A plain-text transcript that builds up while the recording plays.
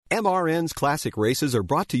MRN's classic races are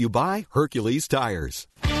brought to you by Hercules Tires.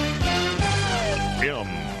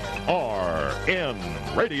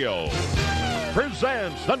 MRN Radio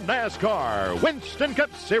presents the NASCAR Winston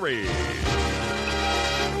Cup Series.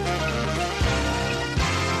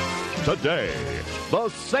 Today, the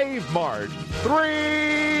Save Mart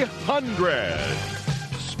 300.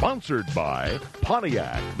 Sponsored by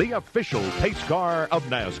Pontiac, the official pace car of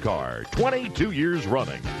NASCAR. 22 years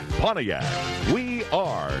running. Pontiac, we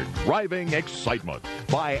are driving excitement.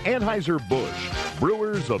 By Anheuser-Busch,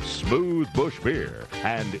 brewers of smooth Busch beer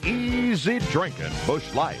and easy drinking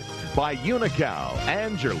Busch Light. By Unical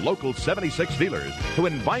and your local 76 dealers who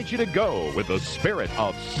invite you to go with the spirit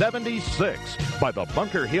of 76 by the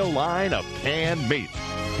Bunker Hill line of canned meats.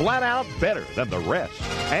 Flat out better than the rest.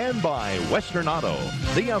 And by Western Auto,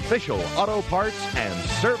 the official auto parts and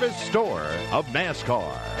service store of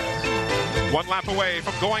NASCAR. One lap away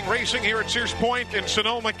from going racing here at Sears Point in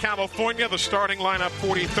Sonoma, California. The starting lineup,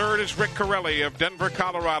 43rd is Rick Corelli of Denver,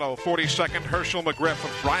 Colorado. 42nd, Herschel McGriff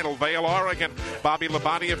of Bridal Veil, Oregon. Bobby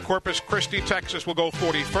Labonte of Corpus Christi, Texas will go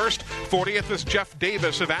 41st. 40th is Jeff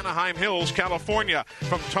Davis of Anaheim Hills, California.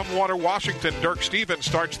 From Tumwater, Washington, Dirk Stevens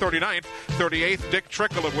starts 39th. 38th, Dick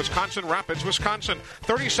Trickle of Wisconsin Rapids, Wisconsin.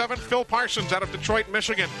 37th, Phil Parsons out of Detroit,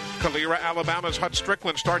 Michigan. Calera, Alabama's Hut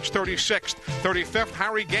Strickland starts 36th. 35th,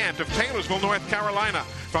 Harry Gant of Taylorsville, North Carolina.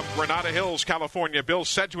 From Granada Hills, California, Bill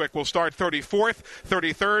Sedgwick will start 34th.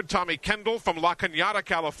 33rd, Tommy Kendall from La Cañada,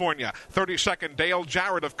 California. 32nd, Dale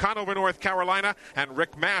Jarrett of Conover, North Carolina. And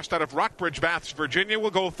Rick Mast out of Rockbridge Baths, Virginia will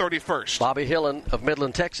go 31st. Bobby Hillen of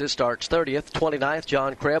Midland, Texas starts 30th. 29th,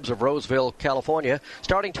 John Krebs of Roseville, California.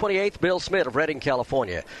 Starting 28th, Bill Smith of Redding,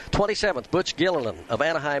 California. 27th, Butch Gilliland of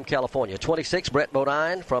Anaheim, California. 26th, Brett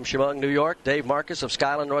Bodine from Chemung, New York. Dave Marcus of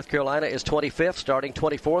Skyland, North Carolina is 25th. Starting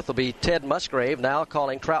 24th will be Ted Musgrave, now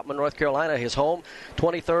calling Troutman, North Carolina, his home.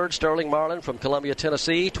 23rd, Sterling Marlin from Columbia,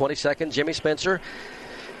 Tennessee. 22nd, Jimmy Spencer.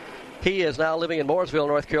 He is now living in Mooresville,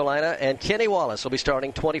 North Carolina, and Kenny Wallace will be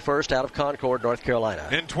starting 21st out of Concord, North Carolina.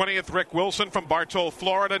 In 20th, Rick Wilson from Bartow,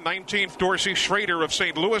 Florida. 19th, Dorsey Schrader of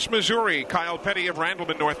St. Louis, Missouri. Kyle Petty of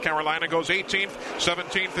Randleman, North Carolina goes 18th.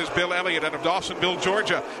 17th is Bill Elliott out of Dawsonville,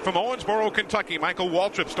 Georgia. From Owensboro, Kentucky, Michael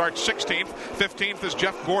Waltrip starts 16th. 15th is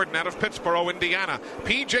Jeff Gordon out of Pittsboro, Indiana.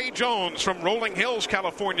 P.J. Jones from Rolling Hills,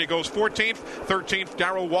 California goes 14th. 13th,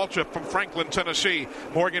 Darrell Waltrip from Franklin, Tennessee.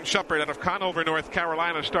 Morgan Shepard out of Conover, North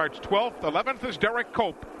Carolina starts 12th. 11th is Derek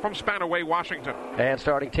Cope from Spanaway, Washington. And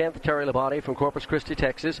starting 10th, Terry Labonte from Corpus Christi,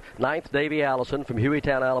 Texas. 9th, Davey Allison from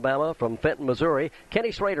Hueytown, Alabama. From Fenton, Missouri,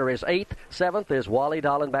 Kenny Schrader is 8th. 7th is Wally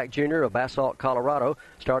Dallenbach Jr. of Basalt, Colorado.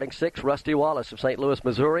 Starting 6th, Rusty Wallace of St. Louis,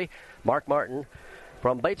 Missouri. Mark Martin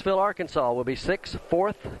from Batesville, Arkansas will be 6th.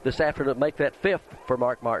 4th this afternoon, make that 5th for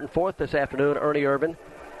Mark Martin. 4th this afternoon, Ernie Irvin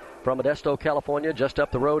from Modesto, California, just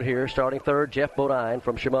up the road here. Starting 3rd, Jeff Bodine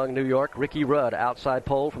from Chemung, New York. Ricky Rudd, outside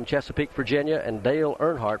pole from Chesapeake, Virginia. And Dale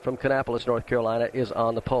Earnhardt from Kannapolis, North Carolina, is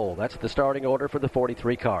on the pole. That's the starting order for the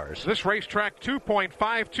 43 cars. This racetrack,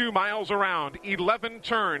 2.52 miles around, 11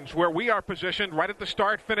 turns. Where we are positioned right at the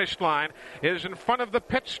start-finish line is in front of the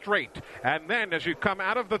pit straight. And then as you come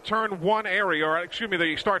out of the turn one area, or excuse me,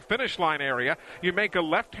 the start-finish line area, you make a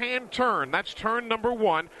left-hand turn. That's turn number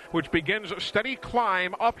 1, which begins a steady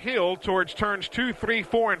climb uphill towards turns 2, 3,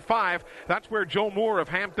 4, and 5. That's where Joe Moore of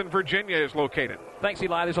Hampton, Virginia is located. Thanks,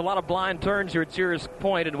 Eli. There's a lot of blind turns here at Sears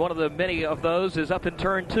Point, and one of the many of those is up in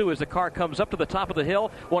turn 2 as the car comes up to the top of the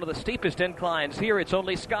hill. One of the steepest inclines here. It's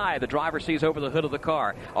only sky. The driver sees over the hood of the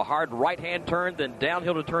car. A hard right-hand turn, then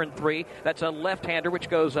downhill to turn 3. That's a left-hander which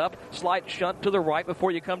goes up. Slight shunt to the right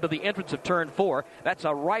before you come to the entrance of turn 4. That's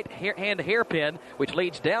a right-hand hairpin which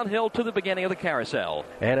leads downhill to the beginning of the carousel.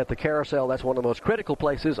 And at the carousel, that's one of the most critical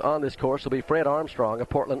places on this course will be Fred Armstrong of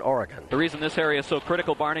Portland, Oregon. The reason this area is so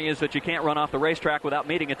critical, Barney, is that you can't run off the racetrack without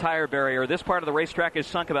meeting a tire barrier. This part of the racetrack is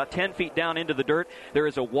sunk about 10 feet down into the dirt. There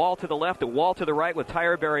is a wall to the left, a wall to the right with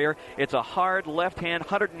tire barrier. It's a hard left-hand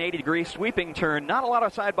 180-degree sweeping turn. Not a lot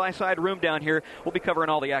of side-by-side room down here. We'll be covering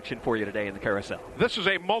all the action for you today in the carousel. This is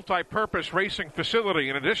a multi-purpose racing facility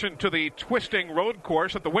in addition to the twisting road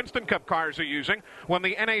course that the Winston Cup cars are using. When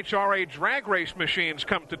the NHRA drag race machines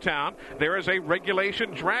come to town, there is a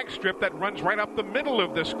regulation drag strip that runs right up the middle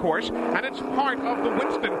of this course, and it's part of the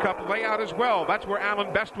Winston Cup layout as well. That's where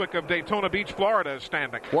Alan Bestwick of Daytona Beach, Florida is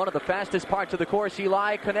standing. One of the fastest parts of the course,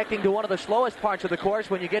 Eli, connecting to one of the slowest parts of the course.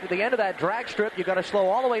 When you get to the end of that drag strip, you've got to slow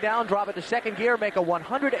all the way down, drop it to second gear, make a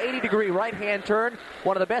 180-degree right-hand turn.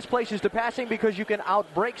 One of the best places to passing because you can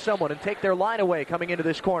outbrake someone and take their line away coming into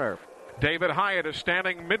this corner. David Hyatt is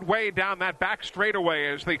standing midway down that back straightaway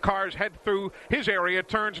as the cars head through his area,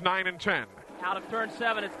 turns 9 and 10. Out of turn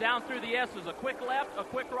 7, it's down through the S's. A quick left, a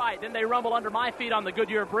quick right. Then they rumble under my feet on the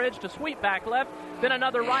Goodyear Bridge to sweep back left. Then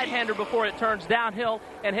another right-hander before it turns downhill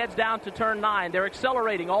and heads down to turn 9. They're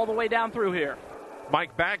accelerating all the way down through here.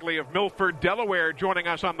 Mike Bagley of Milford, Delaware, joining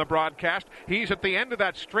us on the broadcast. He's at the end of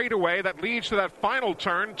that straightaway that leads to that final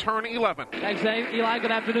turn, turn 11. Thanks, Eli. Good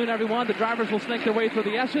afternoon, everyone. The drivers will snake their way through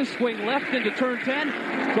the S's, swing left into turn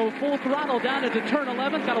 10, go full throttle down into turn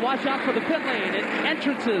 11. Got to watch out for the pit lane and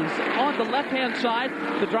entrances on the left-hand side.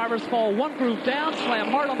 The drivers fall one groove down, slam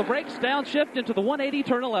hard on the brakes, downshift into the 180,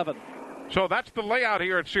 turn 11. So that's the layout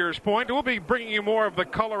here at Sears Point. We'll be bringing you more of the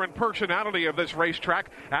color and personality of this racetrack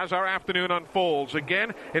as our afternoon unfolds.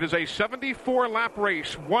 Again, it is a 74-lap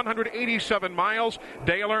race, 187 miles.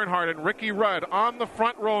 Dale Earnhardt and Ricky Rudd on the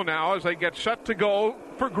front row now as they get set to go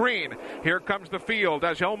for green. Here comes the field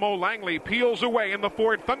as Elmo Langley peels away in the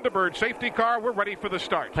Ford Thunderbird safety car. We're ready for the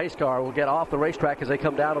start. Pace car will get off the racetrack as they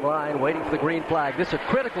come down the line, waiting for the green flag. This is a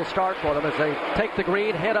critical start for them as they take the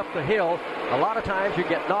green, head up the hill. A lot of times you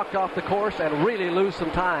get knocked off the course and really lose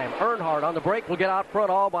some time. Earnhardt on the brake will get out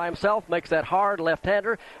front all by himself, makes that hard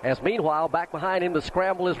left-hander, as meanwhile back behind him the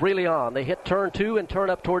scramble is really on. They hit turn 2 and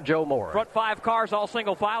turn up toward Joe Moore. Front 5 cars all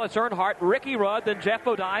single file. It's Earnhardt, Ricky Rudd, then Jeff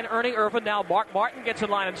Bodine, Ernie Irvin, now Mark Martin gets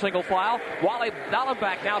in line in single file. Wally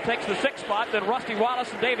Dallenbach now takes the 6th spot, then Rusty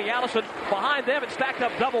Wallace and Davey Allison behind them. It's stacked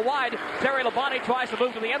up double wide. Terry Labonte tries to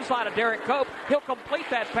move to the inside of Derek Cope. He'll complete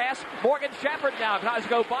that pass. Morgan Shepherd now tries to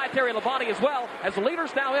go by Terry Labonte as well as the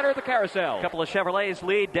leaders now enter the carousel. A couple of Chevrolets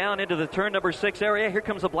lead down into the turn number 6 area. Here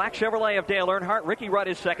comes the black Chevrolet of Dale Earnhardt. Ricky Rudd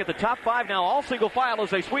is second. The top 5 now all single file as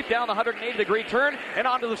they sweep down the 180-degree turn and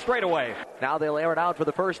onto the straightaway. Now they'll air it out for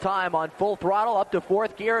the first time on full throttle up to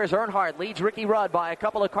 4th gear as Earnhardt leads Ricky Rudd by a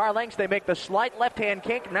couple of car lengths. They make the slight left-hand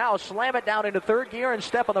kink. Now slam it down into 3rd gear and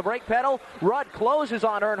step on the brake pedal. Rudd closes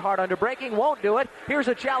on Earnhardt under braking. Won't do it. Here's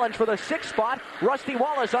a challenge for the 6th spot. Rusty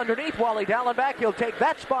Wallace underneath Wally Dallenbach. He'll take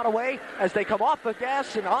that spot away as they come off the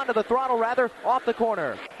gas and onto the throttle, rather, off the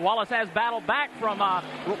corner. Wallace has battled back from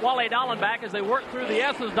Wally Dallenbach as they work through the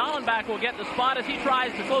S's. Dallenbach will get the spot as he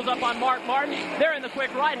tries to close up on Mark Martin. There in the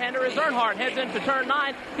quick right-hander as Earnhardt heads into turn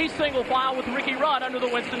 9. He's single file with Ricky Rudd under the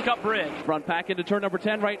Winston Cup Bridge. Front pack into turn number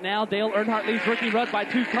 10 right now. Dale Earnhardt leads Ricky Rudd by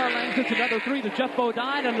 2 car lengths. It's another 3 to Jeff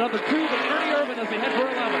Bodine and another 2 to Ernie Irvin as they head for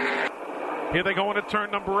 11. Here they go into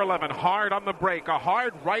turn number 11. Hard on the brake. A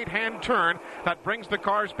hard right-hand turn that brings the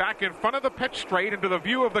cars back in front of the pit straight into the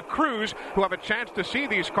view of the crews who have a chance to see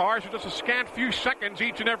these cars for just a scant few seconds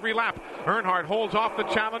each and every lap. Earnhardt holds off the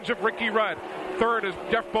challenge of Ricky Rudd. 3rd is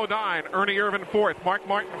Jeff Bodine. Ernie Irvin 4th. Mark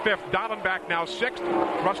Martin 5th. Dallenbach now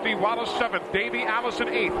 6th. Rusty Wallace 7th. Davey Allison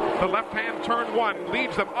 8th. The left-hand turn 1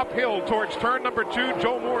 leads them uphill towards turn number 2.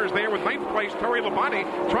 Joe Moore is there with 9th place. Terry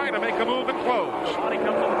Labonte trying to make a move and close. Labonte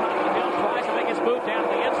comes to the top of the hill, tries to make his move down to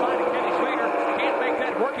the inside, and Kenny Schrader can't make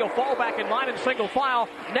that work. He'll fall back in line in single file.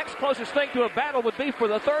 Next closest thing to a battle would be for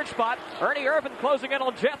the 3rd spot. Ernie Irvin closing in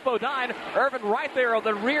on Jeff Bodine. Irvin right there on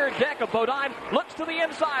the rear deck of Bodine. Looks to the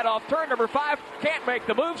inside off turn number 5. Can't make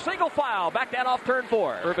the move. Single file back down off turn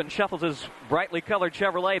 4. Irvin shuffles his brightly colored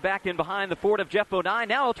Chevrolet back in behind the Ford of Jeff Bodine.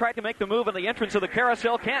 Now he'll try to make the move in the entrance of the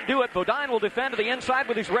carousel. Can't do it. Bodine will defend to the inside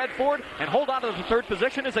with his red Ford and hold on to the 3rd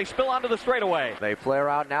position as they spill onto the straightaway. They flare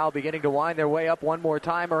out now, beginning to wind their way up one more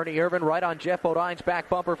time. Ernie Irvin right on Jeff Bodine's back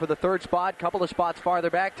bumper for the 3rd spot. Couple of spots farther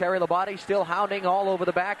back. Terry Labonte still hounding all over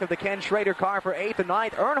the back of the Ken Schrader car for 8th and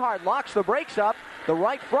 9th. Earnhardt locks the brakes up. The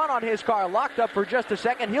right front on his car locked up for just a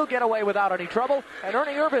second. He'll get away without any trouble. And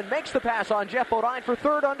Ernie Irvin makes the pass on Jeff Bodine for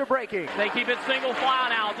 3rd under braking. They keep it single file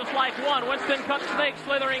now, just like one. Winston Cup snake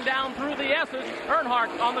slithering down through the S's.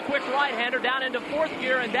 Earnhardt on the quick right-hander down into 4th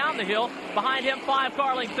gear and down the hill. Behind him, 5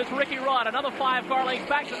 car lengths. It's Ricky Rudd. Another 5 car lengths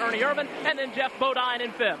back to Ernie Irvin. And then Jeff Bodine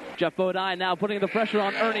in 5th. Jeff Bodine now putting the pressure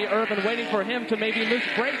on Ernie Irvin, waiting for him to maybe loose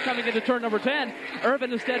brake coming into turn number 10.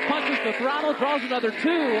 Irvin instead punches the throttle, draws another 2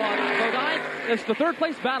 on Bodine. It's the 3rd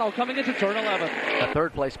place battle coming into turn 11. The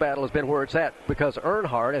 3rd place battle has been where it's at because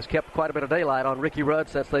Earnhardt has kept quite a bit of daylight on Ricky Rudd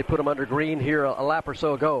since they put him under green here a lap or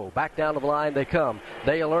so ago. Back down to the line they come.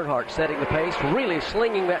 Dale Earnhardt setting the pace, really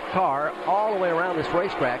slinging that car all the way around this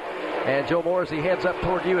racetrack. And Joe Moore, as he heads up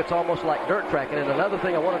toward you, it's almost like dirt tracking. And another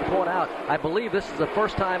thing I wanted to point out, I believe this is the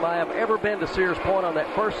first time I have ever been to Sears Point on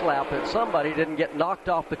that first lap that somebody didn't get knocked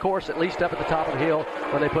off the course, at least up at the top of the hill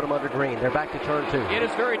when they put them under green. They're back to turn 2. It is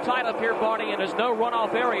very tight up here, Barney, and there's no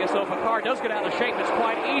runoff area, so if a car does get out of shape, it's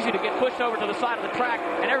quite easy to get pushed over to the side of the track,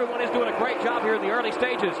 and everyone is doing a great job here in the early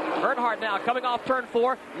stages. Earnhardt now coming off turn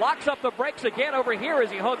 4, locks up the brakes again over here as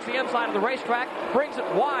he hugs the inside of the racetrack, brings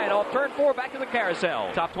it wide off turn 4 back to the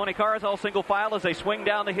carousel. Top 20 car cars all single file as they swing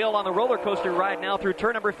down the hill on the roller coaster ride now through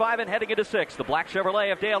turn number 5 and heading into 6. The black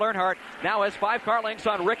Chevrolet of Dale Earnhardt now has 5 car lengths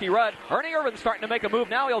on Ricky Rudd. Ernie Irvin starting to make a move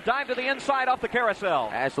now. He'll dive to the inside off the carousel.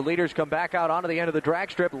 As the leaders come back out onto the end of the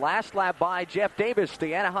drag strip, last lap by Jeff Davis,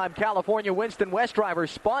 the Anaheim, California Winston West driver,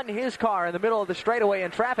 spun his car in the middle of the straightaway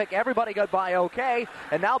in traffic. Everybody got by okay.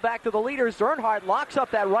 And now back to the leaders. Earnhardt locks up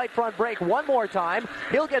that right front brake one more time.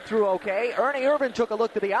 He'll get through okay. Ernie Irvin took a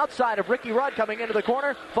look to the outside of Ricky Rudd coming into the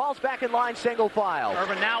corner, falls back in line single file.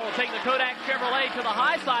 Irvin now will take the Kodak Chevrolet to the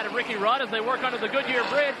high side of Ricky Rudd as they work under the Goodyear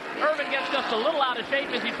Bridge. Irvin gets just a little out of shape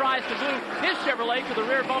as he tries to move his Chevrolet to the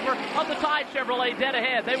rear bumper of the Tide Chevrolet dead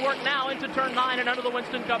ahead. They work now into turn 9 and under the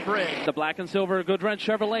Winston Cup Bridge. The black and silver Goodwrench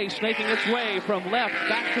Chevrolet snaking its way from left,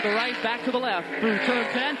 back to the right, back to the left through turn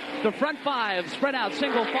 10. The front 5 spread out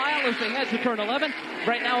single file as they head to turn 11.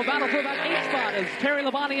 Right now a battle for about 8th spot as Terry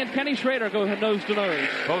Labonte and Kenny Schrader go nose to nose.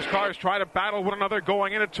 Those cars try to battle one another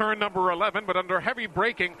going into turn number 11, but under heavy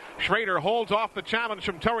braking, Schrader holds off the challenge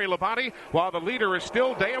from Terry Labonte, while the leader is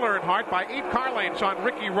still Dale Earnhardt by 8 car lengths on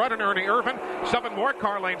Ricky Rudd and Ernie Irvin. 7 more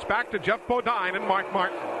car lengths back to Jeff Bodine and Mark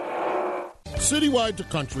Martin. Citywide to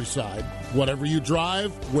countryside, whatever you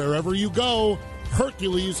drive, wherever you go,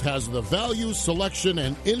 Hercules has the value, selection,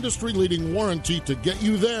 and industry-leading warranty to get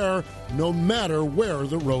you there no matter where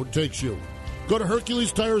the road takes you. Go to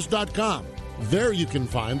HerculesTires.com. There you can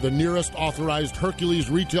find the nearest authorized Hercules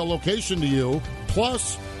retail location to you.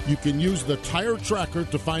 Plus, you can use the tire tracker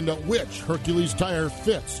to find out which Hercules tire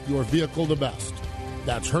fits your vehicle the best.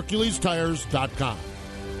 That's HerculesTires.com.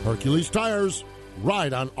 Hercules Tires,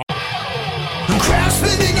 ride on all.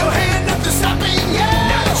 Craftsman in your hand, nothing stopping, yeah.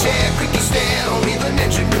 Not a chair, quick stand, or even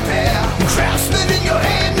engine repair. Craftsman in your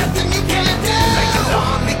hand, nothing you can't do. Like the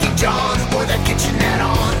lawn, Mickey John, or that kitchen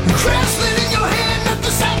add-on. Craftsman in your hand,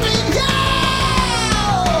 nothing stopping, yeah.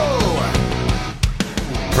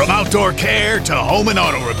 From outdoor care to home and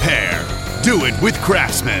auto repair, do it with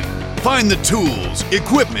Craftsman. Find the tools,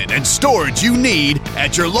 equipment, and storage you need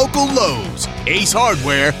at your local Lowe's, Ace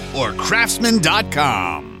Hardware, or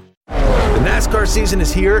Craftsman.com. The NASCAR season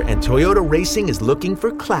is here, and Toyota Racing is looking for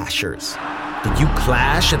clashers. Did you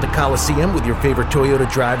clash at the Coliseum with your favorite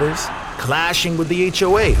Toyota drivers? Clashing with the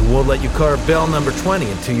HOA who won't let you carve bell number 20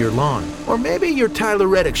 into your lawn? Or maybe your Tyler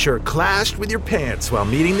Reddick shirt clashed with your pants while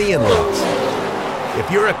meeting the in-laws? If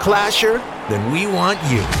you're a clasher, then we want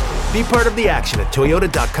you. Be part of the action at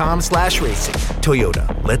Toyota.com/racing.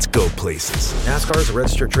 Toyota, let's go places. NASCAR is a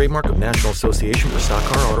registered trademark of National Association for Stock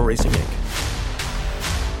Car Auto Racing, Inc.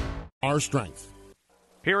 Our strength.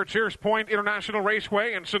 Here at Sears Point International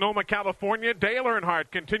Raceway in Sonoma, California, Dale Earnhardt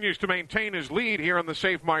continues to maintain his lead here on the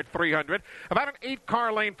Safe Mart 300. About an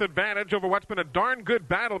 8-car length advantage over what's been a darn good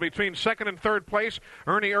battle between second and third place.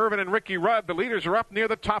 Ernie Irvin and Ricky Rudd, the leaders, are up near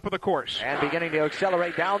the top of the course. And beginning to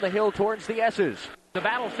accelerate down the hill towards the S's. The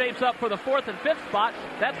battle shapes up for the 4th and 5th spot.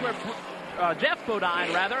 That's where Jeff Bodine,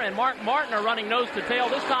 and Mark Martin are running nose to tail.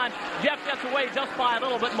 This time, Jeff gets away just by a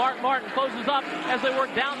little, but Mark Martin closes up as they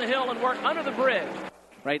work down the hill and work under the bridge.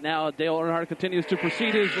 Right now, Dale Earnhardt continues to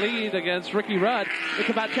proceed his lead against Ricky Rudd. It's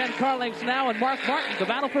about 10 car lengths now, and Mark Martin, the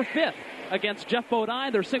battle for 5th against Jeff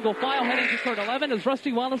Bodine. They're single file heading to turn 11 as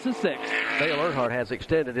Rusty Wallace is 6th. Dale Earnhardt has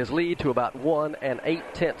extended his lead to about 1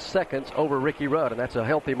 8/10 seconds over Ricky Rudd, and that's a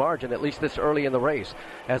healthy margin, at least this early in the race.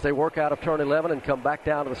 As they work out of turn 11 and come back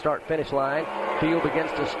down to the start-finish line, field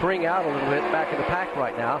begins to string out a little bit back in the pack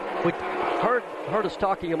right now. We heard us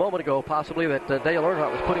talking a moment ago possibly that Dale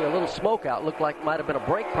Earnhardt was putting a little smoke out. Looked like might have been a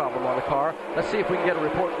brake problem on the car. Let's see if we can get a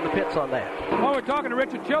report from the pits on that. Well, we're talking to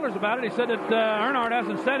Richard Childers about it. He said that Earnhardt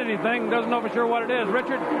hasn't said anything, doesn't know for sure what it is.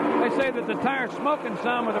 Richard, they say that the tire's smoking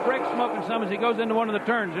some or the brake's smoking some as he goes into one of the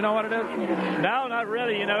turns. You know what it is? No, not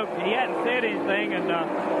really. You know, he hadn't said anything, and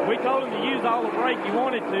we told him to use all the brake he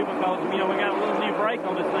wanted to because, you know, we got a little new brake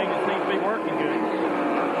on this thing that seems to be working good.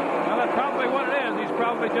 Well, that's probably what it is. He's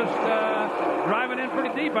probably just driving in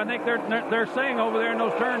pretty deep. I think they're saying over there in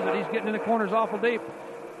those turns that he's getting in the corners awful deep.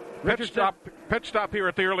 Pit stop here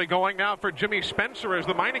at the early going now for Jimmy Spencer as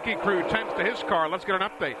the Meineke crew tends to his car. Let's get an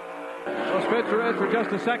update. Well, Spencer is for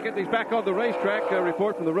just a second. He's back on the racetrack. A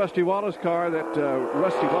report from the Rusty Wallace car that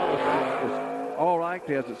Rusty Wallace is all right.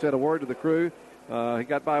 He hasn't said a word to the crew. He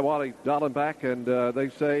got by Wally Dallenbach, and they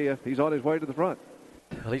say he's on his way to the front.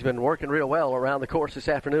 Well, he's been working real well around the course this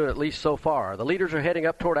afternoon, at least so far. The leaders are heading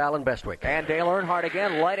up toward Alan Bestwick. And Dale Earnhardt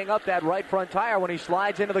again lighting up that right front tire when he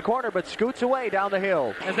slides into the corner, but scoots away down the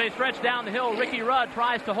hill. As they stretch down the hill, Ricky Rudd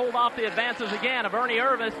tries to hold off the advances again of Ernie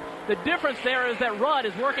Irvin The difference there is that Rudd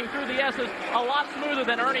is working through the S's a lot smoother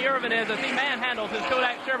than Ernie Irvin is as he manhandles his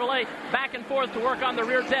Kodak Chevrolet back and forth to work on the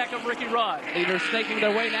rear deck of Ricky Rudd. Leaders snaking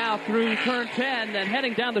their way now through turn 10 and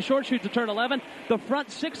heading down the short chute to turn 11. The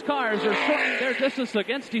front 6 cars are shortening their distance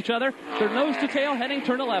against each other. They're nose to tail heading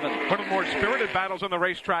turn 11. One of the more spirited battles on the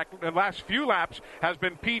racetrack the last few laps has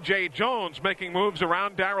been P.J. Jones making moves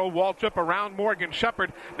around Darrell Waltrip, around Morgan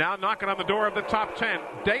Shepherd, now knocking on the door of the top 10.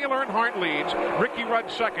 Dale Earnhardt leads, Ricky Rudd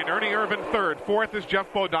second, Ernie Irvin third, fourth is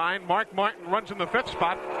Jeff Bodine, Mark Martin runs in the fifth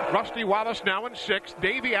spot, Rusty Wallace now in sixth,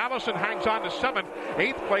 Davey Allison hangs on to seventh,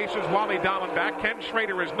 eighth place is Wally Dallenbach, Ken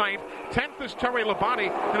Schrader is ninth, 10th is Terry Labonte,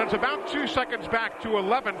 and it's about 2 seconds back to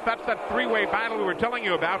 11th. That's that three-way battle we were telling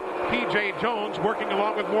you about. P.J. Jones working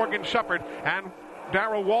along with Morgan Shepherd and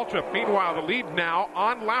Darrell Waltrip. Meanwhile, the lead now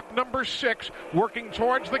on lap number 6, working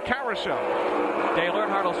towards the carousel. Dale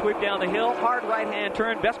Earnhardt will sweep down the hill. Hard right-hand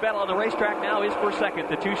turn. Best battle on the racetrack now is for second.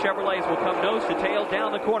 The 2 Chevrolets will come nose to tail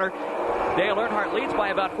down the corner. Dale Earnhardt leads by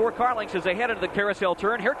about 4 car lengths as they head into the carousel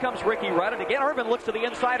turn. Here comes Ricky Rudd, and again Irvin looks to the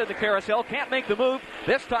inside of the carousel. Can't make the move.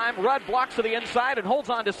 This time Rudd blocks to the inside and holds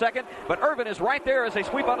on to second, but Irvin is right there as they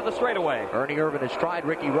sweep onto the straightaway. Ernie Irvin has tried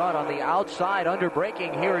Ricky Rudd on the outside under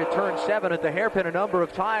braking here at turn 7 at the hairpin a number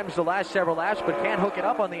of times the last several laps, but can't hook it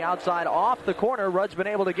up on the outside off the corner. Rudd's been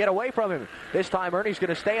able to get away from him. This time Ernie's going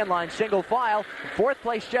to stay in line single file. 4th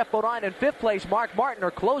place Jeff Bodine and 5th place Mark Martin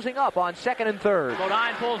are closing up on 2nd and 3rd.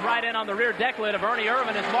 Bodine pulls right in on the rear deck lid of Ernie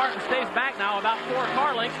Irvin as Martin stays back now about 4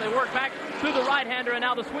 car lengths. They work back to the right-hander and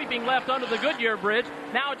now the sweeping left under the Goodyear bridge.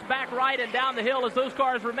 Now it's back right and down the hill as those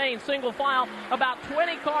cars remain single file. About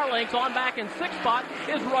 20 car lengths on back in 6th spot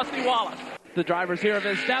is Rusty Wallace. The drivers here have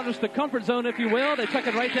established the comfort zone, if you will. They took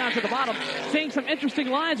it right down to the bottom. Seeing some interesting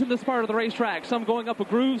lines in this part of the racetrack. Some going up a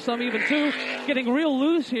groove, some even 2. Getting real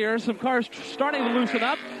loose here. Some cars starting to loosen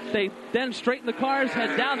up. They then straighten the cars,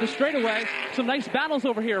 head down the straightaway. Some nice battles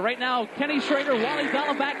over here. Right now, Kenny Schrader, Wally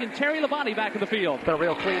Dallenbach, and Terry Labonte back in the field. It's been a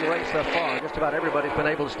real clean race thus far. Just about everybody's been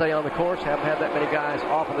able to stay on the course. Haven't had that many guys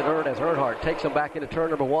off in the dirt as Earnhardt takes them back into turn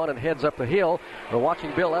number 1 and heads up the hill. We're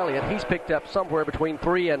watching Bill Elliott. He's picked up somewhere between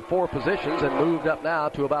 3 and 4 positions and moved up now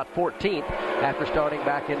to about 14th after starting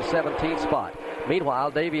back in 17th spot. Meanwhile,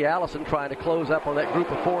 Davey Allison trying to close up on that group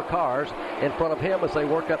of 4 cars in front of him as they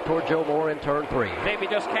work up toward Joe Moore in turn 3. Davey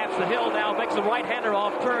just caps the hill now, makes the right-hander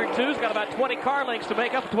off turn 2. He's got about 20 car lengths to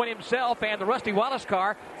make up between himself and the Rusty Wallace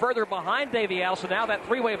car. Further behind Davey Allison now, that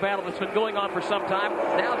 3-way battle that's been going on for some time.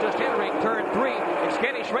 Now just entering turn 3. It's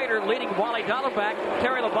Kenny Schrader leading Wally Dallenbach.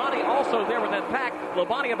 Terry Labonte also there with that pack.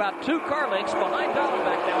 Labonte about 2 car lengths behind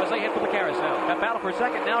Dallenbach now as they head for the carousel. That battle for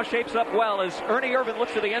second now shapes up well as Ernie Irvin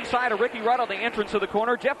looks to the inside of Ricky Rudd on the entrance of the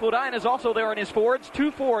corner. Jeff Bodine is also there in his Fords.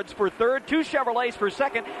 2 Fords for third, 2 Chevrolets for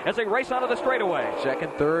second as they race onto the straightaway.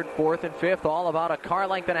 2nd, 3rd, 4th, and 5th, all about a car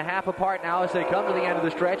length and a half apart now as they come to the end of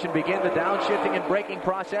the stretch and begin the downshifting and braking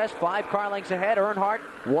process. 5 car lengths ahead. Earnhardt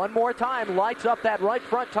one more time lights up that right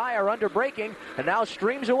front tire under braking and now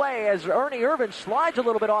streams away as Ernie Irvin slides a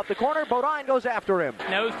little bit off the corner. Bodine goes after him.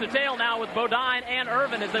 Nose to tail now with Bodine and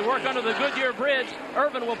Irvin as they work under the Goodyear bridge.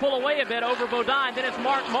 Irvin will pull away a bit over Bodine. Then it's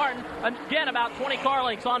Mark Martin. Again, about 20 car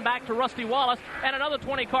lengths on back to Rusty Wallace and another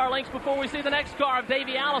 20 car lengths before we see the next car of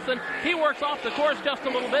Davey Allison. He works off the course just a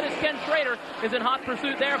little bit as Ken Schrader is in hot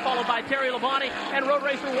pursuit there, followed by Terry Labonte and road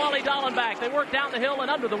racer Wally Dallenbach. They work down the hill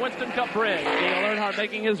and under the Winston Cup bridge. Dale Earnhardt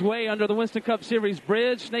making his way under the Winston Cup Series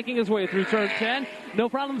bridge, snaking his way through turn 10. No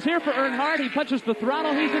problems here for Earnhardt. He punches the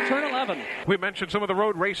throttle. He's in turn 11. We mentioned some of the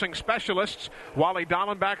road racing specialists. Wally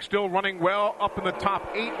Dallenbach still running well up in the top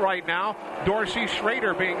 8 right now. Dorsey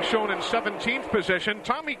Schrader being shown in 17th position.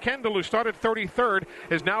 Tommy Kendall, who started 33rd,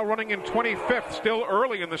 is now running in 25th, still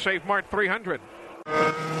early in the Save Mart 300.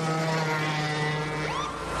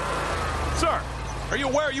 Sir, are you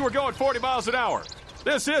aware you were going 40 miles an hour?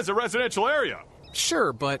 This is a residential area.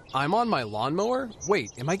 Sure, but I'm on my lawnmower?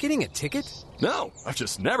 Wait, am I getting a ticket? No, I've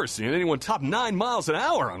just never seen anyone top 9 miles an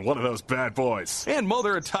hour on one of those bad boys. And mow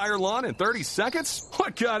their entire lawn in 30 seconds?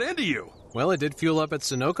 What got into you? Well, I did fuel up at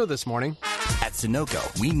Sunoco this morning. At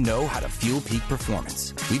Sunoco, we know how to fuel peak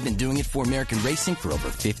performance. We've been doing it for American racing for over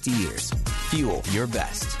 50 years. Fuel your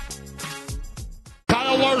best.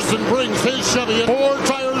 Kyle Larson brings his Chevy in 4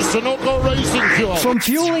 tires Sunoco Racing Fuel. From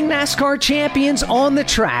fueling NASCAR champions on the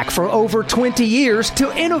track for over 20 years to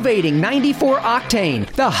innovating 94 octane,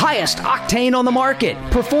 the highest octane on the market,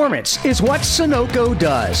 performance is what Sunoco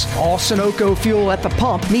does. All Sunoco fuel at the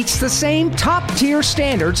pump meets the same top-tier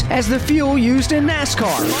standards as the fuel used in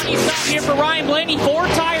NASCAR. Money stop here for Ryan Blaney. 4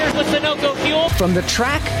 tires with Sunoco fuel. From the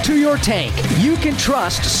track to your tank, you can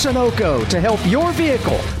trust Sunoco to help your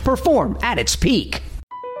vehicle perform at its peak.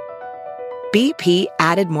 BP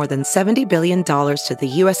added more than $70 billion to the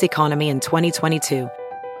U.S. economy in 2022.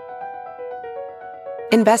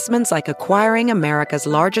 Investments like acquiring America's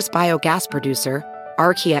largest biogas producer,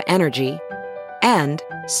 Archaea Energy, and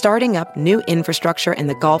starting up new infrastructure in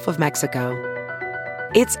the Gulf of Mexico.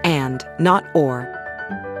 It's and, not or.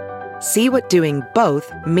 See what doing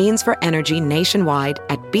both means for energy nationwide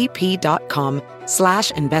at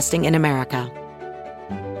bp.com/investing in America.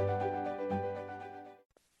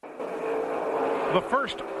 The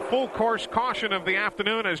first full course caution of the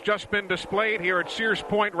afternoon has just been displayed here at Sears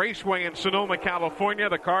Point Raceway in Sonoma, California.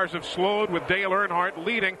 The cars have slowed with Dale Earnhardt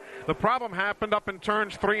leading. The problem happened up in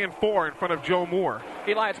turns 3 and 4 in front of Joe Moore.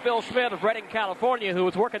 Eli, it's Bill Schmidt of Redding, California, who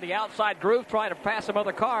was working the outside groove trying to pass some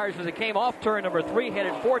other cars as it came off turn number 3,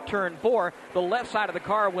 headed for turn 4. The left side of the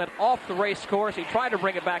car went off the race course. He tried to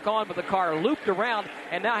bring it back on, but the car looped around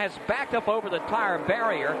and now has backed up over the tire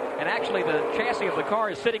barrier. And actually the chassis of the car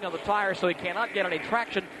is sitting on the tire, so he cannot get any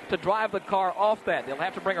traction to drive the car off that. They'll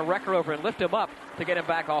have to bring a wrecker over and lift him up to get him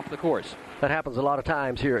back off the course. That happens a lot of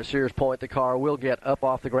times here at Sears Point. The car will get up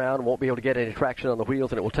off the ground, won't be able to get any traction on the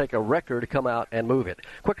wheels, and it will take a wrecker to come out and move it.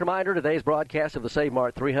 Quick reminder, today's broadcast of the Save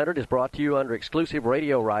Mart 300 is brought to you under exclusive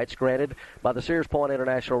radio rights granted by the Sears Point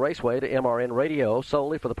International Raceway to MRN Radio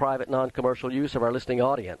solely for the private non-commercial use of our listening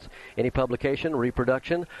audience. Any publication,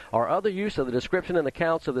 reproduction, or other use of the description and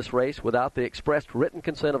accounts of this race without the expressed written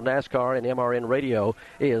consent of NASCAR and MRN Radio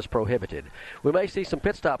is prohibited. We may see some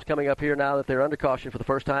pit stops coming up here now that they're under caution for the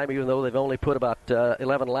first time, even though they've only put about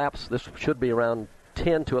 11 laps. This should be around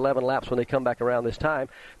 10 to 11 laps when they come back around this time.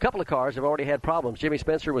 A couple of cars have already had problems. Jimmy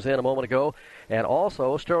Spencer was in a moment ago, and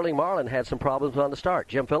also Sterling Marlin had some problems on the start.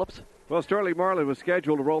 Jim Phillips? Well, Sterling Marlin was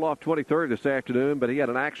scheduled to roll off 23rd this afternoon, but he had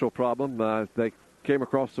an axle problem. They came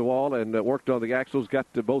across the wall and worked on the axles, got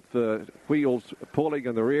to both wheels pulling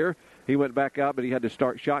in the rear. He went back out, but he had to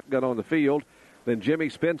start shotgun on the field. Then Jimmy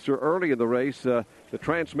Spencer, early in the race, the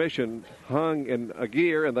transmission hung in a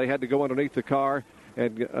gear, and they had to go underneath the car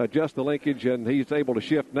and adjust the linkage, and he's able to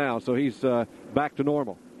shift now, so he's back to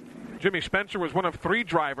normal. Jimmy Spencer was one of 3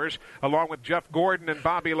 drivers, along with Jeff Gordon and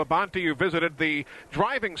Bobby Labonte, who visited the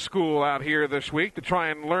driving school out here this week to try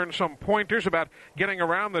and learn some pointers about getting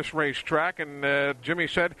around this racetrack. And Jimmy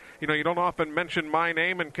said, you know, you don't often mention my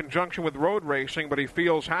name in conjunction with road racing, but he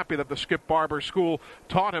feels happy that the Skip Barber School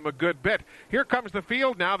taught him a good bit. Here comes the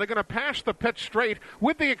field now. They're going to pass the pit straight,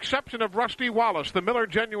 with the exception of Rusty Wallace. The Miller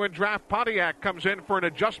Genuine Draft Pontiac comes in for an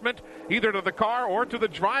adjustment, either to the car or to the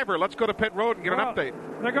driver. Let's go to pit road and get an update.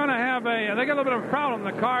 They're going to have they got a little bit of a problem.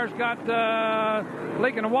 The car's got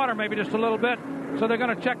leaking of water maybe just a little bit. So they're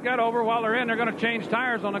going to check that over while they're in. They're going to change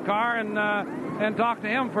tires on the car and talk to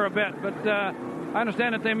him for a bit. But I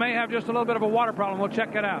understand that they may have just a little bit of a water problem. We'll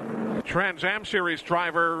check it out. Trans Am Series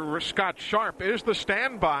driver Scott Sharp is the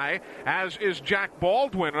standby, as is Jack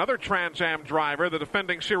Baldwin, another Trans Am driver, the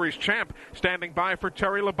defending series champ, standing by for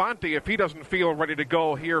Terry Labonte if he doesn't feel ready to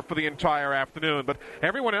go here for the entire afternoon. But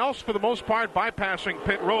everyone else, for the most part, bypassing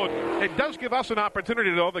pit road. It does give us an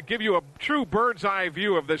opportunity, though, to give you a true bird's eye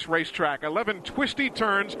view of this racetrack. 11 twisty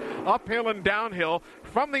turns, uphill and downhill,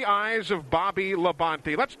 from the eyes of Bobby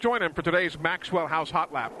Labonte. Let's join him for today's Maxwell House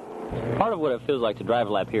Hot Lap. Part of what it feels like to drive a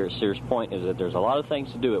lap here at Sears Point is that there's a lot of things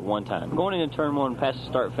to do at one time. Going into turn 1 past the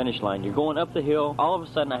start-finish line, you're going up the hill. All of a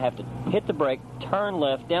sudden I have to hit the brake, turn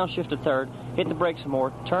left, downshift to third, hit the brake some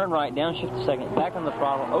more, turn right, downshift to second, back on the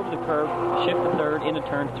throttle, over the curve, shift to third, into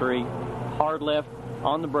turn 3, hard left,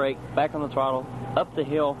 on the brake, back on the throttle, up the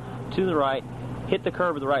hill, to the right, hit the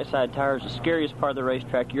curb with the right side tires, the scariest part of the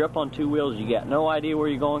racetrack. You're up on 2 wheels, you got no idea where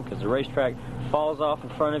you're going because the racetrack falls off in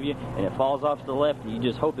front of you and it falls off to the left, and you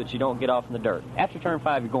just hope that you don't get off in the dirt. After turn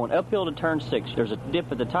 5, you're going uphill to turn 6. There's a dip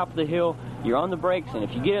at the top of the hill, you're on the brakes, and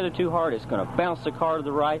if you get it too hard, it's going to bounce the car to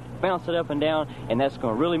the right, bounce it up and down, and that's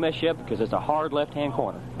going to really mess you up because it's a hard left-hand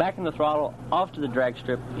corner. Back in the throttle, off to the drag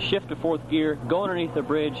strip, shift to 4th gear, go underneath the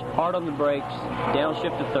bridge, hard on the brakes,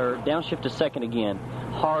 downshift to 3rd, downshift to 2nd again,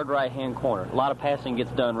 hard right-hand corner. A lot of passing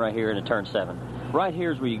gets done right here into turn 7. Right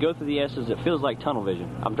here is where you go through the S's. It feels like tunnel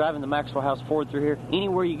vision. I'm driving the Maxwell House Ford through here.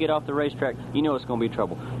 Anywhere you get off the racetrack, you know it's going to be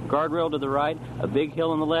trouble. Guardrail to the right, a big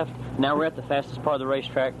hill on the left. Now we're at the fastest part of the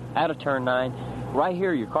racetrack, out of turn 9. Right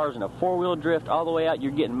here, your car's in a 4-wheel drift all the way out.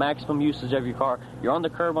 You're getting maximum usage of your car. You're on the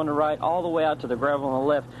curb on the right, all the way out to the gravel on the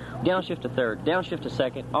left. Downshift to 3rd, downshift to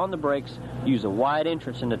 2nd, on the brakes. Use a wide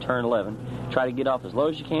entrance into turn 11. Try to get off as low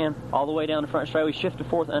as you can, all the way down the front straightaway. Shift to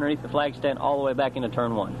 4th underneath the flag stand, all the way back into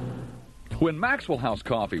turn 1. When Maxwell House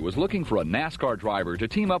Coffee was looking for a NASCAR driver to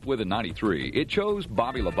team up with in '93, it chose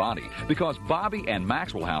Bobby Labonte because Bobby and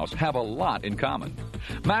Maxwell House have a lot in common.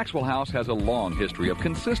 Maxwell House has a long history of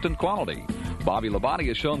consistent quality. Bobby Labonte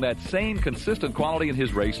has shown that same consistent quality in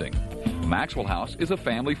his racing. Maxwell House is a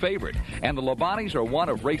family favorite, and the Labontes are one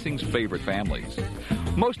of racing's favorite families.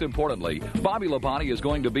 Most importantly, Bobby Labonte is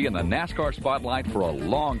going to be in the NASCAR spotlight for a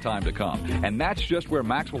long time to come, and that's just where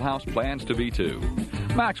Maxwell House plans to be too.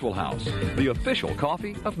 Maxwell House, the official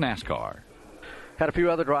coffee of NASCAR. Had a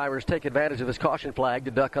few other drivers take advantage of this caution flag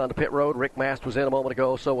to duck onto pit road. Rick Mast was in a moment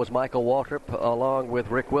ago, so was Michael Waltrip, along with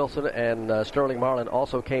Rick Wilson, and Sterling Marlin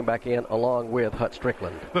also came back in along with Hut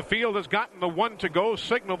Strickland. The field has gotten the one-to-go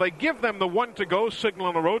signal. They give them the one-to-go signal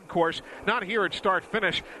on the road course, not here at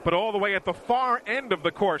start-finish, but all the way at the far end of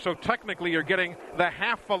the course. So technically you're getting the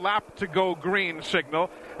half a lap to go green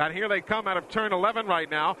signal. And here they come out of turn 11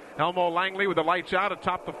 right now. Elmo Langley with the lights out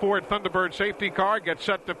atop the Ford Thunderbird safety car gets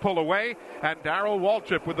set to pull away, and Darrell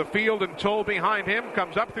Waltrip with the field in tow behind him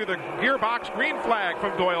comes up through the gearbox. Green flag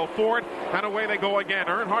from Doyle Ford, and away they go again.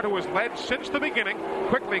 Earnhardt, who has led since the beginning,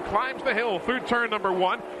 quickly climbs the hill through turn number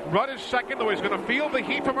 1. Rudd is second, though he's going to feel the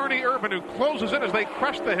heat from Ernie Irvan, who closes in as they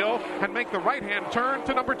crest the hill and make the right-hand turn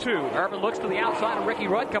to number 2. Irvan looks to the outside of Ricky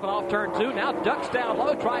Rudd coming off turn 2. Now ducks down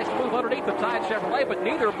low, tries to move underneath the Tide Chevrolet, but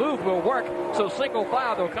neither move will work. So single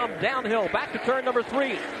file, they'll come downhill back to turn number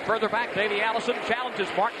 3. Further back, Davey Allison challenges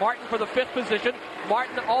Mark Martin for the 5th position.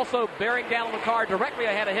 Martin also bearing down on the car directly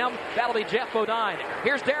ahead of him. That'll be Jeff Bodine.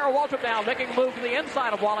 Here's Darrell Waltrip now making a move to the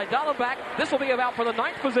inside of Wally Dallenbach. This will be about for the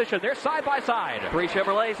 9th position. They're side by side. 3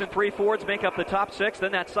 Chevrolets and 3 Fords make up the top 6.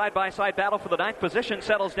 Then that side-by-side battle for the 9th position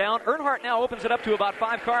settles down. Earnhardt now opens it up to about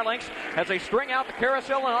 5 car lengths as they string out the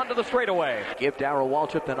carousel and onto the straightaway. Give Darrell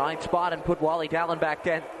Waltrip the 9th spot and put Wally Dallenbach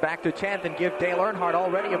back to 10th, and give Dale Earnhardt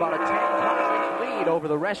already about a 10 car length lead over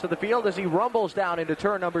the rest of the field as he rumbles down into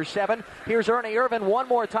turn number 7. Here's Ernie Irvan one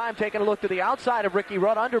more time taking a look to the outside of Ricky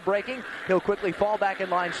Rudd, under braking. He'll quickly fall back in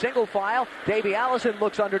line single file. Davey Allison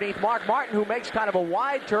looks underneath Mark Martin, who makes kind of a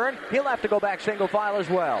wide turn. He'll have to go back single file as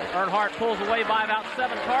well. Earnhardt pulls away by about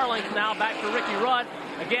 7 car lengths now back to Ricky Rudd.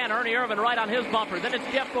 Again, Ernie Irvan right on his bumper. Then it's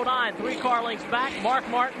Jeff Bodine, 3 car lengths back. Mark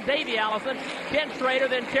Martin, Davey Allison, Ken Schrader,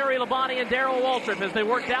 then Terry Labonte and Darrell Waltrip as they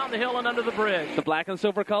work down the hill and under the bridge. The black and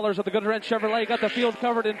silver colors of the Goodwrench Chevrolet got the field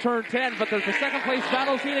covered in turn 10, but there's the second place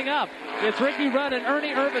battles heating up. It's Ricky Rudd and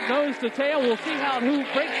Ernie Irvan nose to tail. We'll see who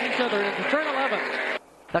breaks each other into turn 11.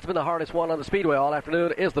 That's been the hardest one on the Speedway all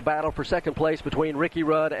afternoon, is the battle for second place between Ricky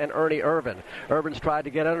Rudd and Ernie Irvan. Irvan's tried to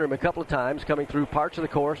get under him a couple of times, coming through parts of the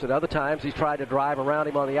course. At other times, he's tried to drive around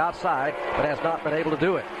him on the outside, but has not been able to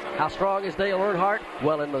do it. How strong is Dale Earnhardt?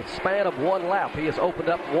 Well, in the span of 1 lap, he has opened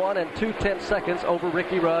up 1 2/10 seconds over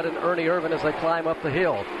Ricky Rudd and Ernie Irvan as they climb up the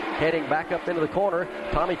hill. Heading back up into the corner,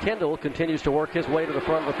 Tommy Kendall continues to work his way to the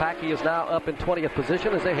front of the pack. He is now up in 20th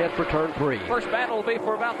position as they head for turn 3. First battle will be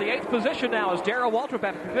for about the 8th position now as Darrell Waltrip,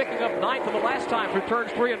 after picking up 9th for the last time through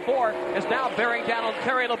turns 3 and 4, is now bearing down on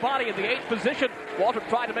Terry Labonte in the 8th position. Waltrip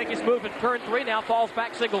tried to make his move in turn 3, now falls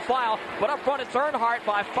back single file, but up front it's Earnhardt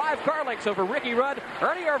by 5 car lengths over Ricky Rudd.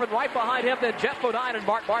 Ernie Irvan right behind him, then Jeff Bodine and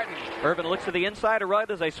Mark Martin. Irvan looks to the inside of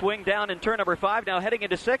Rudd as they swing down in turn number 5. Now heading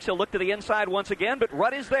into 6, he'll look to the inside once again, but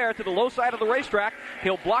Rudd is there to the low side of the racetrack.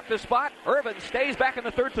 He'll block the spot. Irvan stays back in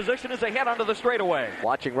the 3rd position as they head onto the straightaway.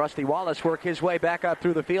 Watching Rusty Wallace work his way back up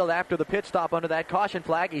through the field after the pit stop under that caution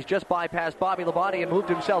flag. He's just bypassed Bobby Labonte and moved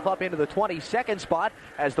himself up into the 22nd spot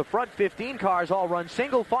as the front 15 cars all run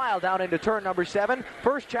single file down into turn number 7.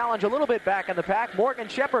 First challenge a little bit back in the pack. Morgan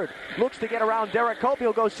Shepherd looks to get around Derek Cope.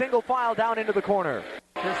 He'll go single file down into the corner.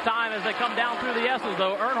 This time as they come down through the S's,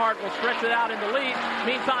 though, Earnhardt will stretch it out in the lead.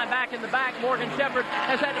 Meantime, back in the back, Morgan Shepherd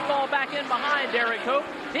has had to fall back in behind Derek Cope.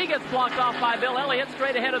 He gets blocked off by Bill Elliott.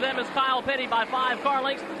 Straight ahead of them is Kyle Petty by 5 car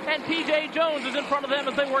lengths, and P.J. Jones is in front of them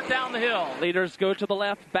as they work down the hill. Leaders go to the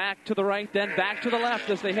left, back to the right, then back to the left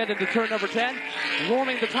as they head into turn number 10.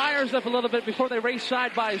 Warming the tires up a little bit before they race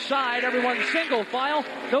side by side. Everyone single file.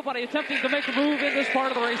 Nobody attempting to make a move in this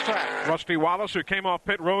part of the racetrack. Rusty Wallace, who came off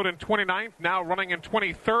pit road in 29th, now running in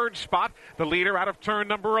 23rd spot. The leader out of turn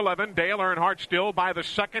number 11. Dale Earnhardt still by the 2.25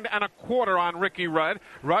 seconds on Ricky Rudd.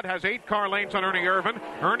 Rudd has 8 car lengths on Ernie Irvan.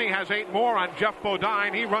 Ernie has 8 more on Jeff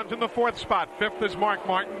Bodine. He runs in the 4th spot. 5th is Mark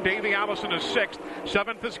Martin. Davey Allison is 6th.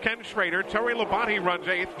 7th is Ken Schrader. Terry Labonte runs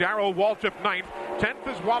 8th. Darrell Waltrip 9th.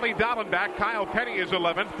 10th is Wally Dallenbach. Kyle Petty is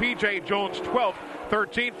 11th. P.J. Jones 12th.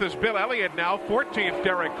 13th is Bill Elliott now. 14th,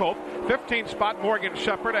 Derek Cope. 15th spot, Morgan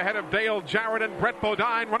Shepherd ahead of Dale Jarrett and Brett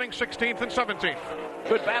Bodine running 16th and 17th.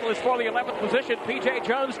 Good battle is for the 11th position. P.J.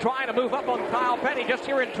 Jones trying to move up on Kyle Petty just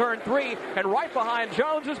here in turn 3. And right behind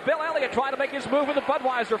Jones is Bill Elliott trying to make his move with the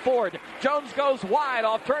Budweiser Ford. Jones goes wide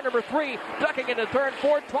off turn number 3, ducking into turn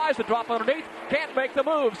 4, tries to drop underneath. can't make the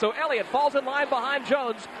move. So Elliott falls in line behind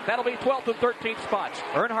Jones. That'll be 12th and 13th spots.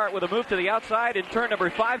 Earnhardt with a move to the outside in turn number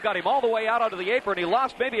 5 got him all the way out onto the apron. He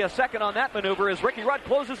lost maybe a second on that maneuver as Ricky Rudd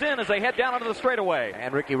closes in as they head down onto the straightaway.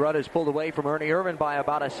 And Ricky Rudd is pulled away from Ernie Irvan by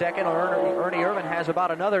about a second. Ernie Irvan has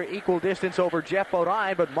about another equal distance over Jeff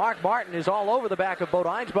Bodine, but Mark Martin is all over the back of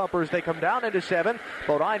Bodine's bumper as they come down into 7.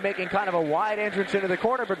 Bodine making kind of a wide entrance into the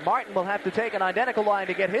corner, but Martin will have to take an identical line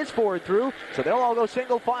to get his Ford through, so they'll all go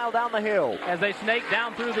single file down the hill. As they snake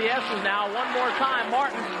down through the S's now, one more time,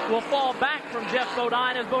 Martin will fall back from Jeff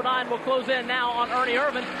Bodine as Bodine will close in now on Ernie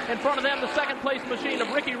Irvan. In front of them, the second place machine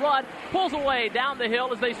of Ricky Rudd pulls away down the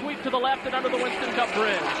hill as they sweep to the left and under the Winston Cup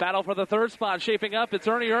Bridge. Battle for the third spot shaping up. It's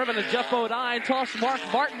Ernie Irvan and Jeff Bodine. Toss Mark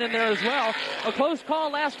Martin in there as well. A close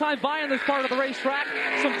call last time by in this part of the racetrack.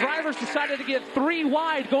 Some drivers decided to get 3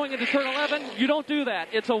 wide going into turn 11. You don't do that.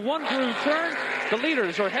 It's a one-groove turn. The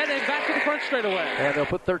leaders are heading back to the front straightaway. And they'll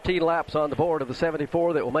put 13 laps on the board of the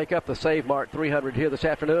 74 that will make up the Save Mart 300 here this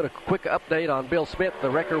afternoon. A quick update on Bill Smith. The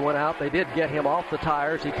wrecker went out. They did get him off the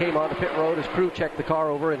tires. He came onto pit road. His crew checked the car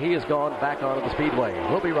over, and he has gone back onto the speedway.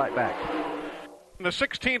 We'll be right back. The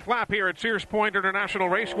 16th lap here at Sears Point International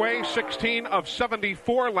Raceway, 16 of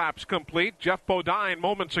 74 laps complete. Jeff Bodine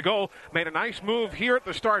moments ago made a nice move here at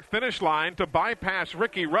the start-finish line to bypass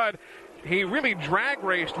Ricky Rudd. He really drag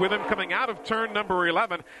raced with him coming out of turn number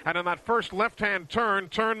 11, and in that first left-hand turn,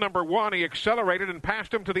 turn number 1, he accelerated and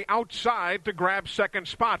passed him to the outside to grab second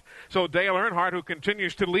spot. So Dale Earnhardt, who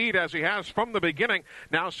continues to lead as he has from the beginning,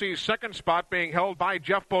 now sees second spot being held by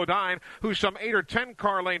Jeff Bodine, who's some 8 or 10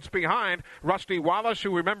 car lengths behind Rusty Wallace,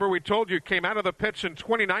 who, remember, we told you came out of the pits in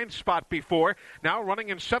 29th spot before, now running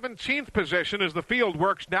in 17th position as the field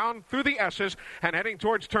works down through the S's and heading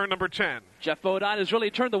towards turn number 10. Jeff Bodine has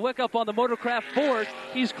really turned the wick up on the Motorcraft Ford.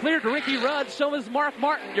 He's cleared Ricky Rudd. So is Mark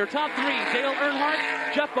Martin. Your top 3, Dale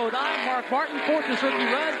Earnhardt, Jeff Bodine, Mark Martin. 4th is Ricky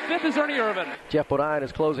Rudd. 5th is Ernie Irvan. Jeff Bodine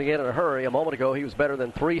is closing in a hurry. A moment ago, he was better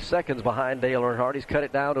than 3 seconds behind Dale Earnhardt. He's cut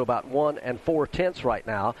it down to about 1 4/10 right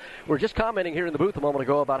now. We're just commenting here in the booth a moment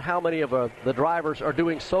ago about how many of the drivers are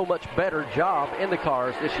doing so much better job in the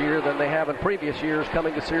cars this year than they have in previous years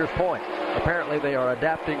coming to Sears Point. Apparently, they are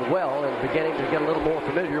adapting well and beginning to get a little more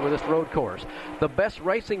familiar with this road course. The best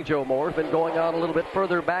racing, Joe Moore, has been going on a little bit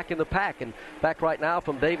further back in the pack. And back right now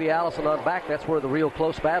from Davey Allison on back, that's where the real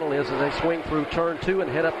close battle is as they swing through turn 2 and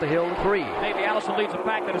head up the hill to 3. Davey Allison leads a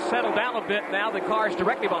pack that has settled down a bit now. The cars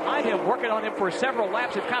directly behind him, working on him for several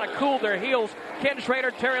laps. They've kind of cooled their heels. Ken Schrader,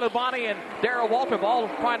 Terry Labonte, and Darrell Walter have all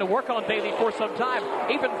trying to work on Davey for some time.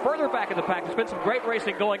 Even further back in the pack, there's been some great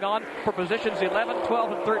racing going on for positions 11,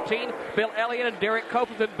 12, and 13. Bill Elliott and Derek Cope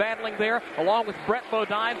have been battling there, along with Brett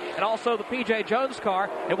Bodine and also the P.J. Jones car.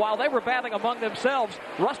 And while they were battling among themselves,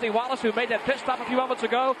 Rusty Wallace, who made that pit stop a few moments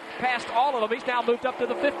ago, passed all of them. He's now moved up to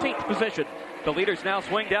the 15th position. The leaders now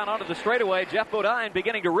swing down onto the straightaway. Jeff Bodine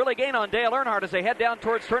beginning to really gain on Dale Earnhardt as they head down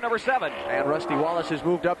towards turn number 7. And Rusty Wallace has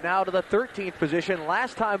moved up now to the 13th position.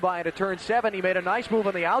 Last time by into turn 7, he made a nice move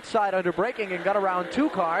on the outside under braking and got around 2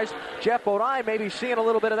 cars. Jeff Bodine maybe seeing a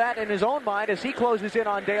little bit of that in his own mind as he closes in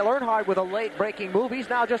on Dale Earnhardt with a late braking move.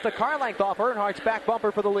 He's now just a car length off Earnhardt's back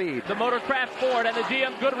bumper for the lead. The Motorcraft Ford and the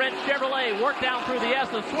GM Goodwrench Chevrolet work down through the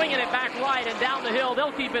S's, swinging it back right and down the hill.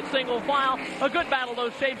 They'll keep it single file. A good battle,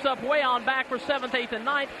 though, shapes up way on back for 7th, 8th, and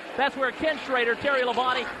 9th. That's where Ken Schrader, Terry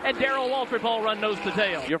Labonte, and Darrell Waltrip all run nose to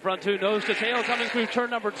tail. Your front 2 nose to tail coming through turn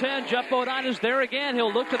number 10. Jeff Bodine is there again.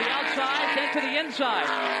 He'll look to the outside, then to the inside.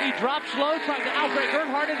 He drops low, trying to outbrake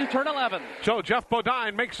Earnhardt into turn 11. So Jeff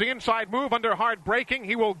Bodine makes the inside move under hard braking.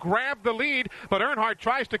 He will grab the lead, but Earnhardt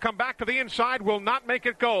tries to come back to the inside, will not make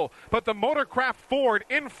it go. But the Motorcraft Ford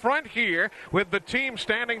in front here with the team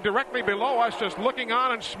standing directly below us, just looking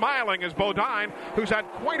on and smiling as Bodine, who's had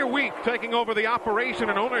quite a week taking over the operation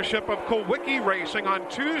and ownership of Kulwicki Racing on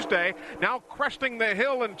Tuesday, now cresting the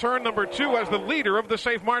hill in turn number 2 as the leader of the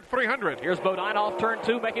Save Mart 300. Here's Bodine off turn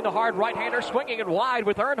 2, making the hard right-hander, swinging it wide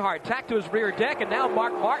with Earnhardt tacked to his rear deck, and now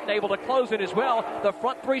Mark Martin able to close in as well. The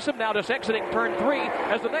front threesome now just exiting turn 3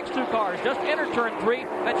 as the next 2 cars just enter turn 3.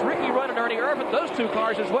 That's Ricky Rudd and Ernie Irvan. Those 2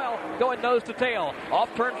 cars as well going nose to tail. Off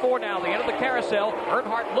turn 4 now, the end of the carousel.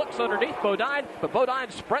 Earnhardt looks underneath Bodine, but Bodine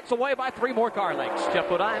sprints away by 3 more car lengths. Jeff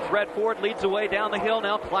Bodine's red Ford leads away down the hill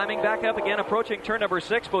now, climbing back up again, approaching turn number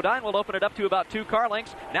 6. Bodine will open it up to about 2 car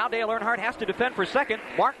lengths. Now Dale Earnhardt has to defend for second.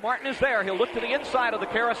 Mark Martin is there. He'll look to the inside of the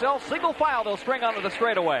carousel. Single file, they'll string onto the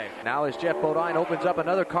straightaway. Now as Jeff Bodine opens up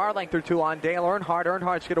another car length or 2 on Dale Earnhardt,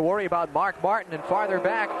 Earnhardt's going to worry about Mark Martin, and farther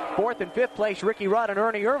back, 4th and 5th place, Ricky Rudd and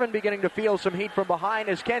Ernie Irvan beginning to feel some heat from behind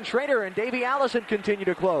as Ken Schrader Schrader and Davey Allison continue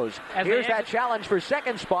to close. Here's that challenge for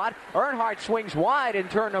second spot. Earnhardt swings wide in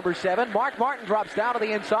turn number 7. Mark Martin drops down to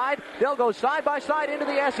the inside. They'll go side by side into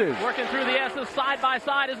the S's. Working through the S's side by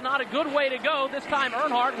side is not a good way to go. This time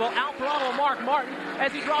Earnhardt will out-throttle Mark Martin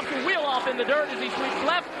as he drops the wheel off in the dirt as he sweeps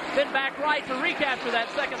left, then back right to recapture that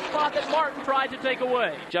second spot that Martin tried to take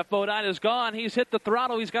away. Jeff Bodine is gone. He's hit the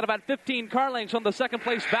throttle. He's got about 15 car lengths on the second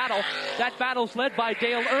place battle. That battle's led by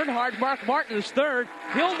Dale Earnhardt. Mark Martin is third.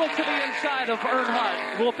 He'll look to the inside of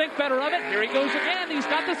Earnhardt. We'll think better of it. Here he goes again. He's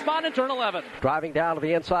got the spot in turn 11. Driving down to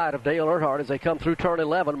the inside of Dale Earnhardt as they come through turn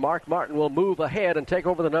 11. Mark Martin will move ahead and take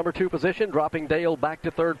over the number 2 position, dropping Dale back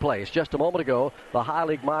to third place. Just a moment ago, the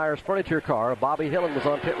Heilig Myers furniture car, Bobby Hillen, was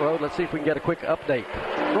on pit road. Let's see if we can get a quick update.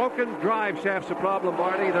 Broken drive shaft's a problem,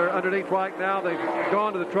 Marty. They're underneath right now. They've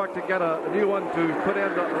gone to the truck to get a new one to put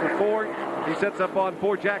in the Ford. He sets up on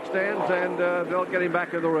 4 jack stands, and they'll get him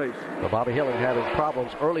back in the race. Well, Bobby Hillen having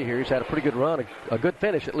problems early here. He's had a pretty good run, a good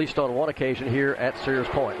finish, at least on one occasion here at Sears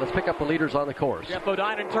Point. Let's pick up the leaders on the course. Jeff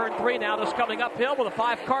Bodine in turn 3 now, just coming uphill with a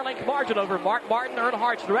 5-car length margin over Mark Martin.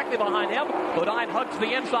 Earnhardt's directly behind him. Bodine hugs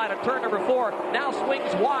the inside of turn number 4. Now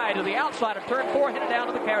swings wide to the outside of turn 4, headed down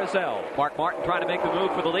to the carousel. Mark Martin trying to make the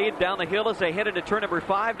move for the lead down the hill as they head into turn number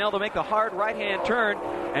 5. Now they'll make a hard right-hand turn,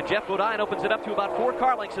 and Jeff Bodine opens it up to about 4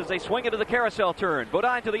 car lengths as they swing into the carousel turn.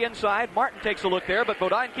 Bodine to the inside. Martin takes a look there, but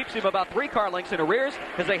Bodine keeps him about 3 car lengths in arrears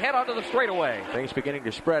as they head onto the straightaway. Things beginning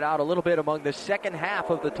to spread out a little bit among the second half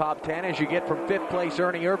of the top 10 as you get from 5th place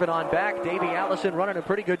Ernie Irvin on back. Davey Allison running a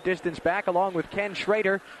pretty good distance back along with Ken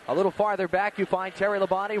Schrader. A little farther back you find Terry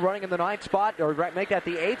Labonte running in the 9th spot, or make that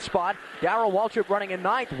the 8th spot. Darrell Waltrip running in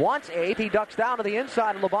 9th, wants 8th. He ducks down to the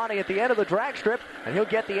inside of Labonte at the end of the drag strip, and he'll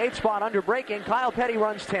get the 8th spot under braking. Kyle Petty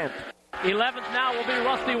runs 10th. 11th now will be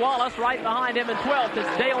Rusty Wallace. Right behind him in 12th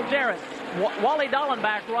is Dale Jarrett. Wally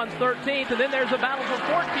Dallenbach runs 13th, and then there's a battle for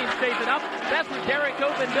 14th shaping up. That's where Derek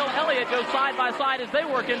Cope and Bill Elliott go side by side as they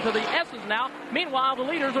work into the S's now. Meanwhile, the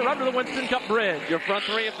leaders are under the Winston Cup Bridge. Your front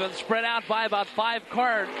 3 have been spread out by about 5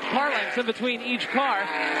 car lengths in between each car.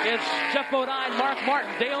 It's Jeff Bodine, Mark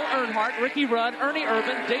Martin, Dale Earnhardt, Ricky Rudd, Ernie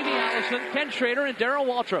Irvin, Davey Allison, Ken Schrader, and Darrell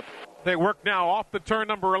Waltrip. They work now off the turn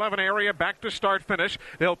number 11 area, back to start finish.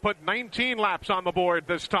 They'll put 19 laps on the board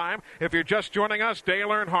this time. If you're just joining us, Dale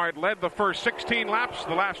Earnhardt led the first 16 laps.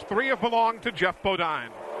 The last 3 have belonged to Jeff Bodine.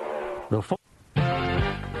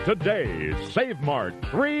 Today's Save Mart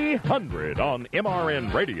 300 on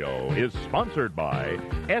MRN Radio is sponsored by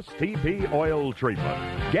STP Oil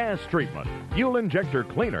Treatment, Gas Treatment, Fuel Injector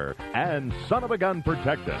Cleaner, and Son of a Gun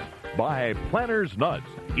Protectant. By Planters Nuts.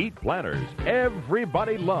 Eat Planters.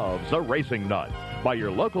 Everybody loves a racing nut. By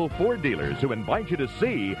your local Ford dealers who invite you to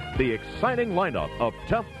see the exciting lineup of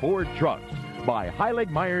tough Ford trucks. By Heilig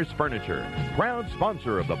Myers Furniture, proud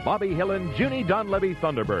sponsor of the Bobby Hillen Junie Donlevy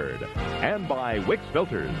Thunderbird. And by Wix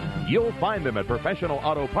Filters. You'll find them at professional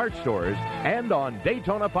auto parts stores and on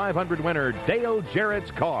Daytona 500 winner Dale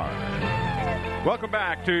Jarrett's car. Welcome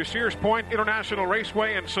back to Sears Point International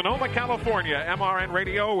Raceway in Sonoma, California. MRN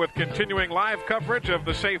Radio with continuing live coverage of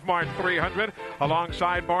the Save Mart 300.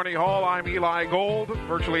 Alongside Barney Hall, I'm Eli Gold.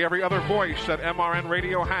 Virtually every other voice that MRN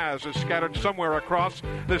Radio has is scattered somewhere across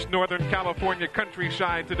this Northern California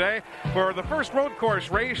countryside today for the first road course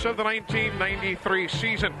race of the 1993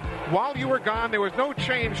 season. While you were gone, there was no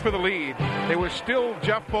change for the lead. It was still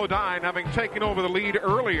Jeff Bodine having taken over the lead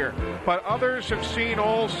earlier, but others have seen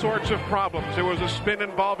all sorts of problems. There was a spin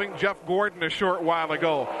involving Jeff Gordon a short while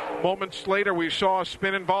ago. Moments later, we saw a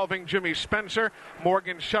spin involving Jimmy Spencer.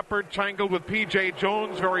 Morgan Shepherd tangled with P.J.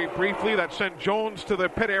 Jones very briefly. That sent Jones to the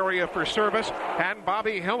pit area for service. And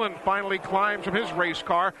Bobby Hillen finally climbs from his race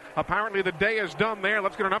car. Apparently, the day is done there.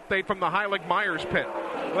 Let's get an update from the Heilig Myers pit.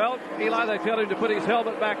 Well, Eli, they tell him to put his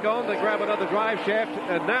helmet back on. They grab another drive shaft,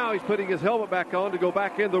 and now he's putting his helmet back on to go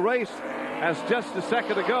back in the race. As just a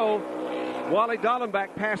second ago, Wally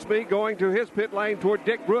Dallenbach passed me going to his pit lane toward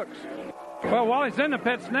Dick Brooks. Well, Wally's in the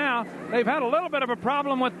pits now. They've had a little bit of a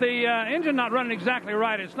problem with the engine not running exactly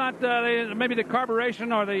right. It's not maybe the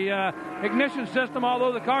carburation or the ignition system,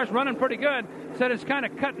 although the car's running pretty good. Said it's kind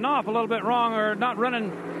of cutting off a little bit wrong or not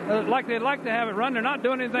running like they'd like to have it run. They're not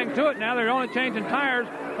doing anything to it now. They're only changing tires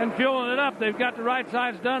and fueling it up. They've got the right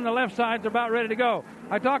sides done. The left side's about ready to go.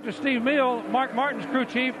 I talked to Steve Meal, Mark Martin's crew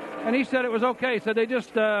chief, and he said it was okay. Said they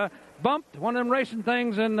just bumped one of them racing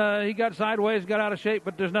things, and he got sideways, got out of shape,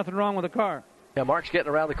 but there's nothing wrong with the car. Yeah, Mark's getting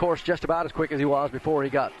around the course just about as quick as he was before he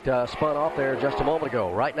got spun off there just a moment ago.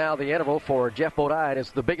 Right now, the interval for Jeff Bodine is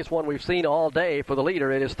the biggest one we've seen all day for the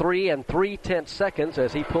leader. It is 3 3/10 seconds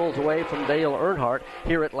as he pulls away from Dale Earnhardt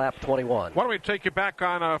here at lap 21. Why don't we take you back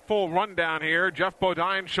on a full rundown here? Jeff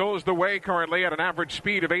Bodine shows the way currently at an average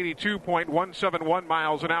speed of 82.171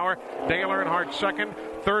 miles an hour. Dale Earnhardt second.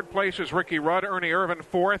 Third place is Ricky Rudd. Ernie Irvan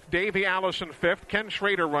fourth. Davey Allison fifth. Ken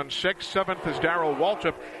Schrader runs sixth. Seventh is Darrell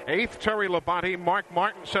Waltrip. Eighth, Terry Labonte. Mark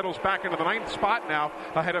Martin settles back into the ninth spot now,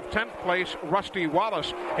 ahead of 10th place Rusty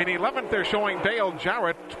Wallace. In 11th, they're showing Dale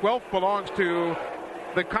Jarrett. 12th belongs to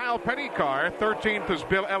the Kyle Petty car. 13th is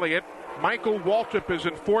Bill Elliott. Michael Waltrip is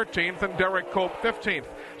in 14th, and Derek Cope 15th.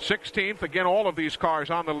 16th, again, all of these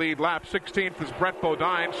cars on the lead lap. 16th is Brett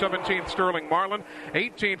Bodine. 17th, Sterling Marlin.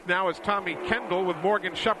 18th now is Tommy Kendall with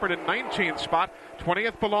Morgan Shepherd in 19th spot.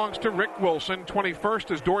 20th belongs to Rick Wilson.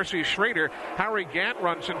 21st is Dorsey Schrader. Harry Gant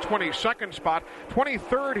runs in 22nd spot.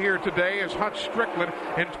 23rd here today is Hutch Strickland.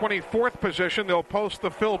 In 24th position, they'll post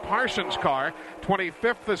the Phil Parsons car.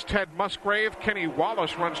 25th is Ted Musgrave. Kenny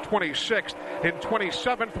Wallace runs 26th. In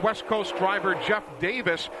 27th, West Coast driver Jeff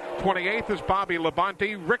Davis. 28th is Bobby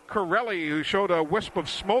Labonte. Rick Corelli, who showed a wisp of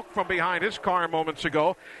smoke from behind his car moments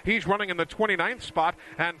ago, he's running in the 29th spot.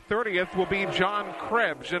 And 30th will be John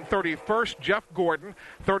Krebs. In 31st, Jeff Gordon.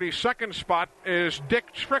 32nd spot is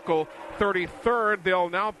Dick Trickle. 33rd, they'll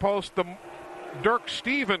now post the Dirk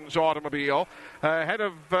Stevens automobile ahead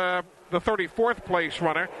of the 34th place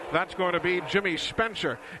runner. That's going to be Jimmy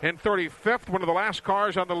Spencer. In 35th, one of the last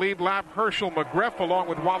cars on the lead lap, Herschel McGriff, along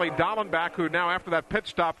with Wally Dallenbach, who now after that pit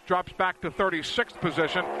stop drops back to 36th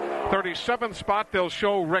position. 37th spot, they'll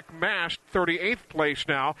show Rick Mast. 38th place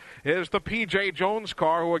now is the P.J. Jones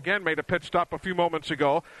car, who again made a pit stop a few moments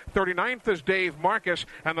ago. 39th is Dave Marcus,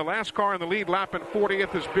 and the last car in the lead lap in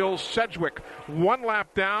 40th is Bill Sedgwick. One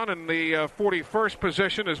lap down in the 41st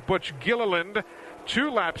position is Butch Gilliland.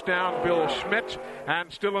 2 laps down, Bill Schmidt,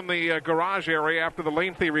 and still in the garage area after the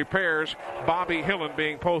lengthy repairs, Bobby Hillen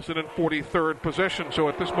being posted in 43rd position. So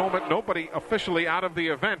at this moment, nobody officially out of the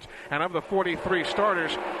event, and of the 43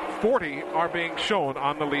 starters, 40 are being shown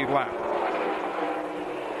on the lead lap.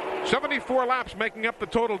 74 laps making up the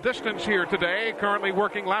total distance here today. Currently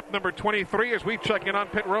working lap number 23 as we check in on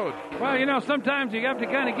pit road. Well, you know, sometimes you have to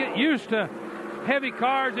kind of get used to heavy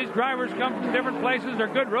cars. These drivers come from different places. They're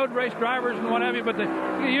good road race drivers and what have you, but they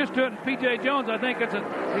get used to it. And P.J. Jones, I think it's an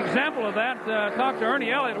example of that. Talked to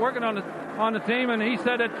Ernie Elliott working on the team, and he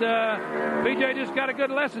said that P.J. just got a good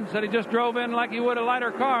lesson. Said he just drove in like he would a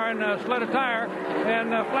lighter car and slid a tire and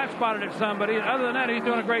flat spotted at somebody. Other than that, he's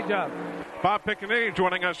doing a great job. Bob Piccinini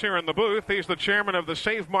joining us here in the booth. He's the chairman of the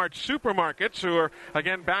Save Mart Supermarkets, who are,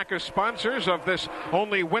 again, back as sponsors of this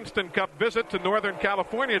only Winston Cup visit to Northern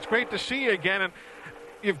California. It's great to see you again, and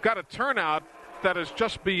you've got a turnout that is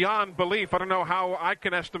just beyond belief. I don't know how I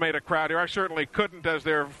can estimate a crowd here. I certainly couldn't, as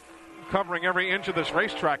they're covering every inch of this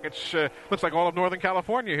racetrack. It looks like all of Northern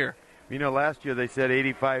California here. You know, last year they said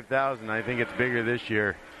 85,000. I think it's bigger this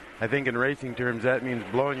year. I think in racing terms that means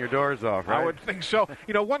blowing your doors off, right? I would think so.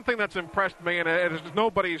 You know, one thing that's impressed me, and it is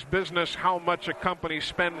nobody's business how much a company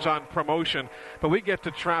spends on promotion, but we get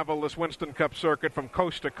to travel this Winston Cup circuit from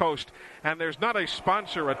coast to coast, and there's not a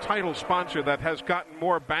sponsor, a title sponsor, that has gotten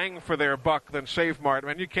more bang for their buck than Save Mart. I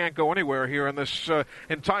mean, you can't go anywhere here in this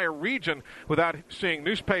entire region without seeing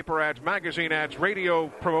newspaper ads, magazine ads, radio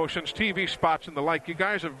promotions, TV spots, and the like. You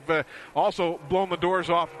guys have also blown the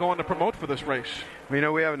doors off going to promote for this race. You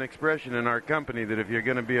know, we have an expression in our company that if you're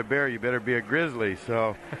going to be a bear, you better be a grizzly.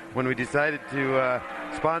 So when we decided to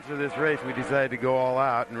sponsor this race, we decided to go all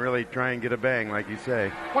out and really try and get a bang, like you say.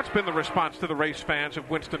 What's been the response to the race fans of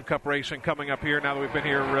Winston Cup racing coming up here now that we've been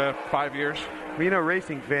here 5 years? Well, you know,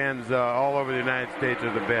 racing fans all over the United States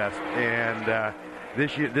are the best. And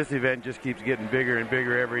this event just keeps getting bigger and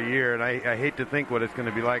bigger every year. And I hate to think what it's going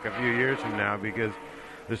to be like a few years from now, because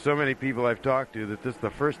there's so many people I've talked to that this is the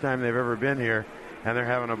first time they've ever been here, and they're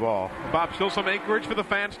having a ball. Bob, still some acreage for the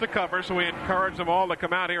fans to cover, so we encourage them all to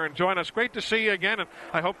come out here and join us. Great to see you again, and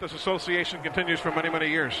I hope this association continues for many, many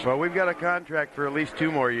years. Well, we've got a contract for at least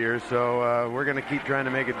 2 more years, so we're going to keep trying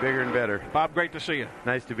to make it bigger and better. Bob, great to see you.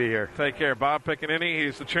 Nice to be here. Take care. Bob Piccinini,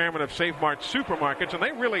 he's the chairman of Save Mart Supermarkets, and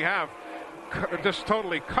they really have just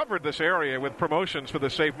totally covered this area with promotions for the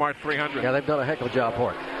Save Mart 300. Yeah, they've done a heck of a job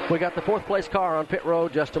for it. We got the 4th place car on pit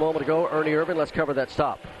road just a moment ago, Ernie Irvan. Let's cover that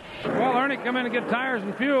stop. Well, Ernie come in to get tires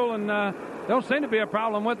and fuel, and don't seem to be a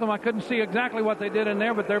problem with them. I couldn't see exactly what they did in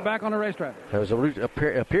there, but they're back on the racetrack. There was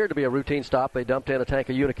appeared to be a routine stop. They dumped in a tank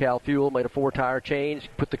of Unical fuel, made a 4-tire change,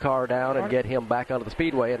 put the car down, and get him back onto the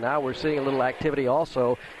speedway. And now we're seeing a little activity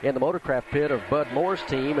also in the Motorcraft pit of Bud Moore's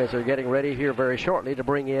team as they're getting ready here very shortly to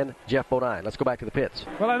bring in Jeff Bodine. Let's go back to the pits.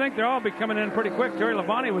 Well, I think they'll all be coming in pretty quick. Terry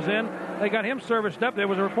Labonte was in. They got him serviced up. There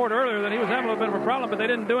was a report earlier that he was having a little bit of a problem, but they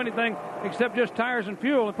didn't do anything except just tires and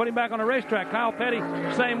fuel and put him back on the racetrack. Kyle Petty,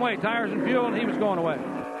 same way, tires and fuel, and he was going away.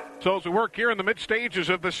 So as we work here in the mid-stages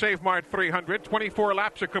of the Save Mart 300, 24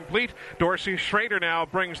 laps are complete. Dorsey Schrader now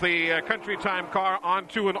brings the Country Time car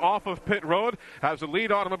onto and off of pit road as the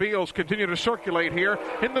lead automobiles continue to circulate here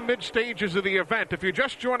in the mid-stages of the event. If you're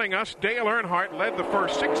just joining us, Dale Earnhardt led the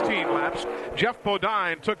first 16 laps. Jeff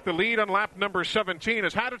Bodine took the lead on lap number 17,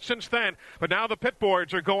 has had it since then, but now the pit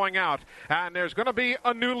boards are going out. And there's going to be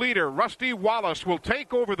a new leader. Rusty Wallace will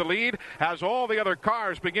take over the lead as all the other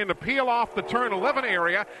cars begin to peel off the turn 11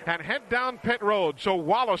 area and head down pit road. So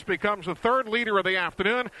Wallace becomes the third leader of the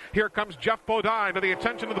afternoon. Here comes Jeff Bodine to the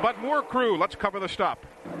attention of the Bud Moore crew. Let's cover the stop.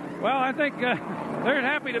 Well, I think they're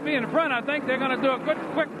happy to be in front. I think they're going to do a good,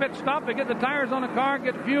 quick pit stop to get the tires on the car,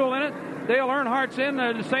 get fuel in it. Dale Earnhardt's in.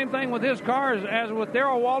 The same thing with his car as with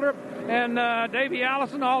Darrell Waltrip and Davey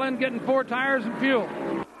Allison, all in getting 4 tires and fuel.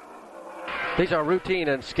 These are routine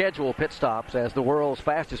and scheduled pit stops. As the world's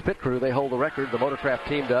fastest pit crew, they hold the record. The Motorcraft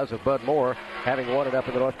team does of Bud Moore, having won it up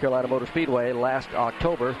in the North Carolina Motor Speedway last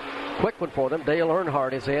October. Quick one for them. Dale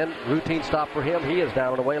Earnhardt is in. Routine stop for him. He is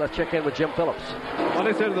down and away. Let's check in with Jim Phillips. Well,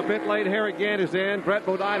 they said in the pit lane, Harry Gant is in. Brett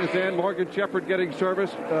Bodine is in. Morgan Shepherd getting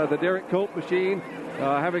service. The Derek Cope machine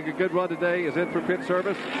having a good run today is in for pit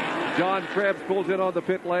service. John Krebs pulls in on the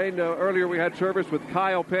pit lane. Earlier we had service with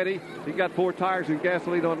Kyle Petty. He got 4 tires and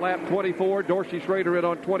gasoline on lap 24. Dorsey Schrader in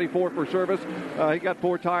on 24 for service. He got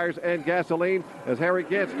 4 tires and gasoline as Harry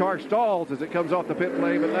Gant's car stalls as it comes off the pit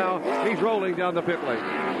lane, but now he's rolling down the pit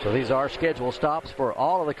lane. So these are scheduled stops for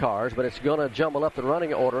all of the cars, but it's going to jumble up the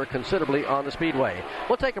running order considerably on the speedway.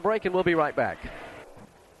 We'll take a break and we'll be right back.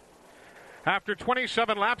 After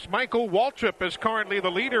 27 laps, Michael Waltrip is currently the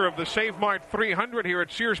leader of the Save Mart 300 here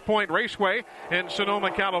at Sears Point Raceway in Sonoma,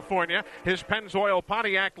 California. His Pennzoil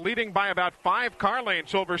Pontiac leading by about 5 car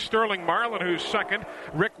lengths over Sterling Marlin, who's second.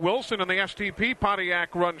 Rick Wilson in the STP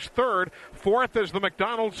Pontiac runs third. Fourth is the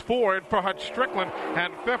McDonald's Ford for Hutch Strickland.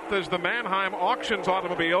 And fifth is the Mannheim Auctions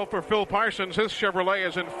automobile for Phil Parsons. His Chevrolet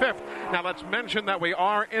is in fifth. Now let's mention that we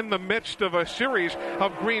are in the midst of a series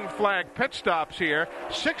of green flag pit stops here.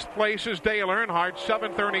 Sixth place is Dale Earnhardt,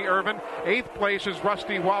 7th Ernie Irvin, 8th place is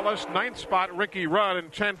Rusty Wallace, 9th spot Ricky Rudd, and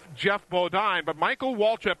 10th Jeff Bodine. But Michael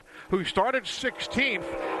Waltrip, who started 16th,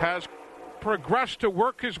 has progressed to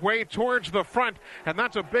work his way towards the front, and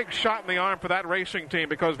that's a big shot in the arm for that racing team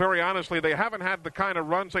because very honestly they haven't had the kind of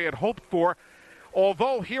runs they had hoped for.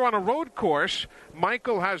 Although here on a road course,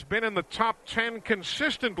 Michael has been in the top 10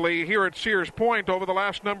 consistently here at Sears Point over the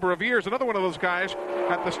last number of years. Another one of those guys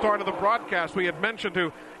at the start of the broadcast we had mentioned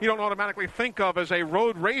who you don't automatically think of as a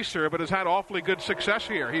road racer, but has had awfully good success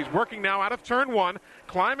here. He's working now out of turn 1,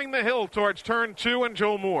 climbing the hill towards turn 2 and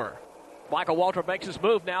Joe Moore. Michael Waltrip makes his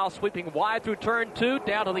move now, sweeping wide through turn 2,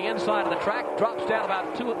 down to the inside of the track, drops down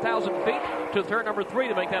about 2,000 feet to turn number 3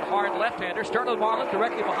 to make that hard left-hander. Sterling Marlin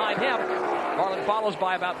directly behind him. Marlin follows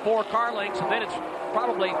by about 4 car lengths, and then it's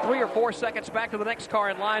probably 3 or 4 seconds back to the next car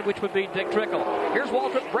in line, which would be Dick Trickle. Here's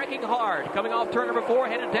Waltrip braking hard, coming off turn number 4,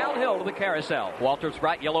 headed downhill to the carousel. Waltrip's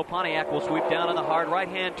bright yellow Pontiac will sweep down in the hard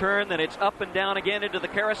right-hand turn, then it's up and down again into the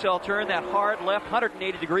carousel turn, that hard left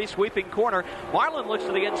 180-degree sweeping corner. Marlin looks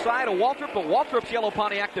to the inside of Waltrip, but Waltrip's yellow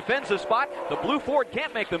Pontiac defends the spot. The blue Ford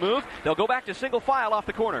can't make the move. They'll go back to single file off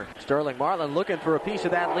the corner. Sterling Marlin looking for a piece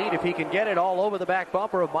of that lead if he can get it all over the back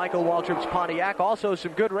bumper of Michael Waltrip's Pontiac. Also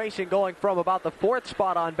some good racing going from about the 4th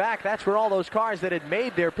spot on back. That's where all those cars that had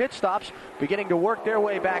made their pit stops beginning to work their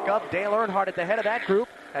way back up. Dale Earnhardt at the head of that group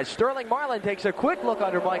as Sterling Marlin takes a quick look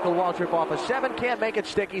under Michael Waltrip off a 7. Can't make it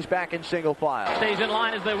stick. He's back in single file. Stays in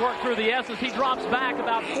line as they work through the S's. He drops back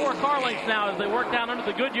about 4 car lengths now as they work down under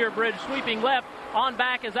the Goodyear Bridge, sweeping left. On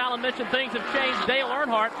back, as Alan mentioned, things have changed. Dale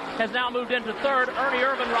Earnhardt has now moved into 3rd. Ernie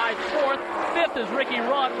Irvin rides 4th. 5th is Ricky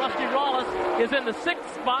Rudd. Rusty Wallace is in the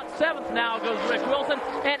 6th spot. 7th now goes Rick Wilson.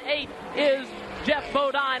 And 8th is Jeff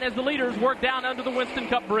Bodine as the leaders work down under the Winston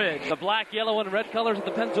Cup Bridge. The black, yellow, and red colors of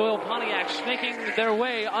the Pennzoil Pontiac snaking their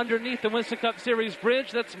way underneath the Winston Cup Series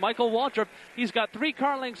bridge. That's Michael Waltrip. He's got 3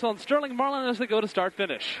 car lengths on Sterling Marlin as they go to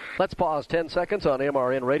start-finish. Let's pause 10 seconds on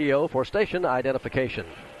MRN Radio for station identification.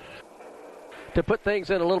 To put things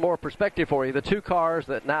in a little more perspective for you, the 2 cars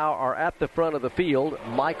that now are at the front of the field,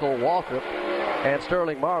 Michael Waltrip And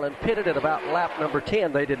Sterling Marlin pitted at about lap number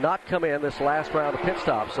 10. They did not come in this last round of pit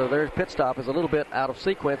stops, so their pit stop is a little bit out of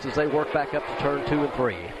sequence as they work back up to turn 2 and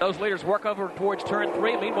 3. Those leaders work over towards turn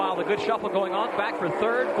 3. Meanwhile, the good shuffle going on back for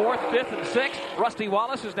 3rd, 4th, 5th, and 6th. Rusty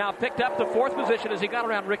Wallace has now picked up the 4th position as he got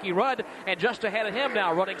around Ricky Rudd, and just ahead of him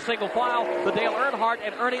now running single file, the Dale Earnhardt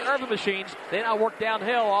and Ernie Irvin machines. They now work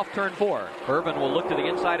downhill off turn 4. Irvin will look to the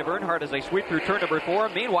inside of Earnhardt as they sweep through turn number 4.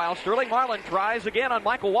 Meanwhile, Sterling Marlin tries again on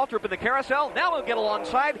Michael Waltrip in the carousel. Now he'll get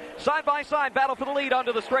alongside. Side by side battle for the lead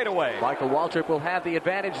onto the straightaway. Michael Waltrip will have the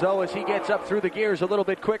advantage, though, as he gets up through the gears a little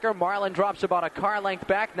bit quicker. Marlin drops about a car length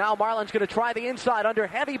back. Now Marlin's going to try the inside under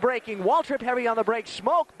heavy braking. Waltrip heavy on the brakes.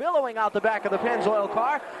 Smoke billowing out the back of the Pennzoil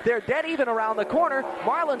car. They're dead even around the corner.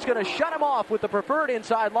 Marlin's going to shut him off with the preferred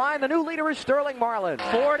inside line. The new leader is Sterling Marlin.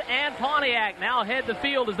 Ford and Pontiac now head the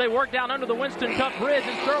field as they work down under the Winston Cup Bridge,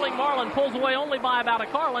 and Sterling Marlin pulls away only by about a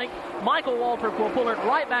car length. Michael Waltrip will pull it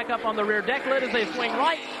right back up on the rear deck lid as they swing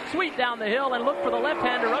right, sweep down the hill, and look for the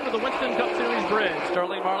left-hander under the Winston Cup Series bridge.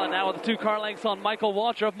 Sterling Marlin now with 2 car lengths on Michael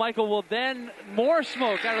Waltrip. Michael will then more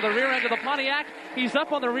smoke out of the rear end of the Pontiac. He's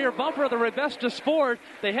up on the rear bumper of the Rebestos Ford.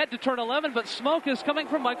 They head to turn 11, but smoke is coming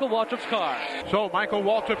from Michael Waltrip's car. So Michael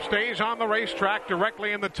Waltrip stays on the racetrack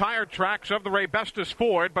directly in the tire tracks of the Rebestos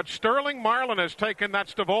Ford, but Sterling Marlin has taken that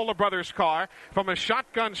Stavola Brothers car from a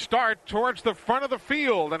shotgun start towards the front of the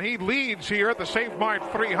field, and he leads here at the Save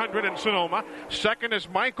Mart 300 in Sonoma. Second is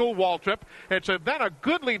Michael Waltrip. It's then a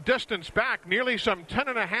goodly distance back, nearly some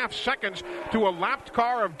 10.5 seconds to a lapped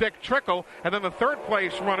car of Dick Trickle, and then the third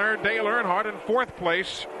place runner, Dale Earnhardt, in fourth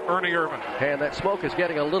place, Ernie Irvin. And that smoke is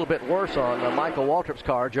getting a little bit worse on Michael Waltrip's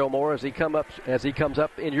car, Joe Moore, as he comes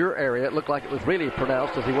up in your area. It looked like it was really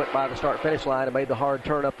pronounced as he went by the start-finish line and made the hard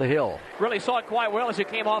turn up the hill. Really saw it quite well as he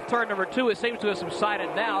came off turn number 2. It seems to have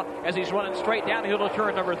subsided now as he's running straight downhill to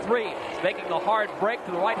turn number 3, making the hard break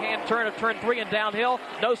to the right-hand turn of turn 3 and downhill.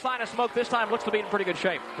 No sign of smoke this time. Looks to be in pretty good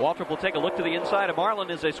shape. Waltrip will take a look to the inside of Marlin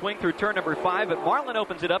as they swing through turn number 5, but Marlin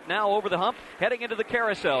opens it up now over the hump, heading into the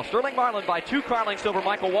carousel. Sterling Marlin by 2 car lengths over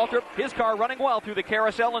Michael Waltrip. His car running well through the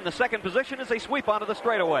carousel in the second position as they sweep onto the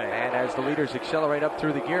straightaway. And as the leaders accelerate up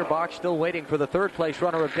through the gearbox, still waiting for the third place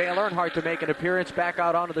runner of Dale Earnhardt to make an appearance back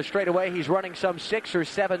out onto the straightaway. He's running some 6 or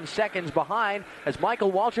 7 seconds behind as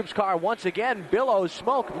Michael Waltrip's car once again billows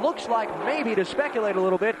smoke. Looks like, maybe to speculate a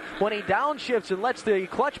little bit, when he downshifts and lets the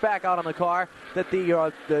clutch back out on the car, that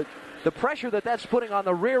the pressure that's putting on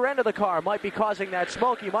the rear end of the car might be causing that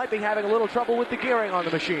smoke. He might be having a little trouble with the gearing on the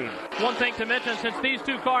machine. One thing to mention, since these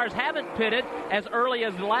 2 cars haven't pitted as early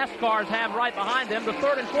as the last cars have right behind them, the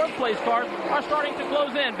 3rd and 4th place cars are starting to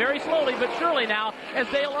close in very slowly but surely now as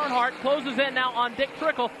Dale Earnhardt closes in now on Dick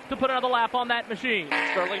Trickle to put another lap on that machine.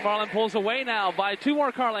 Sterling Marlin pulls away now by 2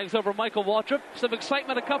 more car lengths over Michael Waltrip. Some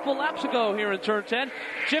excitement a couple laps ago here in turn 10.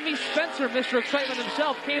 Jimmy Spencer, Mr. Excitement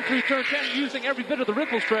himself, came through turn 10 using every bit of the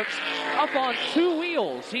ripple strips up on 2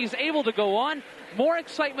 wheels. He's able to go on. More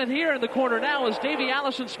excitement here in the corner now as Davey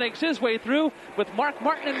Allison snakes his way through with Mark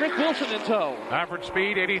Martin and Rick Wilson in tow. Average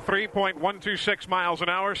speed 83.126 miles an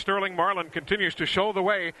hour. Sterling Marlin continues to show the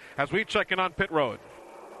way as we check in on pit road.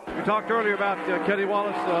 We talked earlier about Kenny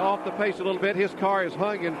Wallace off the pace a little bit. His car is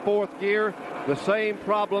hung in 4th gear. The same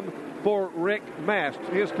problem for Rick Mast.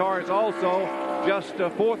 His car is also just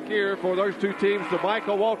 4th gear for those 2 teams. The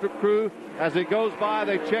Michael Waltrip crew, as he goes by,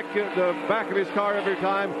 they check the back of his car every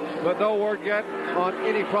time, but no word yet on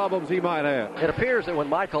any problems he might have. It appears that when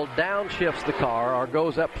Michael downshifts the car or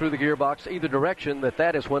goes up through the gearbox either direction,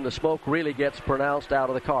 that is when the smoke really gets pronounced out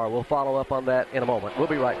of the car. We'll follow up on that in a moment. We'll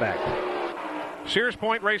be right back. Sears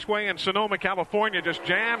Point Raceway in Sonoma, California, just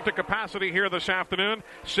jammed to capacity here this afternoon.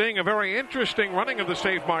 Seeing a very interesting running of the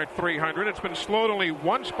Save Mart 300. It's been slowed only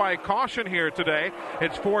once by caution here today.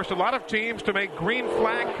 It's forced a lot of teams to make green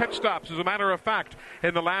flag pit stops. As a matter of fact,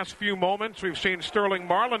 in the last few moments, we've seen Sterling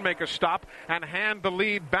Marlin make a stop and hand the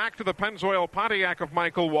lead back to the Pennzoil Pontiac of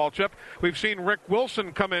Michael Waltrip. We've seen Rick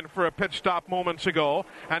Wilson come in for a pit stop moments ago.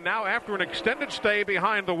 And now, after an extended stay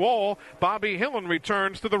behind the wall, Bobby Hillen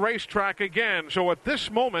returns to the racetrack again. So at this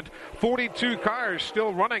moment, 42 cars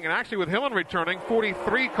still running, and actually with Hillen returning,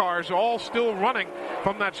 43 cars all still running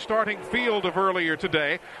from that starting field of earlier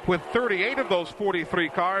today, with 38 of those 43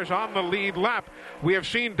 cars on the lead lap. We have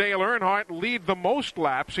seen Dale Earnhardt lead the most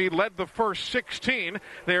laps. He led the first 16.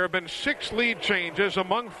 There have been 6 lead changes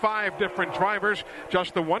among 5 different drivers.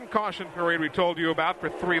 Just the 1 caution period we told you about for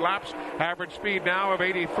 3 laps. Average speed now of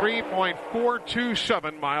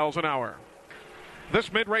 83.427 miles an hour.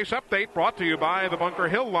 This mid-race update brought to you by the Bunker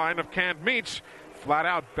Hill line of canned meats. Flat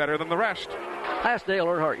out better than the rest. I asked Dale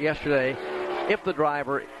Earnhardt yesterday if the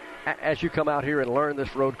driver as you come out here and learn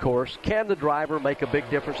this road course, can the driver make a big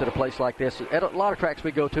difference at a place like this? At a lot of tracks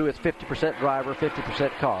we go to, it's 50% driver,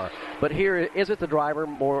 50% car. But here, is it the driver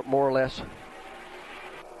more or less?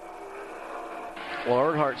 Well,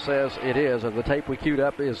 Earnhardt says it is, and the tape we queued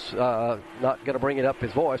up is not going to bring it up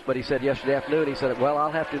his voice, but he said yesterday afternoon, he said, well,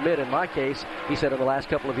 I'll have to admit, in my case, he said in the last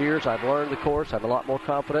couple of years, I've learned the course, I'm a lot more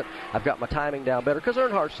confident, I've got my timing down better, because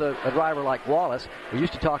Earnhardt's a driver like Wallace. We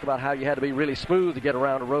used to talk about how you had to be really smooth to get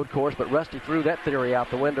around a road course, but Rusty threw that theory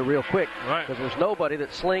out the window real quick, because there's nobody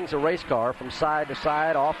that slings a race car from side to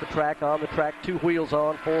side, off the track, on the track, 2 wheels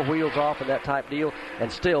on, 4 wheels off, and that type deal,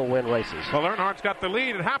 and still win races. Well, Earnhardt's got the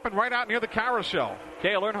lead. It happened right out near the carousel.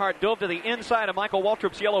 Dale Earnhardt dove to the inside of Michael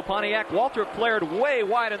Waltrip's yellow Pontiac. Waltrip flared way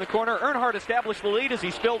wide in the corner. Earnhardt established the lead as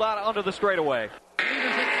he spilled out onto the straightaway.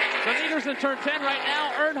 The leaders in turn 10 right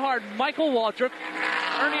now, Earnhardt, Michael Waltrip,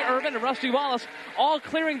 Ernie Irvan, and Rusty Wallace all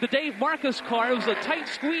clearing the Dave Marcus car. It was a tight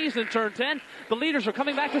squeeze in turn 10. The leaders are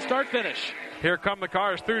coming back to start-finish. Here come the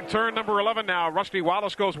cars through turn number 11 now. Rusty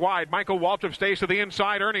Wallace goes wide. Michael Waltrip stays to the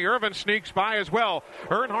inside. Ernie Irvan sneaks by as well.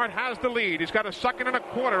 Earnhardt has the lead. He's got a 2.25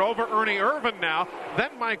 seconds over Ernie Irvan now.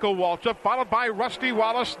 Then Michael Waltrip, followed by Rusty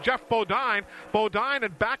Wallace, Jeff Bodine. Bodine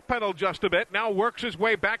had backpedaled just a bit. Now works his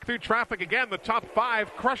way back through traffic again. The top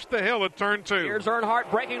 5 crushed the hill at turn 2. Here's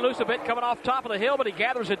Earnhardt breaking loose a bit, coming off top of the hill, but he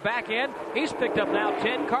gathers it back in. He's picked up now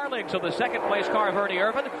 10 car lengths of the second-place car of Ernie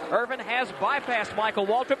Irvan. Irvan has bypassed Michael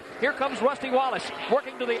Waltrip. Here comes Rusty Wallace,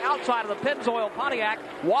 working to the outside of the Pennzoil Pontiac.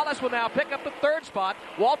 Wallace will now pick up the 3rd spot.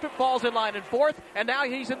 Waltrip falls in line in 4th, and now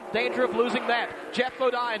he's in danger of losing that. Jeff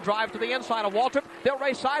Bodine drives to the inside of Waltrip. They'll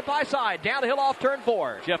race side by side down the hill off turn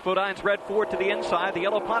 4. Jeff Bodine's red Ford to the inside, the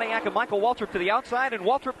yellow Pontiac of Michael Waltrip to the outside, and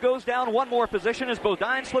Waltrip goes down one more position as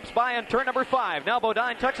Bodine slips by in turn number 5. Now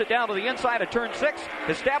Bodine tucks it down to the inside of turn 6,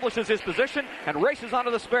 establishes his position, and races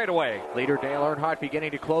onto the straightaway. Leader Dale Earnhardt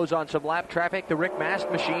beginning to close on some lap traffic. The Rick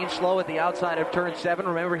Mast machine slow at the outside of turn 7.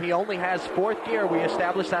 Remember, he only has 4th gear. We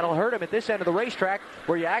established that'll hurt him at this end of the racetrack,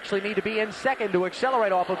 where you actually need to be in 2nd to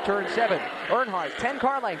accelerate off of turn 7. Earnhardt, 10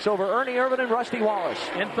 car lengths over Ernie Irvan and Rusty Wallace.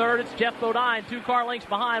 In 3rd, it's Jeff Bodine, 2 car lengths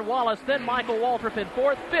behind Wallace. Then Michael Waltrip in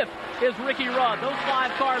 4th. 5th is Ricky Rudd. Those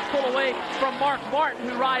 5 cars pull away from Mark Martin,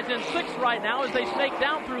 who rides in 6th right now as they snake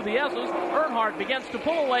down through the S's. Earnhardt begins to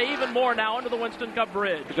pull away even more now under the Winston Cup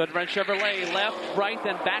Bridge. The Goodwrench Chevrolet left, right,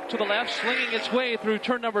 then back to the left, slinging its way through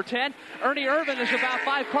turn number 10. Ernie Irvan is about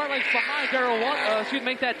 5 car lengths behind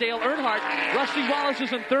Dale Earnhardt. Rusty Wallace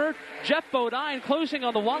is in 3rd. Jeff Bodine closing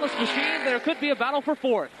on the Wallace machine. There could be a battle for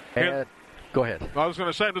 4th. Go ahead. I was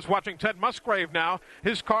going to say, I'm just watching Ted Musgrave now.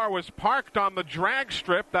 His car was parked on the drag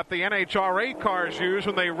strip that the NHRA cars use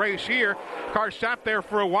when they race here. Car sat there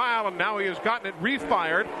for a while, and now he has gotten it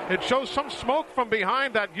refired. It shows some smoke from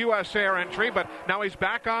behind that U.S. Air entry, but now he's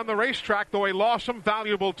back on the racetrack, though he lost some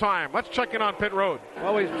valuable time. Let's check in on pit road.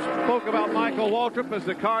 Well, we spoke about Michael Waltrip as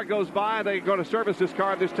the car goes by. They're going to service this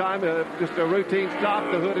car this time. Just a routine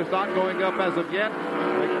stop. The hood is not going up as of yet.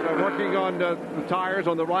 They're working on the tires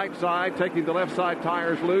on the right side, taking the left side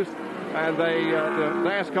tires loose, and the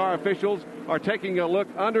NASCAR officials are taking a look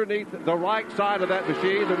underneath the right side of that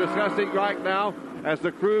machine. They're discussing right now as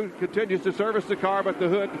the crew continues to service the car, but the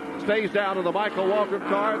hood stays down on the Michael Waltrip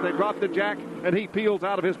car. They drop the jack, and he peels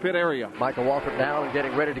out of his pit area. Michael Waltrip down and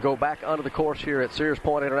getting ready to go back onto the course here at Sears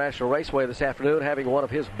Point International Raceway this afternoon, having one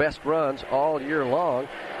of his best runs all year long,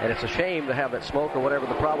 and it's a shame to have that smoke or whatever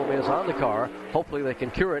the problem is on the car. Hopefully they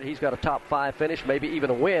can cure it. He's got a top 5 finish, maybe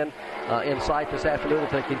even a win in sight this afternoon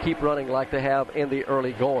if they can keep running like they have in the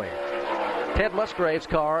early going. Ted Musgrave's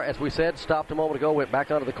car, as we said, stopped a moment ago, went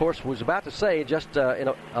back onto the course. Was about to say just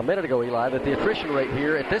a minute ago, Eli, that the attrition rate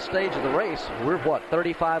here at this stage of the race, we're,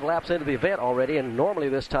 35 laps into the event already, and normally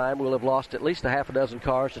this time we'll have lost at least a half a dozen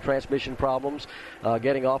cars to transmission problems,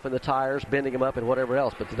 getting off in the tires, bending them up, and whatever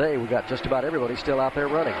else. But today we got just about everybody still out there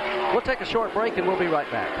running. We'll take a short break, and we'll be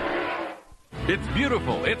right back. It's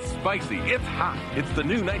beautiful, it's spicy, it's hot. It's the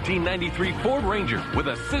new 1993 Ford Ranger with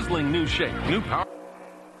a sizzling new shape, new power.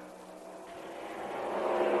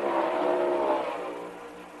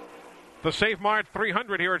 The Save Mart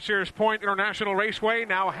 300 here at Sears Point International Raceway,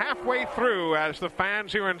 now halfway through as the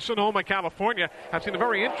fans here in Sonoma, California have seen a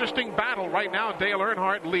very interesting battle. Right now, Dale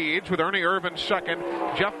Earnhardt leads with Ernie Irvan second,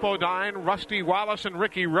 Jeff Bodine, Rusty Wallace, and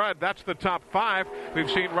Ricky Rudd. That's the top 5.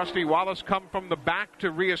 We've seen Rusty Wallace come from the back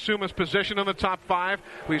to reassume his position in the top 5.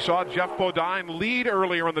 We saw Jeff Bodine lead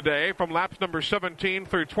earlier in the day from laps number 17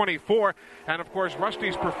 through 24. And, of course,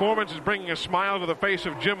 Rusty's performance is bringing a smile to the face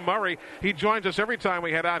of Jim Murray. He joins us every time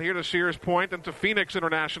we head out here to Sears Sears Point and to Phoenix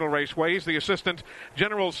International Raceway. He's the Assistant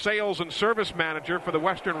General Sales and Service Manager for the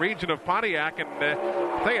Western region of Pontiac. And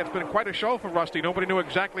I tell you, it's been quite a show for Rusty. Nobody knew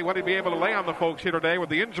exactly what he'd be able to lay on the folks here today with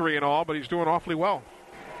the injury and all, but he's doing awfully well.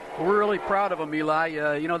 We're really proud of him, Eli.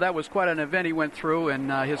 That was quite an event he went through,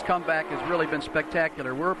 and his comeback has really been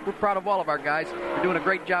spectacular. We're proud of all of our guys. They're doing a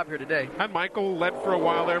great job here today. And Michael led for a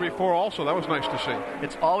while there before also. That was nice to see.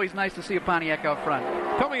 It's always nice to see a Pontiac out front.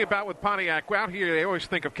 Tell me about with Pontiac. Out here, they always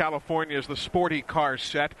think of California as the sporty car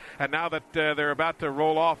set, and now that they're about to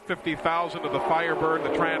roll off 50,000 of the Firebird,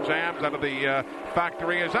 the Trans Ams out of the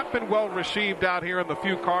factory, has that been well received out here in the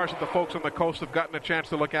few cars that the folks on the coast have gotten a chance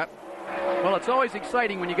to look at? Well, it's always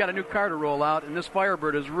exciting when you got a new car to roll out, and this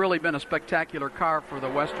Firebird has really been a spectacular car for the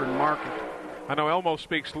Western market. I know Elmo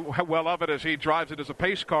speaks well of it as he drives it as a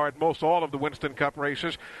pace car at most all of the Winston Cup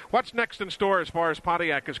races. What's next in store as far as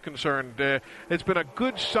Pontiac is concerned? It's been a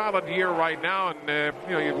good, solid year right now, and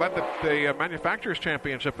you led the Manufacturers'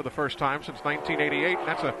 Championship for the first time since 1988. And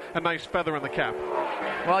that's a nice feather in the cap.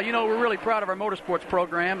 Well, we're really proud of our motorsports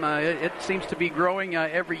program. It seems to be growing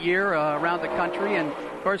every year around the country, and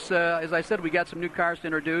of course, as I said, we got some new cars to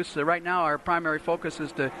introduce. Right now, our primary focus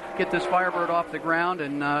is to get this Firebird off the ground,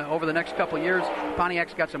 and over the next couple of years,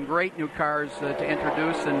 Pontiac's got some great new cars to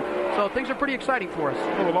introduce, and so things are pretty exciting for us.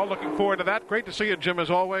 Well, we're all looking forward to that. Great to see you, Jim,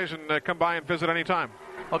 as always, and come by and visit anytime.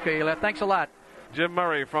 Okay, thanks a lot. Jim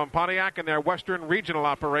Murray from Pontiac and their Western regional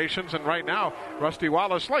operations. And right now, Rusty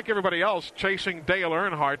Wallace, like everybody else, chasing Dale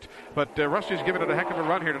Earnhardt. But Rusty's giving it a heck of a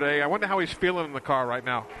run here today. I wonder how he's feeling in the car right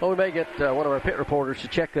now. Well, we may get one of our pit reporters to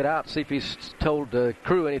check that out, see if he's told the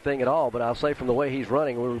crew anything at all. But I'll say from the way he's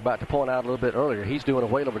running, we were about to point out a little bit earlier, he's doing a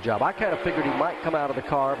whale of a job. I kind of figured he might come out of the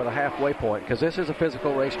car by the halfway point because this is a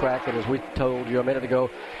physical racetrack. And as we told you a minute ago,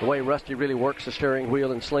 the way Rusty really works the steering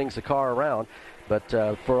wheel and slings the car around. But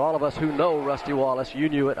for all of us who know Rusty Wallace, you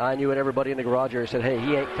knew it, I knew it, everybody in the garage area said, hey,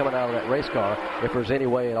 he ain't coming out of that race car if there's any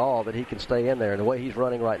way at all that he can stay in there. And the way he's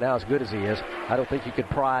running right now, as good as he is, I don't think you could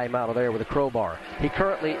pry him out of there with a crowbar. He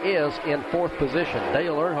currently is in fourth position.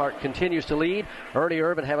 Dale Earnhardt continues to lead. Ernie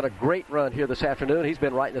Irvin having a great run here this afternoon. He's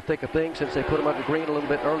been right in the thick of things since they put him under green a little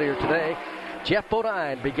bit earlier today. Jeff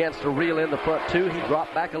Bodine begins to reel in the front two. He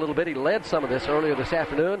dropped back a little bit. He led some of this earlier this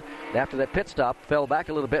afternoon. And after that pit stop, fell back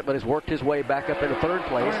a little bit, but has worked his way back up into third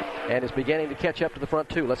place and is beginning to catch up to the front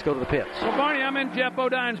two. Let's go to the pits. Well, Barney, I'm in Jeff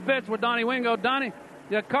Bodine's pits with Donnie Wingo. Donnie,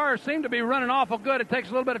 the cars seem to be running awful good. It takes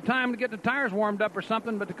a little bit of time to get the tires warmed up or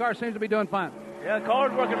something, but the car seems to be doing fine. Yeah, the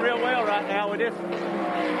car's working real well right now. We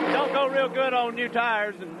don't go real good on new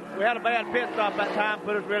tires, and we had a bad pit stop that time,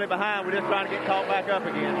 put us really behind. We're just trying to get caught back up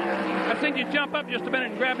again. I think you jump up just a minute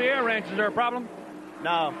and grab the air wrench. Is there a problem?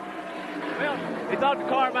 No. Well, he thought the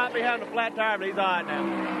car might be having a flat tire, but he's all right now.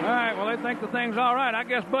 All right, well, they think the thing's all right. I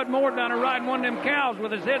guess Bud Moore down there riding one of them cows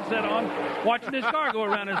with his headset on, watching his car go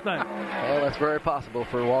around his thing. Well, that's very possible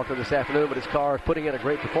for Walter this afternoon, but his car is putting in a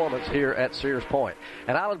great performance here at Sears Point.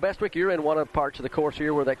 And Alan Bestwick, you're in one of the parts of the course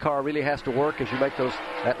here where that car really has to work as you make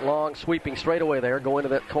that long sweeping straightaway there, go into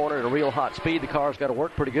that corner at a real hot speed. The car's got to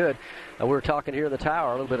work pretty good. We were talking here in the tower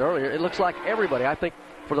a little bit earlier. It looks like everybody, I think,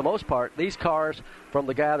 for the most part, these cars, from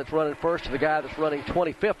the guy that's running first to the guy that's running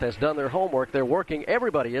 25th, has done their homework. They're working.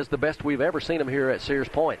 Everybody is the best we've ever seen them here at Sears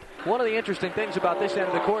Point. One of the interesting things about this end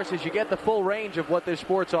of the course is you get the full range of what this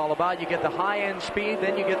sport's all about. You get the high-end speed,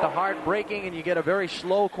 then you get the hard braking, and you get a very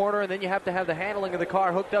slow corner, and then you have to have the handling of the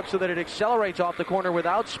car hooked up so that it accelerates off the corner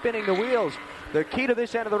without spinning the wheels. The key to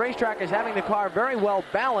this end of the racetrack is having the car very well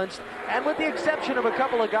balanced, and with the exception of a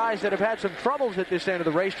couple of guys that have had some troubles at this end of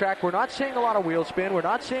the racetrack, we're not seeing a lot of wheel spin. We're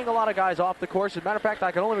not seeing a lot of guys off the course. As a matter of fact,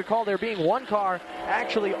 I can only recall there being one car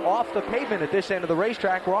actually off the pavement at this end of the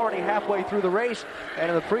racetrack. We're already halfway through the race, and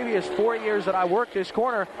in the previous 4 years that I worked this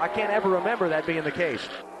corner, I can't ever remember that being the case.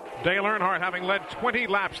 Dale Earnhardt having led 20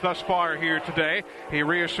 laps thus far here today. He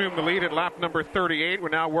reassumed the lead at lap number 38. We're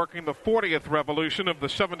now working the 40th revolution of the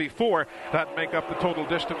 74 that make up the total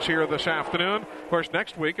distance here this afternoon. Of course,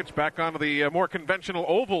 next week it's back onto the more conventional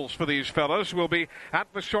ovals for these fellas. We'll be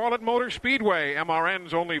at the Charlotte Motor Speedway.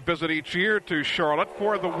 MRN's only visit each year to Charlotte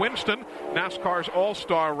for the Winston, NASCAR's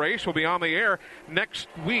all-star race. Will be on the air next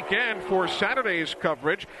weekend for Saturday's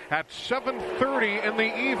coverage at 7:30 in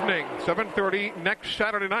the evening. 7:30 next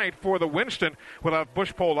Saturday night night for the Winston. We'll have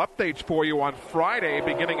Bush Pole updates for you on Friday,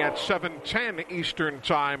 beginning at 7:10 Eastern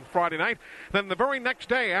Time Friday night. Then the very next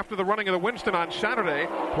day, after the running of the Winston on Saturday,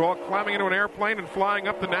 we're all climbing into an airplane and flying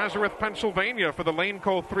up to Nazareth, Pennsylvania for the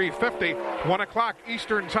Laneco 350, 1 o'clock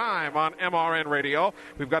Eastern Time on MRN Radio.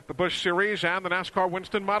 We've got the Bush Series and the NASCAR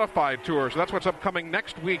Winston Modified Tour. So that's what's upcoming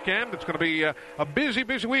next weekend. It's going to be a busy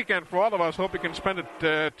weekend for all of us. Hope you can spend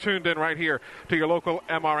it tuned in right here to your local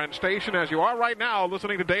MRN station, as you are right now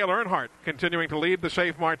listening to Dale Earnhardt, continuing to lead the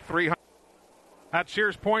Save Mart 300. At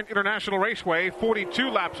Sears Point International Raceway, 42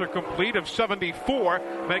 laps are complete of 74,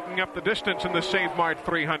 making up the distance in the Save Mart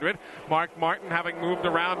 300. Mark Martin, having moved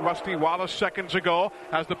around Rusty Wallace seconds ago,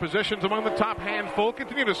 as the positions among the top handful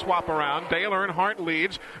continue to swap around. Dale Earnhardt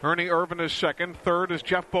leads. Ernie Irvin is second. Third is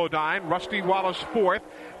Jeff Bodine. Rusty Wallace fourth.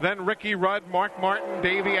 Then Ricky Rudd, Mark Martin,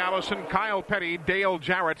 Davey Allison, Kyle Petty, Dale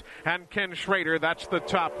Jarrett, and Ken Schrader. That's the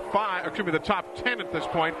top the top 10 at this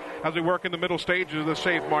point as we work in the middle stages of the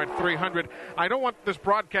Save Mart 300. I don't want this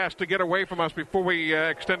broadcast to get away from us before we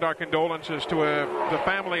extend our condolences to the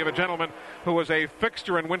family of a gentleman who was a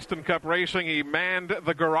fixture in Winston Cup racing. He manned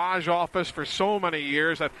the garage office for so many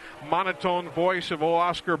years, that monotone voice of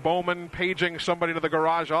Oscar Bowman paging somebody to the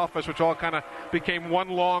garage office, which all kind of became one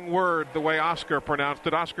long word the way Oscar pronounced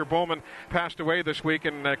it. Oscar Bowman passed away this week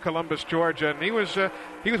in Columbus, Georgia, and he was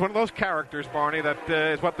one of those characters, Barney, that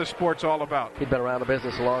is what this sport's all about. He'd been around the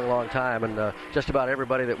business a long time, and just about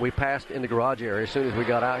everybody that we passed in the garage area as soon as we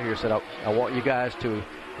got out here said, I want you guys to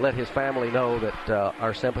let his family know that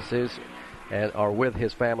our sympathies and are with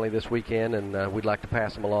his family this weekend, and we'd like to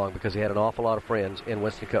pass him along because he had an awful lot of friends in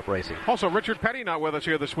Winston Cup racing. Also, Richard Petty not with us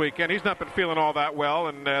here this weekend. He's not been feeling all that well,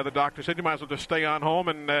 and the doctor said you might as well just stay on home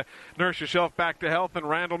and nurse yourself back to health in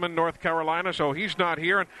Randleman, North Carolina, so he's not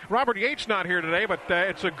here. And Robert Yates not here today, but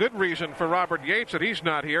it's a good reason for Robert Yates that he's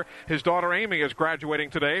not here. His daughter Amy is graduating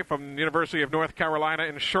today from the University of North Carolina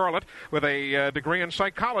in Charlotte with a degree in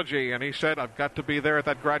psychology, and he said, I've got to be there at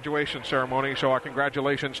that graduation ceremony, so our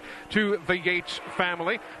congratulations to the Yates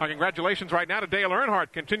family. Our congratulations right now to Dale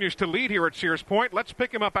Earnhardt. Continues to lead here at Sears Point. Let's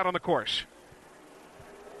pick him up out on the course.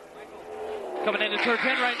 Coming into turn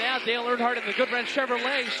 10 right now, Dale Earnhardt in the Goodwrench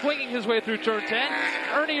Chevrolet, swinging his way through turn 10.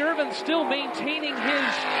 Ernie Irvin still maintaining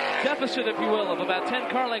his deficit, if you will, of about 10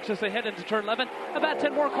 car lengths as they head into turn 11. About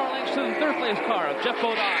 10 more car lengths to the third place car of Jeff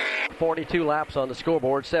Bodine. 42 laps on the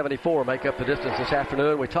scoreboard, 74 make up the distance this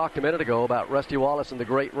afternoon. We talked a minute ago about Rusty Wallace and the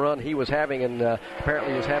great run he was having, and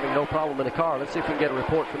apparently he was having no problem in the car. Let's see if we can get a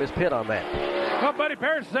report from his pit on that. Well, Buddy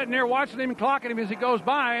Parrish is sitting there watching him and clocking him as he goes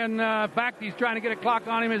by, and in fact, he's trying to get a clock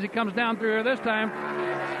on him as he comes down through here this time.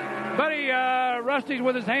 Buddy, Rusty's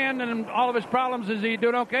with his hand and all of his problems. Is he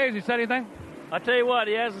doing okay? Has he said anything? I tell you what,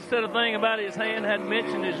 he hasn't said a thing about his hand, hadn't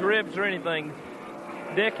mentioned his ribs or anything.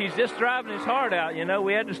 Dick, he's just driving his heart out. You know,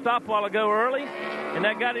 we had to stop a while ago early, and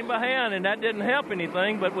that got him behind, and that didn't help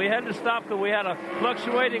anything, but we had to stop because we had a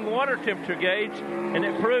fluctuating water temperature gauge, and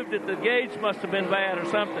it proved that the gauge must have been bad or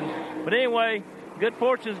something. But anyway, good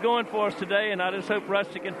fortune's going for us today, and I just hope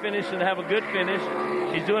Rusty can finish and have a good finish.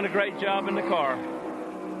 He's doing a great job in the car.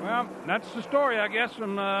 Well, that's the story, I guess,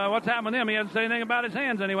 from what's happened with him. He hasn't said anything about his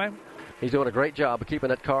hands anyway. He's doing a great job of keeping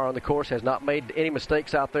that car on the course, has not made any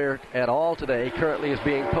mistakes out there at all today. Currently is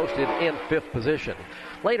being posted in 5th position.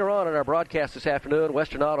 Later on in our broadcast this afternoon,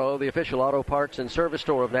 Western Auto, the official auto parts and service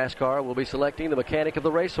store of NASCAR, will be selecting the Mechanic of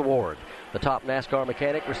the Race Award. The top NASCAR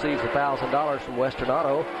mechanic receives $1,000 from Western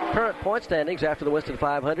Auto. Current point standings after the Winston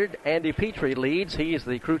 500, Andy Petrie leads. He is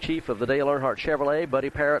the crew chief of the Dale Earnhardt Chevrolet.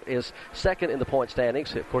 Buddy Parrott is second in the point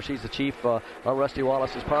standings. Of course, he's the chief on Rusty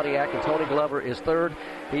Wallace's Pontiac, and Tony Glover is third.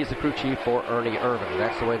 He's the crew chief for Ernie Irvin.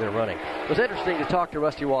 That's the way they're running. It was interesting to talk to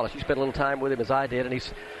Rusty Wallace. You spent a little time with him as I did, and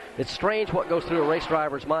it's strange what goes through a race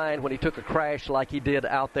driver's mind when he took a crash like he did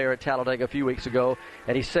out there at Talladega a few weeks ago.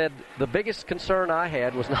 And he said, the biggest concern I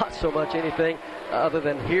had was not so much anything other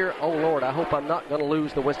than here, oh Lord, I hope I'm not going to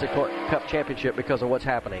lose the Winston Cup Championship because of what's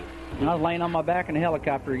happening. I was laying on my back in a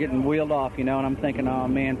helicopter getting wheeled off, and I'm thinking, oh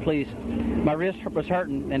man, please. My wrist was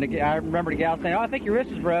hurting, and I remember the gal saying, I think your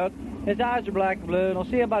wrist is broke. His eyes are black and blue, and I'll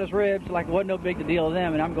see about his ribs, like it wasn't no big deal to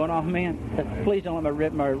them. And I'm going, oh man, please don't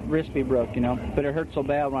let my wrist be broke, But it hurt so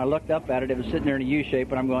bad when I looked up at it. It was sitting there in a U shape,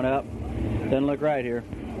 and I'm going up. Doesn't look right here.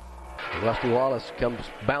 Rusty Wallace comes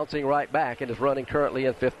bouncing right back and is running currently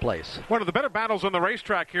in 5th place. One of the better battles on the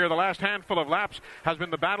racetrack here the last handful of laps has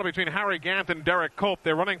been the battle between Harry Gant and Derek Cope.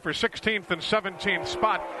 They're running for 16th and 17th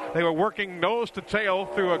spot. They were working nose to tail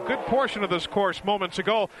through a good portion of this course moments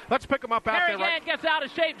ago. Let's pick them up out Harry there. Gant gets out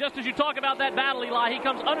of shape just as you talk about that battle, Eli. He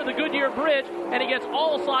comes under the Goodyear Bridge, and he gets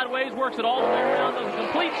all sideways, works it all the way around, does a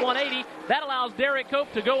complete 180. That allows Derek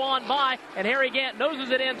Cope to go on by, and Harry Gant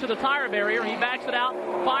noses it into the tire barrier. He backs it out,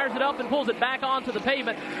 fires it up, and pulls it back onto the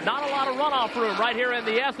pavement. Not a lot of runoff room right here in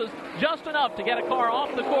the S's, just enough to get a car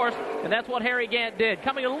off the course, and that's what Harry Gant did.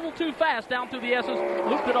 Coming a little too fast down through the S's,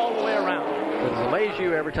 looped it all the way around. It amazes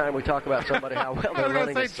you every time we talk about somebody how well they're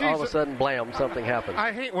running. All of a sudden, blam, something happens.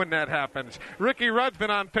 I hate when that happens. Ricky Rudd's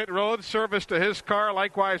been on pit road, service to his car.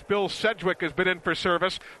 Likewise, Bill Sedgwick has been in for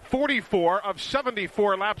service. 44 of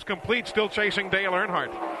 74 laps complete, still chasing Dale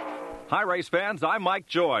Earnhardt. Hi, race fans. I'm Mike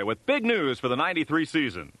Joy with big news for the 93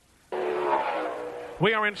 season.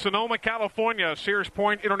 We are in Sonoma, California, Sears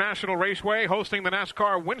Point International Raceway, hosting the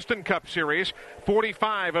NASCAR Winston Cup Series.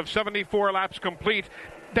 45 of 74 laps complete.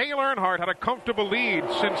 Dale Earnhardt had a comfortable lead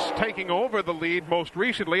since taking over the lead most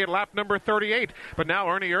recently at lap number 38. But now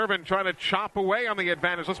Ernie Irvan trying to chop away on the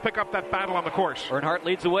advantage. Let's pick up that battle on the course. Earnhardt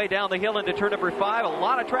leads the way down the hill into turn number 5. A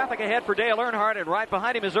lot of traffic ahead for Dale Earnhardt, and right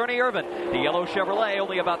behind him is Ernie Irvan. The yellow Chevrolet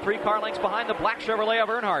only about 3 car lengths behind the black Chevrolet of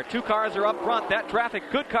Earnhardt. 2 cars are up front. That traffic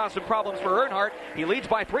could cause some problems for Earnhardt. He leads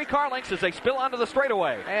by 3 car lengths as they spill onto the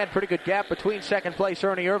straightaway. And pretty good gap between 2nd place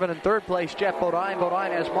Ernie Irvan and 3rd place Jeff Bodine.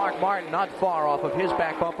 Bodine has Mark Martin not far off of his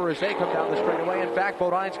back bumper as they come down the straightaway. In fact,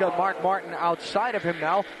 Bodine's got Mark Martin outside of him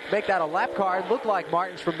now. Make that a lap car. It looked like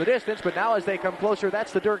Martin's from the distance, but now as they come closer,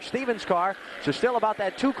 that's the Dirk Stevens car. So still about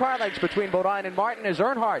that 2 car lengths between Bodine and Martin as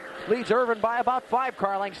Earnhardt leads Irvan by about 5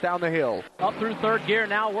 car lengths down the hill. Up through 3rd gear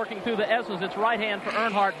now, working through the S's. It's right hand for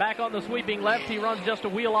Earnhardt. Back on the sweeping left. He runs just a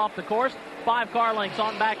wheel off the course. 5 car lengths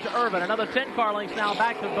on back to Irvan. Another 10 car lengths now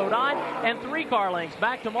back to Bodine. And 3 car lengths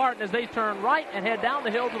back to Martin as they turn right and head down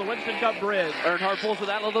the hill to the Winston Cup Bridge. Earnhardt pulls it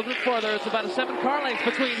out a little bit further. It's about a 7 car lengths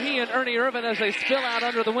between he and Ernie Irvan as they spill out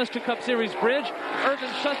under the Winston Cup Series bridge.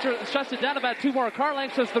 Irvan shuts it down about 2 more car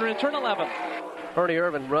lengths as they're in turn 11. Ernie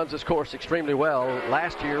Irvan runs this course extremely well.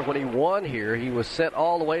 Last year when he won here, he was sent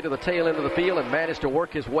all the way to the tail end of the field and managed to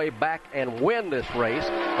work his way back and win this race.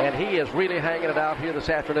 And he is really hanging it out here this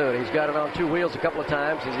afternoon. He's got it on 2 wheels a couple of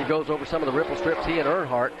times as he goes over some of the ripple strips. He and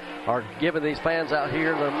Earnhardt are giving these fans out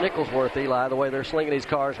here the nickel's worth, Eli, the way they're slinging these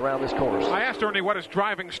cars around this course. I asked Ernie what his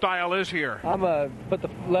driving style is here. I'm put the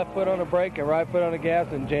left foot on the brake and right foot on the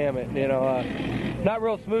gas and jam it. You know, not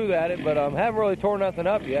real smooth at it, but haven't really torn nothing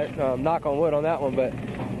up yet. Knock on wood on that one, but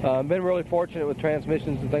been really fortunate with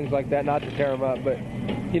transmissions and things like that not to tear them up. But,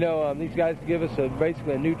 you know, these guys give us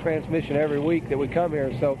basically a new transmission every week that we come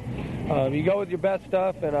here. So you go with your best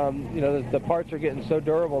stuff, and, you know, the parts are getting so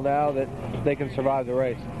durable now that they can survive the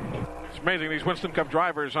race. It's amazing. These Winston Cup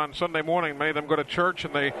drivers on Sunday morning, many of them go to church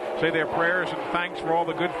and they say their prayers and thanks for all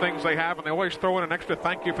the good things they have, and they always throw in an extra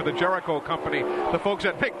thank you for the Jericho Company, the folks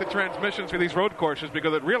that make the transmissions for these road courses,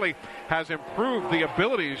 because it really has improved the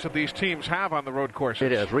abilities that these teams have on the road courses.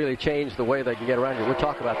 It has really changed the way they can get around here. We'll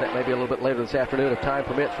talk about that maybe a little bit later this afternoon if time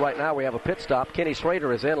permits. Right now we have a pit stop. Kenny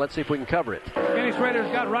Schrader is in. Let's see if we can cover it. Kenny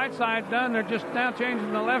Schrader's got right side done. They're just now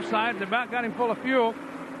changing the left side. They about got him full of fuel.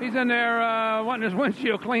 He's in there wanting his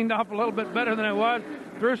windshield cleaned off a little bit better than it was.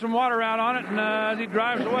 Threw some water out on it, and as he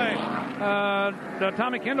drives away, the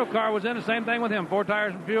Tommy Kendall car was in. The same thing with him. 4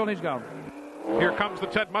 tires and fuel, and he's gone. Here comes the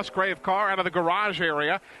Ted Musgrave car out of the garage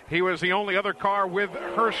area. He was the only other car with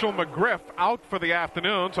Herschel McGriff out for the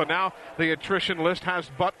afternoon, so now the attrition list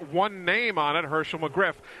has but 1 name on it, Herschel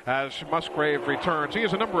McGriff, as Musgrave returns. He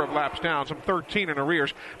is a number of laps down, some 13 in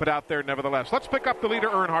arrears, but out there nevertheless. Let's pick up the leader,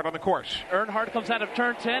 Earnhardt, on the course. Earnhardt comes out of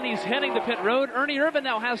turn 10. He's heading to pit road. Ernie Irvan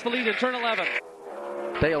now has the lead in turn 11.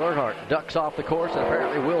 Dale Earnhardt ducks off the course and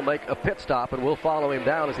apparently will make a pit stop, and we'll follow him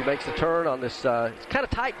down as he makes the turn on this. It's kind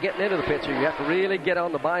of tight getting into the pit here. You have to really get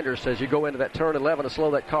on the binders as you go into that turn 11 to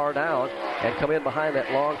slow that car down and come in behind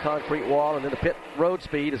that long concrete wall. And then the pit road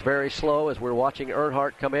speed is very slow as we're watching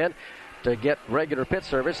Earnhardt come in to get regular pit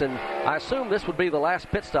service. And I assume this would be the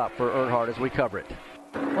last pit stop for Earnhardt as we cover it.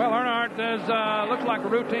 Well, Earnhardt looks like a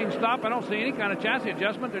routine stop. I don't see any kind of chassis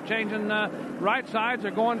adjustment. They're changing right sides.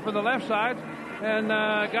 They're going for the left sides. And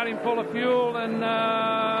got him full of fuel, and,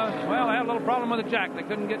 well, they had a little problem with the jack. They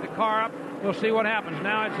couldn't get the car up we'll see what happens.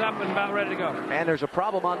 Now it's up and about ready to go. And there's a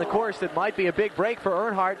problem on the course that might be a big break for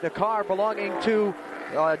Earnhardt. The car belonging to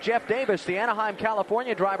Jeff Davis, the Anaheim,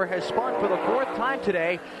 California driver, has spun for the 4th time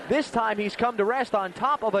today. This time he's come to rest on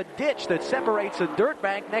top of a ditch that separates a dirt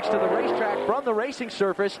bank next to the racetrack from the racing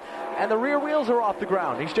surface, and the rear wheels are off the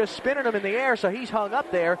ground. He's just spinning them in the air, so he's hung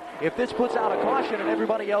up there. If this puts out a caution and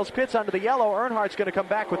everybody else pits under the yellow, Earnhardt's going to come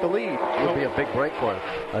back with the lead. It would be a big break for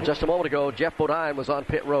him. Just a moment ago, Jeff Bodine was on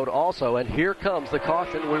pit road also, and here comes the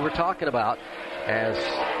caution we were talking about, as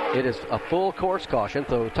it is a full course caution.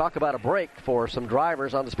 So talk about a break for some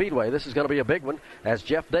drivers on the speedway. This is going to be a big one, as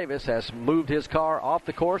Jeff Davis has moved his car off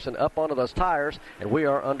the course and up onto those tires, and we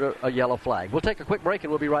are under a yellow flag. We'll take a quick break and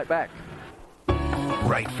we'll be right back.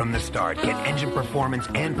 Right from the start, get engine performance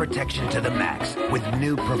and protection to the max with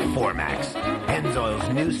new Performax. Pennzoil's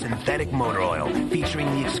new synthetic motor oil, featuring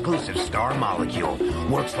the exclusive Star molecule,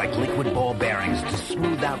 works like liquid ball bearings to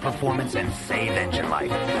smooth out performance and save engine life.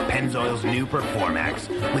 Pennzoil's new Performax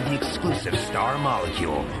with the exclusive Star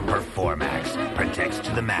molecule. Performax protects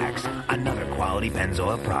to the max. Another quality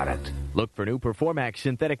Pennzoil product. Look for new Performax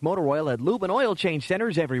synthetic motor oil at lube and oil change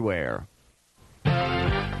centers everywhere.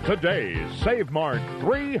 Today's Save Mart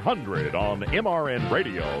 300 on MRN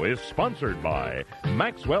Radio is sponsored by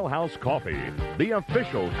Maxwell House Coffee, the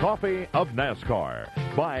official coffee of NASCAR.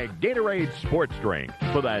 By Gatorade Sports Drink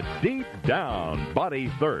for that deep down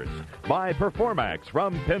body thirst. By Performax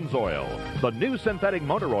from Pennzoil, the new synthetic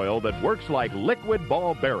motor oil that works like liquid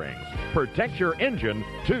ball bearings. Protect your engine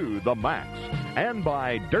to the max. And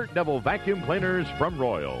by Dirt Devil Vacuum Cleaners from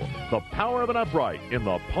Royal, the power of an upright in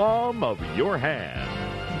the palm of your hand.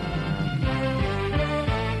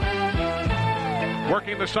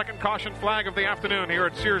 Working the second caution flag of the afternoon here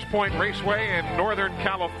at Sears Point Raceway in Northern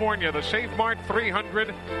California. The Save Mart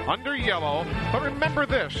 300 under yellow. But remember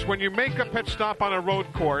this, when you make a pit stop on a road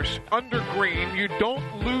course under green, you don't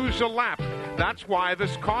lose a lap. That's why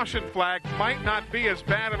this caution flag might not be as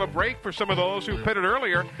bad of a break for some of those who pitted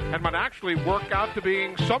earlier and might actually work out to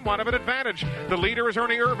being somewhat of an advantage. The leader is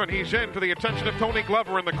Ernie Irvin. He's in to the attention of Tony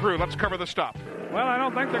Glover and the crew. Let's cover the stop. Well, I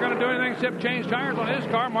don't think they're going to do anything except change tires on his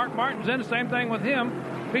car. Mark Martin's in, the same thing with him.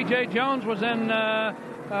 P.J. Jones was in a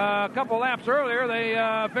couple laps earlier. They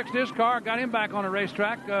fixed his car, got him back on the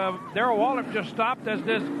racetrack. Darrell Wallop just stopped, as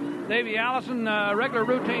did Davey Allison. Regular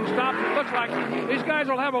routine stops. It looks like these guys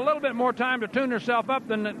will have a little bit more time to tune themselves up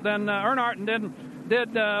than Earnhardt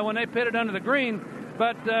did when they pitted under the green.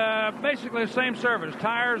 But basically the same service,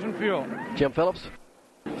 tires and fuel. Jim Phillips.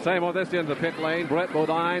 Same on this end of the pit lane. Brett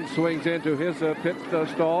Bodine swings into his pit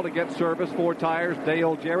stall to get service. 4 tires.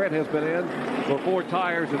 Dale Jarrett has been in for 4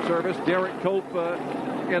 tires in service. Derek Cope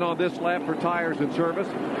in on this lap for tires in service.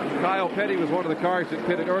 Kyle Petty was one of the cars that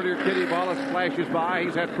pitted earlier. Kitty Wallace flashes by.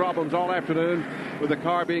 He's had problems all afternoon with the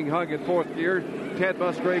car being hung in 4th gear. Ted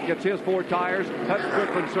Musgrave gets his 4 tires. Hutch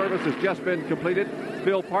Quickland service has just been completed.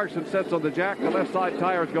 Phil Parson sets on the jack. The left side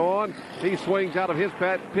tires go on. He swings out of his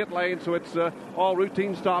pit lane, so it's all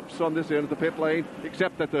routine stops on this end of the pit lane,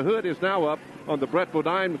 except that the hood is now up on the Brett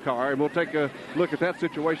Bodine car, and we'll take a look at that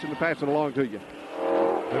situation and pass it along to you.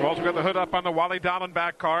 They've also got the hood up on the Wally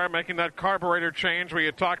Dallenbach car, making that carburetor change we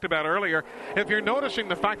had talked about earlier. If you're noticing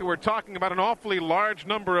the fact that we're talking about an awfully large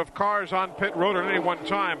number of cars on pit road at any one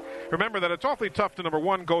time, remember that it's awfully tough to, number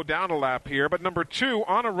one, go down a lap here, but number two,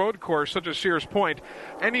 on a road course such as Sears Point,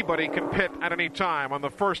 anybody can pit at any time. On the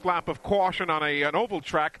first lap of caution on an oval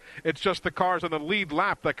track, it's just the cars on the lead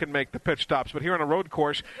lap that can make the pit stops. But here on a road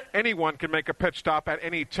course, anyone can make a pit stop at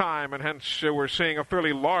any time, and hence we're seeing a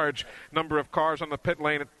fairly large number of cars on the pit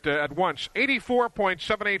lane at once.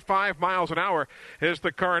 84.785 miles an hour is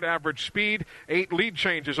the current average speed. 8 lead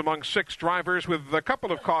changes among 6 drivers, with a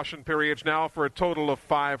couple of caution periods now for a total of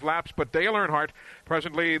 5 laps. But Dale Earnhardt,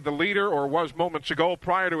 presently the leader, or was moments ago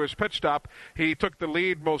prior to his pit stop. He took the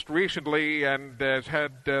lead most recently and has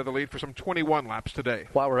had the lead for some 21 laps today.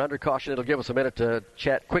 While we're under caution, it'll give us a minute to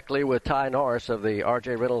chat quickly with Ty Norris of the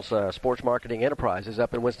R.J. Reynolds Sports Marketing Enterprises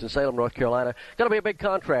up in Winston-Salem, North Carolina. Going to be a big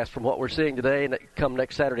contrast from what we're seeing today and come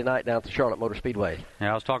next Saturday night down at the Charlotte Motor Speedway.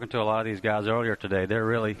 Yeah, I was talking to a lot of these guys earlier today. They're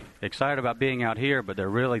really excited about being out here, but they're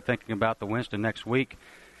really thinking about the Winston next week.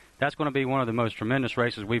 That's going to be one of the most tremendous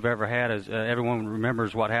races we've ever had, as everyone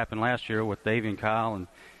remembers what happened last year with Davey and Kyle.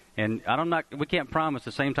 And we can't promise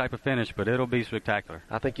the same type of finish, but it'll be spectacular.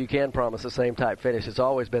 I think you can promise the same type finish. It's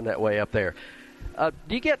always been that way up there.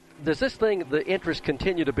 Does this thing, the interest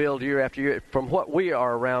continue to build year after year? From what we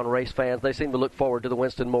are around race fans, they seem to look forward to the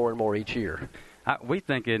Winston more and more each year. We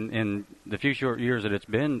think in the few short years that it's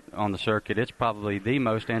been on the circuit, it's probably the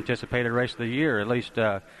most anticipated race of the year. At least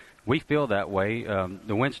we feel that way.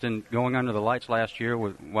 The Winston going under the lights last year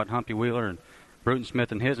with what Humpy Wheeler and Bruton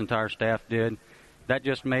Smith and his entire staff did, that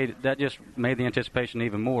just made the anticipation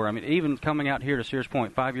even more. I mean, even coming out here to Sears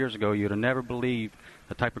Point 5 years ago, you'd have never believed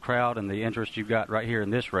the type of crowd and the interest you've got right here in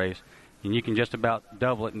this race. And you can just about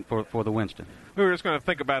double it for the Winston. We were just going to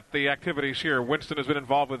think about the activities here. Winston has been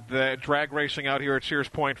involved with drag racing out here at Sears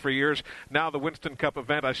Point for years. Now the Winston Cup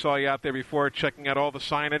event, I saw you out there before checking out all the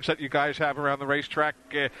signage that you guys have around the racetrack.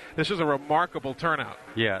 This is a remarkable turnout.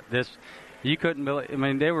 Yeah, you couldn't believe. I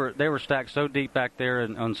mean, they were stacked so deep back there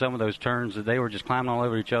on some of those turns that they were just climbing all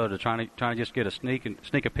over each other to trying to just get a sneak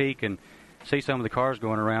a peek and see some of the cars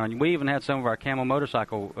going around. We even had some of our Camel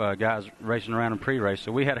motorcycle guys racing around in pre-race,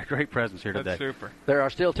 so we had a great presence here today. That's super. There are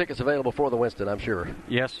still tickets available for the Winston, I'm sure.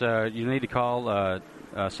 Yes, you need to call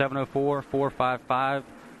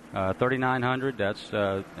 704-455-3900. That's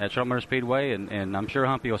at Charlotte Motor Speedway, and I'm sure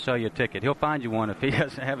Humpy will sell you a ticket. He'll find you one if he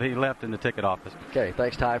doesn't have any left in the ticket office. Okay,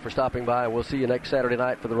 thanks, Ty, for stopping by. We'll see you next Saturday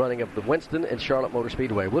night for the running of the Winston and Charlotte Motor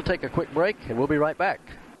Speedway. We'll take a quick break, and we'll be right back.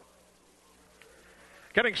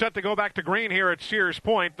 Getting set to go back to green here at Sears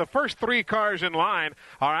Point. The first three cars in line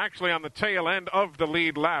are actually on the tail end of the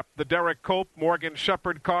lead lap. The Derek Cope, Morgan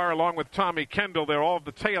Shepherd car, along with Tommy Kendall, they're all at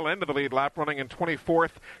the tail end of the lead lap, running in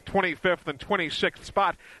 24th, 25th, and 26th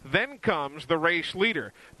spot. Then comes the race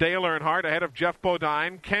leader, Dale Earnhardt, ahead of Jeff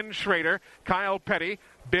Bodine, Ken Schrader, Kyle Petty,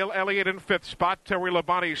 Bill Elliott in 5th spot, Terry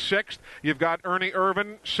Labonte 6th. You've got Ernie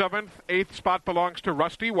Irvin 7th. 8th spot belongs to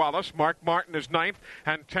Rusty Wallace. Mark Martin is 9th.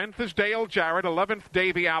 And 10th is Dale Jarrett. 11th,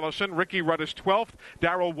 Davey Allison. Ricky Rudd is 12th.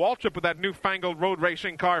 Darrell Waltrip with that newfangled road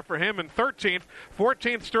racing car for him in 13th.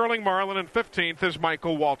 14th, Sterling Marlin. And 15th is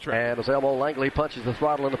Michael Waltrip. And as Elmo Langley punches the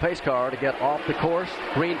throttle in the pace car to get off the course,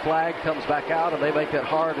 green flag comes back out, and they make that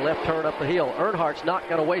hard left turn up the hill. Earnhardt's not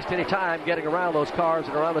going to waste any time getting around those cars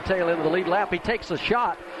and around the tail end of the lead lap. He takes a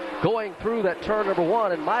shot going through that turn number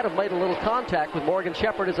 1 and might have made a little contact with Morgan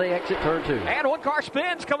Shepherd as they exit turn 2. And one car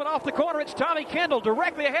spins coming off the corner. It's Tommy Kendall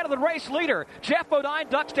directly ahead of the race leader. Jeff Bodine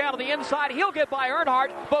ducks down to the inside. He'll get by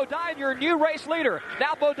Earnhardt. Bodine, your new race leader.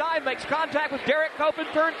 Now Bodine makes contact with Derek Cope in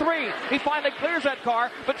turn 3. He finally clears that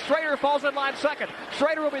car, but Schrader falls in line second.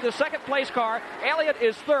 Schrader will be the second place car. Elliott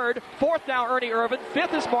is third. 4th now Ernie Irvin.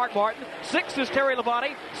 5th is Mark Martin. 6th is Terry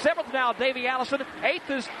Labonte. 7th now Davey Allison.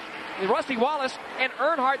 8th is Rusty Wallace, and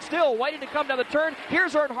Earnhardt still waiting to come down the turn.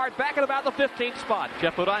 Here's Earnhardt back at about the 15th spot.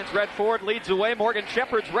 Jeff Bodine's red Ford leads the way. Morgan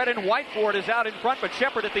Shepherd's red and white Ford is out in front, but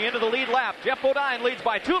Shepherd at the end of the lead lap. Jeff Bodine leads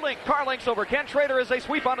by 2 car lengths over Ken Schrader as they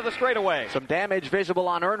sweep onto the straightaway. Some damage visible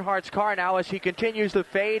on Earnhardt's car now as he continues to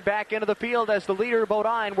fade back into the field as the leader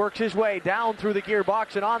Bodine works his way down through the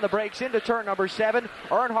gearbox and on the brakes into turn number 7.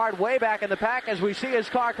 Earnhardt way back in the pack as we see his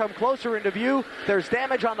car come closer into view. There's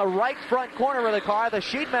damage on the right front corner of the car. The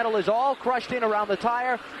sheet metal is all crushed in around the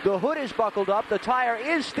tire. The hood is buckled up. The tire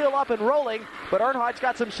is still up and rolling, but Earnhardt's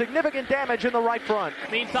got some significant damage in the right front.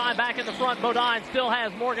 Meantime, back in the front, Bodine still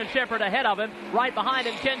has Morgan Shepherd ahead of him. Right behind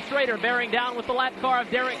him, Ken Schrader bearing down with the lap car of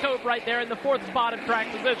Derek Cope right there in the 4th spot in track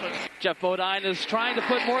position. Jeff Bodine is trying to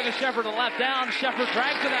put Morgan Shepherd a lap down. Shepherd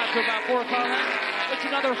drags it out to about 4 car lengths. It's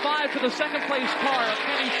another 5 to the second place car of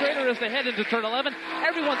Kenny Schrader as they head into turn 11.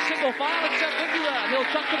 Everyone's single file except Ricky Rudd. He'll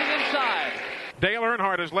tuck to the inside. Dale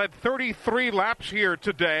Earnhardt has led 33 laps here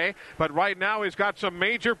today, but right now he's got some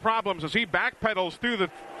major problems as he backpedals through the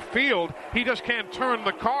field. He just can't turn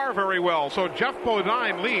the car very well. So Jeff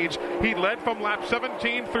Bodine leads. He led from lap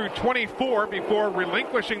 17 through 24 before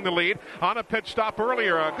relinquishing the lead on a pit stop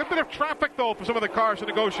earlier. A good bit of traffic, though, for some of the cars to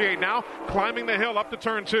negotiate now, climbing the hill up to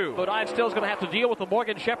turn 2. Bodine still is going to have to deal with the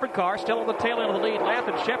Morgan Shepherd car, still on the tail end of the lead lap,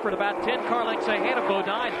 and Shepherd about 10 car lengths ahead of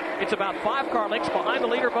Bodine. It's about 5 car lengths behind the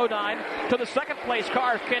leader, Bodine, to the second place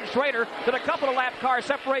car of Ken Schrader. Then a couple of lap cars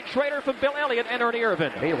separate Schrader from Bill Elliott and Ernie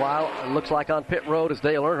Irvin. Meanwhile, it looks like on pit road is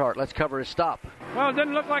Dale Earnhardt. Let's cover his stop. Well, it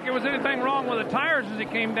didn't look like there was anything wrong with the tires as he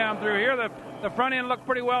came down through here. The front end looked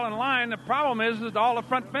pretty well in line. The problem is that all the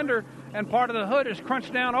front fender and part of the hood is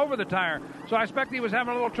crunched down over the tire. So I expect he was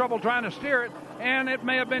having a little trouble trying to steer it, and it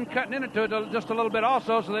may have been cutting into it just a little bit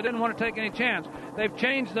also, so they didn't want to take any chance. They've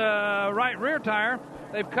changed the right rear tire.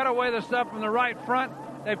 They've cut away the stuff from the right front.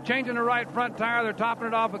 They've changed the right front tire. They're topping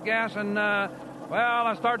it off with gas, and well,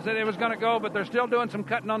 I started to say it was going to go, but they're still doing some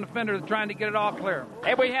cutting on the fender, trying to get it all clear.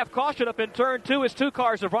 And we have caution up in turn 2 as 2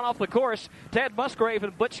 cars have run off the course. Ted Musgrave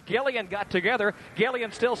and Butch Gillian got together.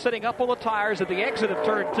 Gillian still sitting up on the tires at the exit of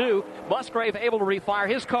turn 2. Musgrave able to refire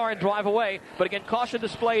his car and drive away, but again, caution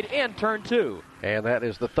displayed in turn 2. And that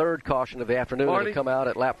is the 3rd caution of the afternoon. It'll come out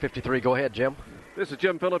at lap 53. Go ahead, Jim. This is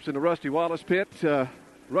Jim Phillips in the Rusty Wallace pit.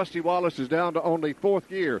 Rusty Wallace is down to only 4th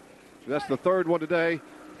gear. That's the 3rd one today.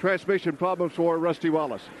 Transmission problems for Rusty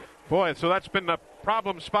Wallace. Boy, so that's been the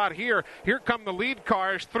problem spot here. Here come the lead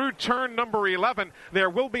cars through turn number 11.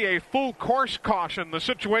 There will be a full course caution. The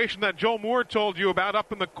situation that Joe Moore told you about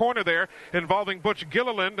up in the corner there involving Butch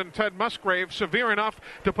Gilliland and Ted Musgrave, severe enough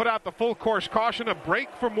to put out the full course caution. A break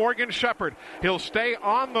for Morgan Shepherd. He'll stay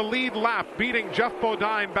on the lead lap, beating Jeff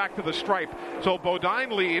Bodine back to the stripe. So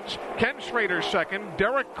Bodine leads. Ken Schrader second.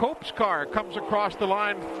 Derek Cope's car comes across the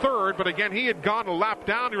line third, but again, he had gone a lap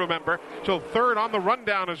down, you remember. So third on the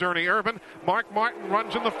rundown is Ernie Irvin. Mark Martin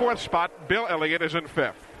runs in the fourth spot. Bill Elliott is in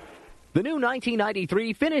fifth. The new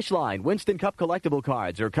 1993 Finish Line Winston Cup collectible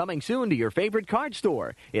cards are coming soon to your favorite card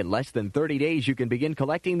store. In less than 30 days, you can begin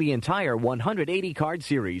collecting the entire 180 card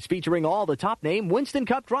series featuring all the top-name Winston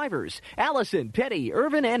Cup drivers, Allison, Petty,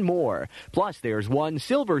 Irvin, and more. Plus, there's one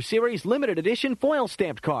Silver Series limited edition foil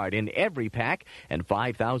stamped card in every pack and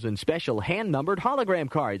 5,000 special hand-numbered hologram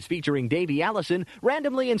cards featuring Davey Allison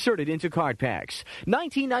randomly inserted into card packs.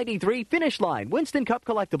 1993 Finish Line Winston Cup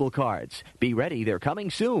collectible cards. Be ready, they're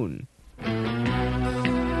coming soon.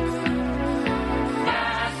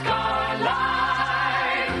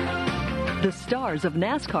 The stars of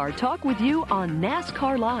NASCAR talk with you on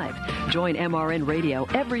NASCAR Live. Join MRN Radio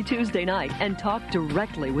every Tuesday night and talk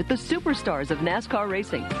directly with the superstars of NASCAR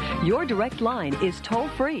racing. Your direct line is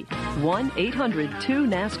toll-free,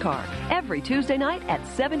 1-800-2-NASCAR, every Tuesday night at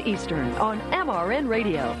 7 Eastern on MRN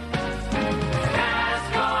Radio.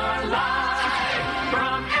 NASCAR Live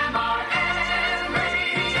from MRN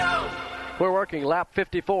Radio. We're working lap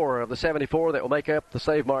 54 of the 74 that will make up the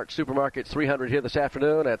Save Mart Supermarkets 300 here this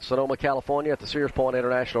afternoon at Sonoma, California at the Sears Point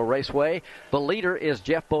International Raceway. The leader is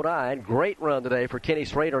Jeff Bodine. Great run today for Kenny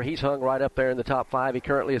Schrader. He's hung right up there in the top five. He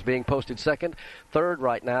currently is being posted second. Third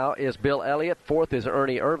right now is Bill Elliott. Fourth is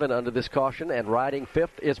Ernie Irvin under this caution. And riding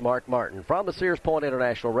fifth is Mark Martin. From the Sears Point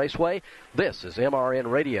International Raceway, this is MRN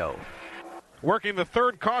Radio. Working the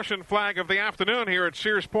third caution flag of the afternoon here at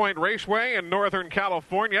Sears Point Raceway in Northern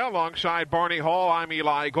California. Alongside Barney Hall, I'm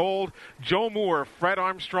Eli Gold, Joe Moore, Fred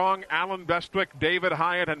Armstrong, Alan Bestwick, David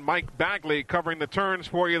Hyatt, and Mike Bagley covering the turns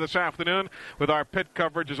for you this afternoon with our pit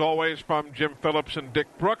coverage, as always, from Jim Phillips and Dick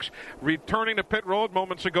Brooks. Returning to pit road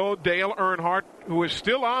moments ago, Dale Earnhardt, who is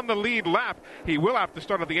still on the lead lap. He will have to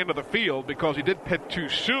start at the end of the field because he did pit too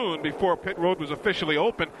soon before pit road was officially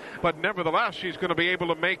open. But nevertheless, he's going to be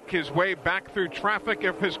able to make his way back through traffic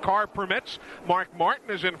if his car permits. Mark Martin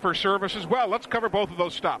is in for service as well. Let's cover both of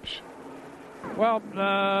those stops. Well,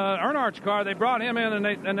 Earnhardt's car, they brought him in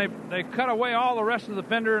and they cut away all the rest of the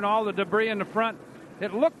fender and all the debris in the front.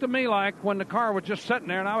 It looked to me like when the car was just sitting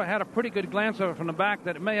there, and I had a pretty good glance of it from the back,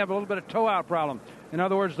 that it may have a little bit of tow-out problem. In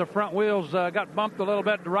other words, the front wheels got bumped a little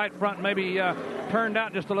bit, the right front maybe turned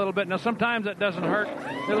out just a little bit. Now, sometimes that doesn't hurt.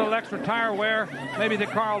 A little extra tire wear, maybe the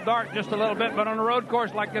car will dart just a little bit, but on a road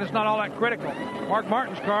course like that, it's not all that critical. Mark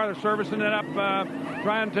Martin's car, they're servicing it up,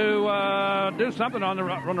 trying to do something on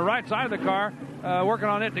the right side of the car, working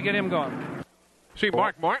on it to get him going. See,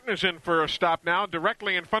 Mark Martin is in for a stop now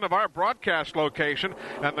directly in front of our broadcast location,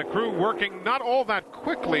 and the crew working not all that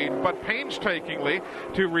quickly but painstakingly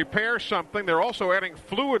to repair something. They're also adding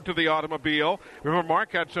fluid to the automobile. Remember,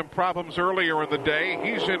 Mark had some problems earlier in the day.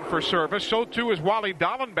 He's in for service. So too is Wally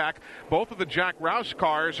Dallenbach. Both of the Jack Rouse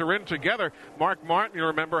cars are in together. Mark Martin, you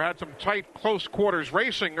remember, had some tight, close quarters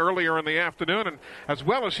racing earlier in the afternoon, and as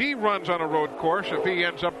well as he runs on a road course, if he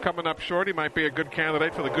ends up coming up short, he might be a good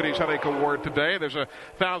candidate for the Goodies Headache Award today. There's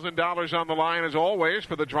 $1,000 on the line, as always,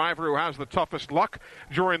 for the driver who has the toughest luck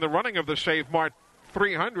during the running of the Save Mart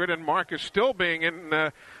 300, and Mark is still being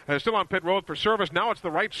still on pit road for service. Now it's the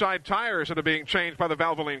right side tires that are being changed by the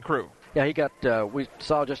Valvoline crew. Yeah, he got, we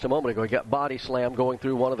saw just a moment ago, he got body slammed going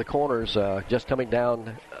through one of the corners, just coming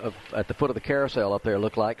down at the foot of the carousel up there,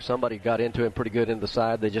 looked like. Somebody got into him pretty good into the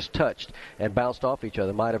side. They just touched and bounced off each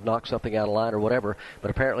other. Might have knocked something out of line or whatever, but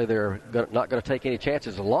apparently they're not going to take any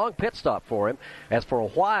chances. A long pit stop for him, as for a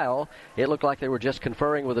while, it looked like they were just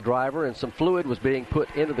conferring with the driver, and some fluid was being put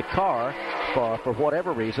into the car for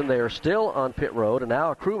whatever reason. They are still on pit road, and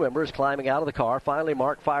now a crew member is climbing out of the car. Finally,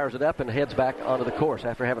 Mark fires it up and heads back onto the course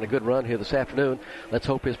after having a good run here this afternoon. Let's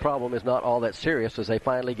hope his problem is not all that serious as they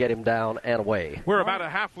finally get him down and away. We're about a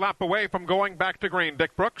half lap away from going back to green.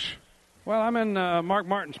 Dick Brooks? Well, I'm in Mark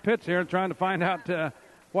Martin's pits here trying to find out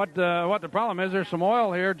what the problem is. There's some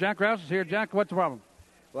oil here. Jack Rouse is here. Jack, what's the problem?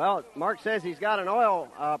 Well, Mark says he's got an oil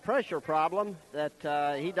pressure problem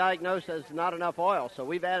that he diagnosed as not enough oil. So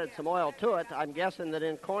we've added some oil to it. I'm guessing that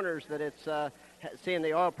in corners that it's seeing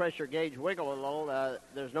the oil pressure gauge wiggle a little.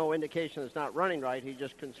 There's no indication it's not running right. He's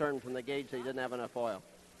just concerned from the gauge that he didn't have enough oil.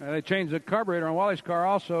 They changed the carburetor on Wally's car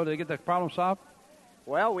also to get the problem solved?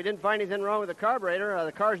 Well, we didn't find anything wrong with the carburetor.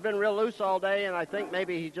 The car's been real loose all day, and I think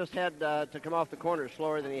maybe he just had to come off the corner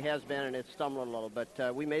slower than he has been, and it's stumbling a little.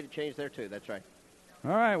 But we made a change there, too. That's right.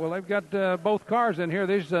 All right, well, they've got both cars in here.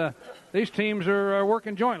 These teams are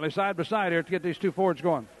working jointly, side by side here, to get these two Fords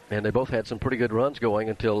going. And they both had some pretty good runs going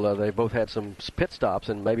until they both had some pit stops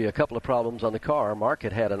and maybe a couple of problems on the car. Mark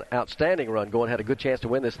had an outstanding run going, had a good chance to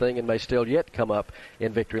win this thing, and may still yet come up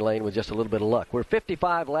in victory lane with just a little bit of luck. We're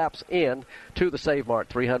 55 laps in to the Save Mart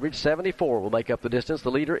 300. 74 will make up the distance.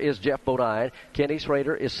 The leader is Jeff Bodine. Kenny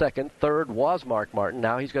Schrader is second. Third was Mark Martin.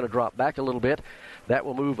 Now he's going to drop back a little bit. That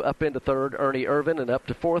will move up into third, Ernie Irvin, and up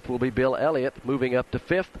to fourth will be Bill Elliott. Moving up to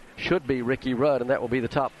fifth should be Ricky Rudd, and that will be the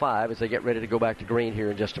top five as they get ready to go back to green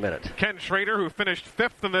here in just a minute. Ken Schrader, who finished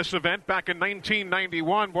fifth in this event back in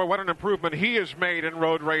 1991. Boy, what an improvement he has made in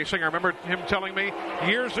road racing. I remember him telling me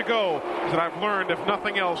years ago that I've learned, if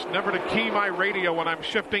nothing else, never to key my radio when I'm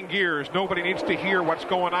shifting gears. Nobody needs to hear what's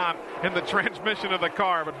going on in the transmission of the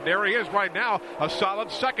car. But there he is right now, a solid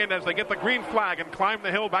second as they get the green flag and climb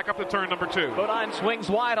the hill back up to turn number 2. Bodine swings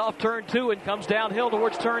wide off turn 2 and comes downhill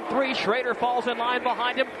towards turn 3. Schrader falls in line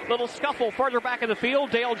behind him. Little scuffle further back in the field.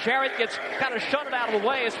 Dale Jarrett gets kind of shunted out of the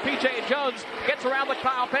way as P.J. Jones gets around the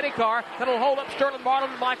Kyle Petty car. That'll hold up Sterling Marlin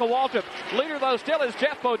and Michael Waltrip. Leader, though, still is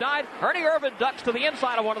Jeff Bodine. Ernie Irvin ducks to the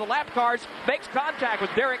inside of one of the lap cars, makes contact with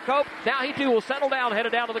Derek Cope. Now he, too, will settle down,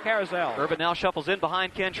 headed down to the carousel. Irvin now shuffles in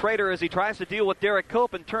behind Ken Schrader as he tries to deal with Derek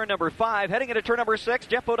Cope in turn number 5. Heading into turn number 6,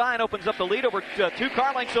 Jeff Bodine opens up the lead over 2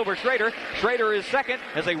 car lengths over Schrader. Schrader is second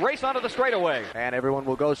as they race onto the straightaway. And everyone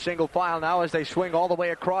will go single file now as they swing all the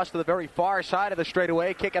way across to the very far side of the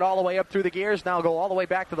straightaway, kick it all the way up through the gears, now go all the way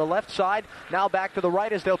back to the left side, now back to the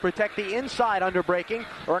right as they'll protect the inside under braking.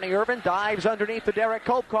 Ernie Irvin dives underneath the Derek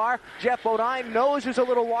Cope car. Jeff Bodine nose is a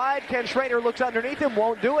little wide. Ken Schrader looks underneath him,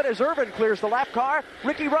 won't do it as Irvin clears the lap car.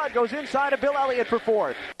 Ricky Rudd goes inside of Bill Elliott for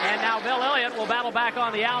fourth. And now Bill Elliott will battle back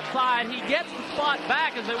on the outside. He gets the spot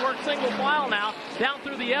back as they work single file now down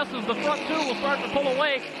through the S's. The front 2 will start to pull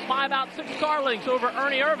away by about 6 car lengths over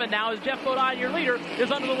Ernie Irvin now as Jeff Bodine, your leader,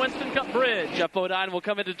 is under the Winston Cup Bridge. Jeff Bodine will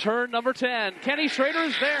come into turn number 10. Kenny Schrader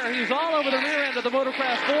is there. He's all over the rear end of the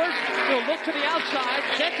Motorcraft Ford. He'll look to the outside,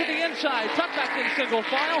 then to the inside, tuck back in single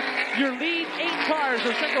file. Your lead 8 cars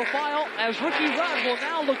are single file as Ricky Rudd will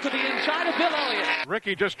now look to the inside of Bill Elliott.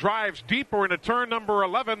 Ricky just drives deeper into turn number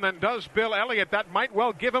 11 than does Bill Elliott. That might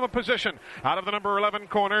well give him a position. Out of the number 11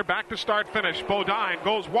 corner, back to start finish. Bodine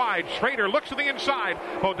goes wide. Schrader looks to the inside.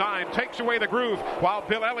 Bodine takes away the groove while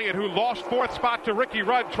Bill Elliott, who lost 4th spot to Ricky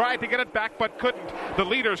Rudd, tried to get it back but couldn't. The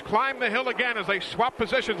leaders climb the hill again as they swap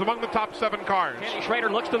positions among the top 7 cars. Kenny Schrader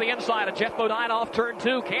looks to the inside of Jeff Bodine off turn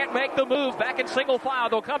 2. Can't make the move. Back in single file.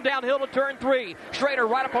 They'll come downhill to turn 3. Schrader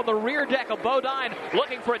right up on the rear deck of Bodine,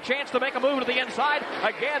 looking for a chance to make a move to the inside.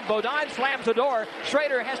 Again, Bodine slams the door.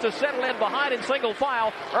 Schrader has to settle in behind in single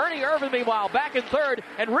file. Ernie Irvin, meanwhile, back in third.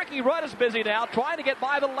 And Ricky Rudd is busy now, trying to get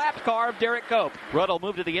by the lap car of Derek Cope. Rudd will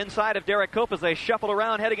move to the inside of Derek Cope as they shuffle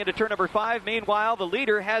around heading into turn number 5. Meanwhile, the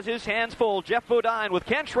leader has his hands full. Jeff Bodine with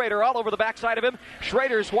Ken Schrader all over the backside of him.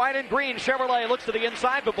 Schrader's white and green Chevrolet looks to the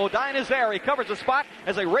inside, but Bodine is there. He covers the spot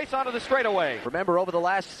as they race onto the straightaway. Remember, over the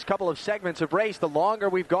last couple of segments of race, the longer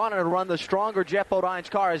we've gone on a run, the stronger Jeff Bodine's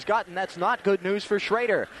car has gotten. That's not good news for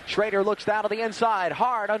Schrader. Schrader looks down to the inside,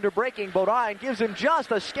 hard under braking. Bodine gives him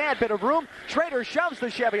just a scant bit of room. Schrader shoves the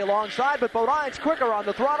Chevy alongside, but Bodine's quicker on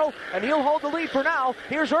the throttle, and he'll hold the lead for now.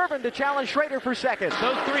 Here's Irvin to challenge Schrader for second.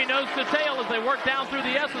 Those 3 nose to tail as they work down through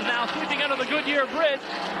the S's now, sweeping under the Goodyear Bridge.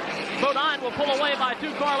 Bodine will pull away by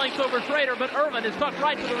 2 car lengths over Schrader, but Irvin is tucked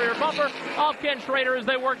right to the rear bumper of Ken Schrader as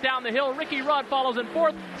they work down the hill. Ricky Rudd follows in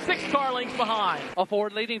 4th, 6 car lengths behind. A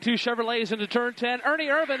Ford leading 2 Chevrolets into turn 10. Ernie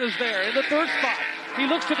Irvin is there in the 3rd spot. He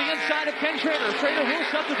looks to the inside of Ken Schrader. Schrader will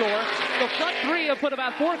shut the door. The front 3 have put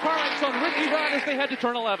about 4 car lengths on Ricky Rudd as they head to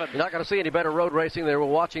turn 11. You're not going to see any better road racing than we're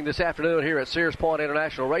watching this afternoon here at Sears Point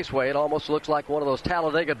International Raceway. It almost looks like one of those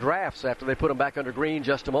Talladega drafts after they put them back under green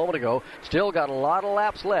just a moment ago. Still got a lot of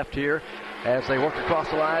laps left here as they work across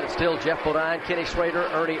the line. It's still Jeff Bodine, Kenny Schrader,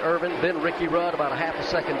 Ernie Irvin, then Ricky Rudd about a half a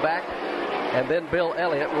second back. And then Bill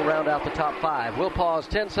Elliott will round out the top 5. We'll pause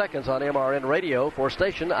 10 seconds on MRN Radio for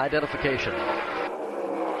station identification.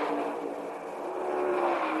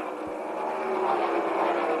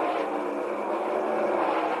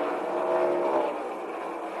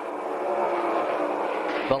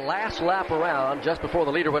 The last lap around, just before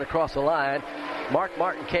the leader went across the line, Mark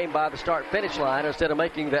Martin came by the start-finish line. Instead of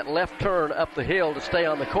making that left turn up the hill to stay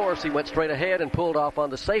on the course, he went straight ahead and pulled off on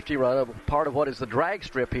the safety run of part of what is the drag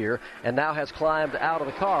strip here, and now has climbed out of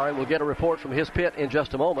the car, and we'll get a report from his pit in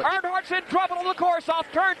just a moment. Earnhardt's in trouble on the course off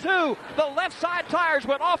turn 2. The left side tires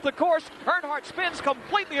went off the course. Earnhardt spins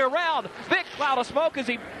completely around. Big cloud of smoke as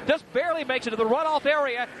he just barely makes it to the runoff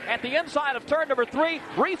area at the inside of turn number 3.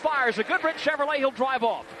 Refires a Goodrich Chevrolet. He'll drive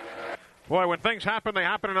off. Boy, when things happen, they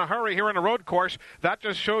happen in a hurry here in a road course. That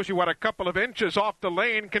just shows you what a couple of inches off the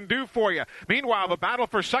lane can do for you. Meanwhile, the battle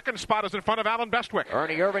for second spot is in front of Alan Bestwick.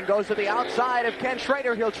 Ernie Irvin goes to the outside of Ken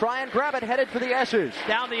Schrader. He'll try and grab it, headed for the S's.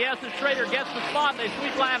 Down the S's, Schrader gets the spot. They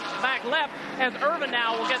sweep back left as Irvin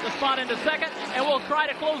now will get the spot into second and will try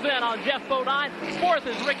to close in on Jeff Bodine. Fourth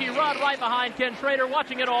is Ricky Rudd right behind Ken Schrader,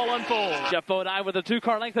 watching it all unfold. Jeff Bodine with a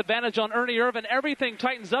 2-car length advantage on Ernie Irvin. Everything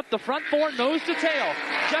tightens up. The front 4 nose to tail.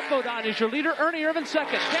 Jeff Bodine is your leader. Ernie Irvin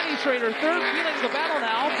second. Kenny Schrader third. Feeling the battle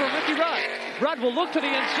now for Ricky Rudd. Rudd will look to the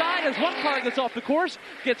inside as one car gets off the course,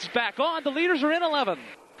 gets back on. The leaders are in 11.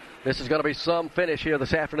 This is going to be some finish here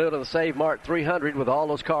this afternoon of the Save Mart 300 with all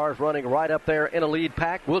those cars running right up there in a lead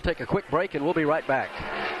pack. We'll take a quick break and we'll be right back.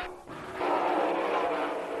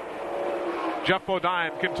 Jeff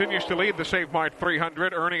Bodine continues to lead the Save Mart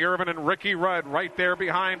 300. Ernie Irvin and Ricky Rudd right there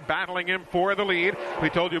behind, battling him for the lead.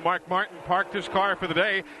 We told you Mark Martin parked his car for the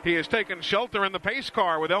day. He has taken shelter in the pace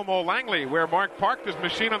car with Elmo Langley, where Mark parked his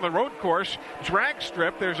machine on the road course drag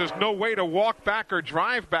strip. There's just no way to walk back or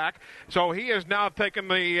drive back, so he has now taken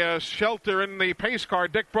the shelter in the pace car.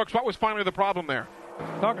 Dick Brooks, what was finally the problem there?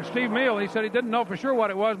 Talking to Steve Meal, he said he didn't know for sure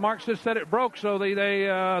what it was. Mark just said it broke, so they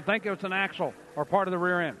think it's an axle or part of the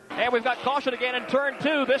rear end. And we've got caution again in turn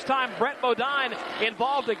 2. This time Brett Bodine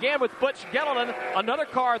involved again with Butch Gilliland. Another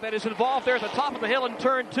car that is involved there at the top of the hill in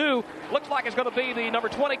turn 2. Looks like it's going to be the number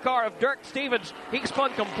 20 car of Dirk Stevens. He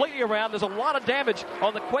spun completely around. There's a lot of damage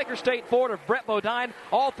on the Quaker State Ford of Brett Bodine.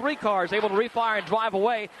 All 3 cars able to refire and drive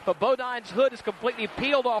away, but Bodine's hood is completely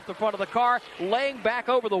peeled off the front of the car, laying back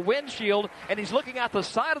over the windshield, and he's looking out the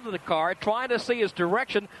side of the car, trying to see his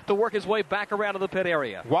direction to work his way back around to the pit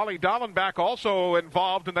area. Wally Dallenbach also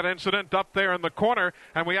involved in that incident up there in the corner,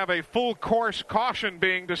 and we have a full course caution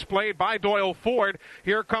being displayed by Doyle Ford.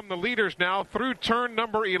 Here come the leaders now through turn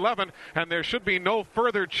number 11, and there should be no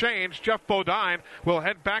further change. Jeff Bodine will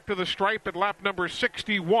head back to the stripe at lap number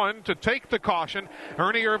 61 to take the caution.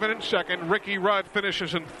 Ernie Irvin in second. Ricky Rudd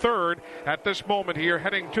finishes in third at this moment here,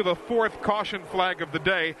 heading to the 4th caution flag of the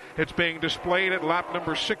day. It's being displayed at lap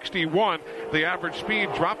number 61. The average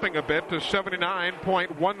speed dropping a bit to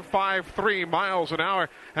 79.153 miles an hour.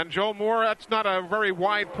 And Joe Moore, that's not a very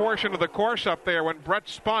wide portion of the course up there. When Brett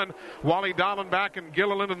spun, Wally Dallenbach and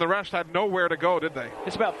Gilliland and the rest had nowhere to go, did they?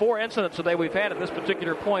 It's about 4 incidents today we've had at this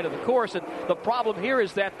particular point of the course, and the problem here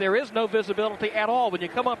is that there is no visibility at all. When you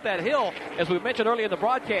come up that hill, as we mentioned earlier in the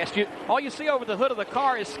broadcast, all you see over the hood of the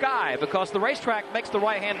car is sky, because the racetrack makes the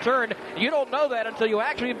right-hand turn. You don't know that until you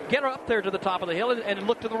actually get up there to the top of the hill and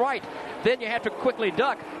look to the right. Then you have to quickly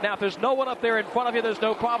duck. Now, if there's no one up there in front of you, there's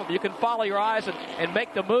no problem. You can follow your eyes and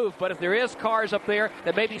make the move. But if there is cars up there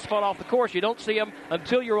that may be spun off the course, you don't see them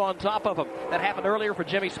until you're on top of them. That happened earlier for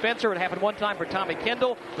Jimmy Spencer. It happened one time for Tommy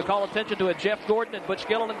Kendall. We call attention to a Jeff Gordon and Butch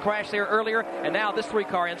Gilliland crash there earlier. And now this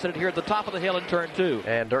 3-car incident here at the top of the hill in turn 2.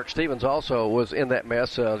 And Dirk Stevens also was in that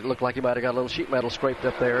mess. It looked like he might have got a little sheet metal scraped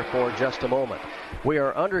up there for just a moment. We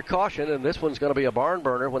are under caution, and this one's going to be a barn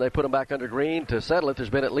burner when they put them back under green to settle it.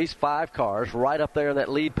 There's been at least 5 cars right up there in that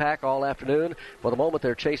lead pack all afternoon. For the moment,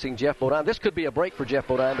 they're chasing Jeff Bodine. This could be a break for Jeff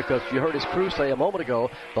Bodine, because you heard his crew say a moment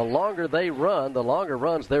ago, the longer they run, the longer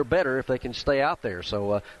runs, they're better if they can stay out there.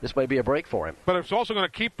 So this may be a break for him. But it's also going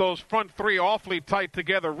to keep those front 3 awfully tight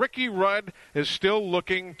together. Ricky Rudd is still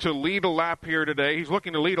looking to lead a lap here today. He's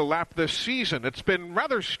looking to lead a lap this season. It's been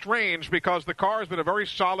rather strange because the car has been a very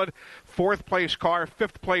solid 4th-place car,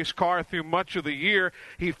 5th-place car through much of the year.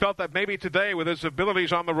 He felt that maybe today, with his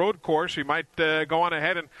abilities on the road course, he might go on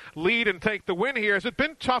ahead and lead and take the win here. Has it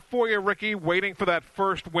been tough for you, Ricky, waiting for that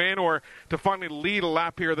first win or to finally lead a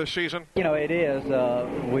lap here this season? You know, it is.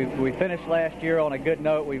 We finished last year on a good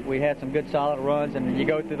note. We had some good solid runs, and you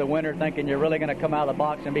go through the winter thinking you're really going to come out of the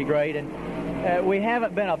box and be great. And we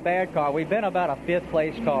haven't been a bad car. We've been about a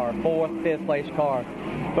 5th-place car, 4th, 5th-place car.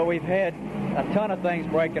 But we've had a ton of things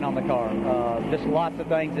breaking on the car. Just lots of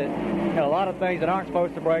things that, a lot of things that aren't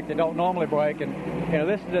supposed to break, that don't normally break. And,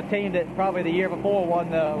 this is a team that probably the year before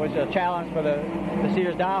was a challenge for the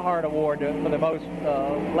Sears Die Hard Award for the most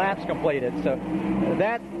laps completed. So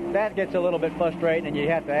that gets a little bit frustrating, and you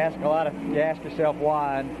have to ask you ask yourself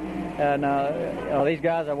why. And these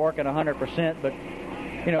guys are working 100%, but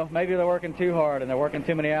maybe they're working too hard and they're working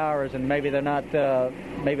too many hours, and maybe they're not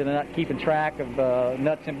keeping track of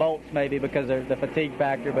nuts and bolts, maybe because of the fatigue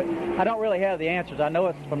factor. But I don't really have the answers. I know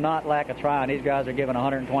it's from not lack of trying. These guys are giving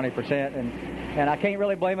 120%, and I can't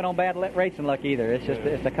really blame it on bad racing luck either.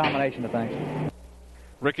 It's a combination of things.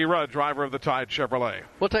 Ricky Rudd, driver of the Tide Chevrolet.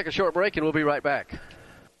 We'll take a short break and we'll be right back.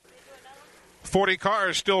 40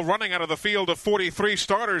 cars still running out of the field of 43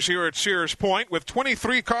 starters here at Sears Point. With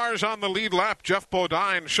 23 cars on the lead lap, Jeff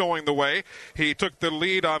Bodine showing the way. He took the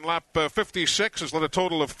lead on lap 56, has led a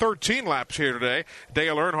total of 13 laps here today.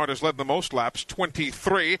 Dale Earnhardt has led the most laps,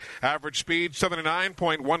 23. Average speed,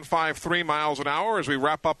 79.153 miles an hour as we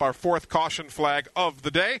wrap up our fourth caution flag of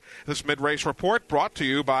the day. This mid-race report brought to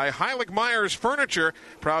you by Heilig Myers Furniture,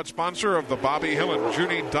 proud sponsor of the Bobby Hill and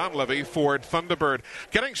Junie Donlevy Ford Thunderbird.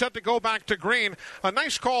 Getting set to go back to green. A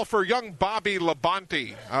nice call for young Bobby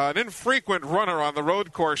Labonte, an infrequent runner on the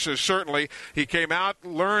road courses, certainly. He came out,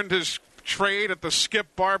 learned his trade at the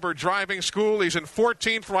Skip Barber Driving School. He's in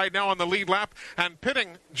 14th right now on the lead lap and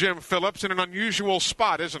pitting Jim Phillips in an unusual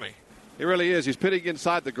spot, isn't he? He really is. He's pitting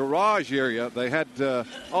inside the garage area. They had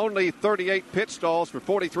only 38 pit stalls for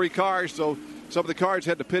 43 cars, so some of the cars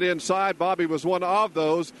had to pit inside. Bobby was one of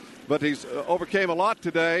those, but he's overcame a lot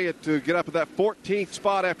today to get up at that 14th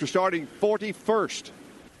spot after starting 41st.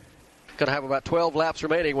 Going to have about 12 laps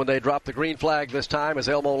remaining when they drop the green flag this time as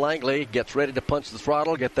Elmo Langley gets ready to punch the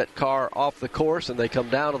throttle, get that car off the course, and they come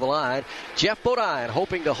down to the line. Jeff Bodine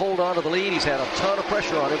hoping to hold on to the lead. He's had a ton of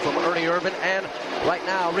pressure on him from Ernie Irvan, and right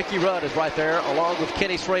now Ricky Rudd is right there along with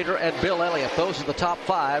Kenny Schrader and Bill Elliott. Those are the top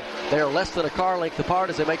five. They are less than a car length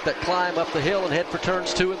apart as they make that climb up the hill and head for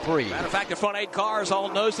turns 2 and 3. Matter of fact, the front 8 cars all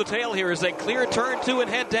nose to tail here as they clear turn 2 and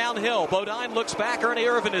head downhill. Bodine looks back. Ernie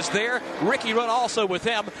Irvan is there. Ricky Rudd also with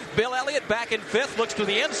him. Bill Elliott back in 5th. Looks to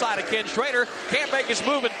the inside of Ken Schrader. Can't make his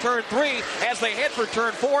move in turn 3 as they head for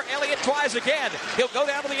turn 4. Elliott tries again. He'll go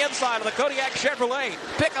down to the inside of the Kodiak Chevrolet.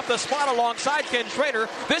 Pick up the spot alongside Ken Schrader.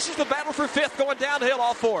 This is the battle for 5th going downhill,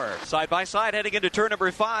 all 4. Side by side heading into turn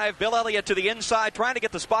number 5. Bill Elliott to the inside trying to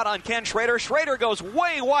get the spot on Ken Schrader. Schrader goes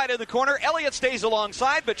way wide in the corner. Elliott stays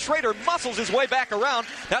alongside, but Schrader muscles his way back around.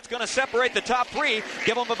 That's going to separate the top 3.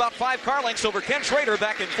 Give him about 5 car lengths over Ken Schrader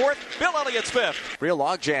back in 4th. Bill Elliott's 5th. Real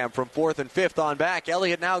logjam from 4th and 5th on back.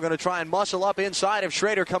 Elliott now going to try and muscle up inside of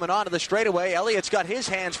Schrader coming onto the straightaway. Elliott's got his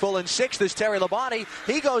hands full in 6th is Terry Labonte.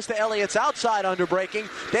 He goes to Elliott's outside under braking.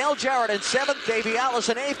 Dale Jarrett in 7th, Davey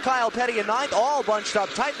Allison 8th, Kyle Petty in 9th, all bunched up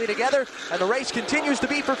tightly together, and the race continues to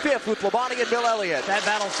be for 5th with Labonte and Bill Elliott. That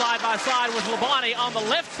battle side by side with Labonte on the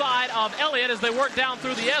left side of Elliott as they work down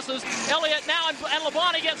through the S's. Elliott now and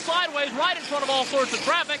Labonte get sideways right in front of all sorts of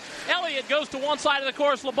traffic. Elliott goes to one side of the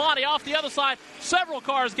course, Labonte off the other side. Several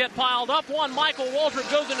cars get piled up. One, Michael Waltrip,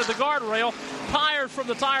 goes into the guardrail. Tires from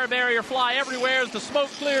the tire barrier fly everywhere as the smoke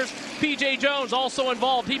clears. P.J. Jones also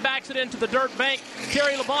involved. He backs it into the dirt bank.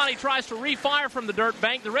 Terry Labonte tries to refire from the dirt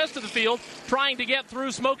bank. The rest of the field trying to get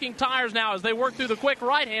through smoking tires now as they work through the quick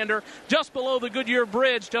right-hander just below the Goodyear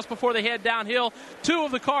Bridge, just before they head downhill. 2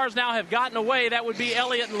 of the cars now have gotten away. That would be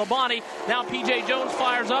Elliott and Labonte. Now P.J. Jones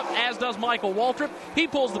fires up, as does Michael Waltrip. He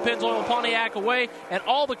pulls the Pennzoil Pontiac away, and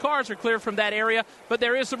all the cars are cleared from that area, but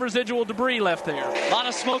there is some residual debris left there. A lot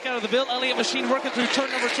of smoke out of the Bill Elliott machine working through turn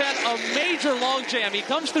number 10. A major log jam. He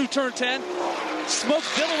comes through turn 10. Smoke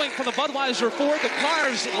billowing from the Budweiser Ford. The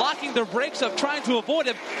cars locking their brakes up, trying to avoid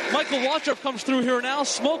him. Michael Waltrip comes through here now.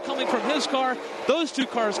 Smoke coming from his car. Those 2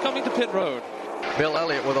 cars coming to pit road. Bill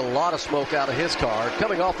Elliott with a lot of smoke out of his car.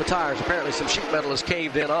 Coming off the tires, apparently some sheet metal has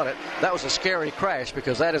caved in on it. That was a scary crash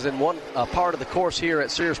because that is in one part of the course here at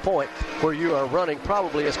Sears Point where you are running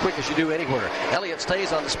probably as quick as you do anywhere. Elliott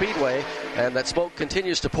stays on the speedway, and that smoke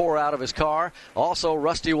continues to pour out of his car. Also,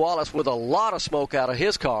 Rusty Wallace with a lot of smoke out of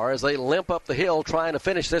his car as they limp up the hill trying to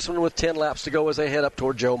finish this one with 10 laps to go as they head up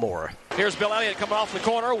toward Joe Moore. Here's Bill Elliott coming off the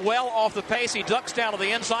corner, well off the pace. He ducks down to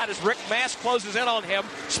the inside as Rick Mast closes in on him.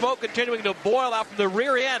 Smoke continuing to boil out from the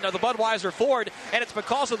rear end of the Budweiser Ford, and it's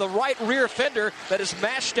because of the right rear fender that is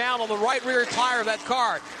mashed down on the right rear tire of that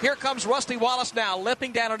car. Here comes Rusty Wallace now,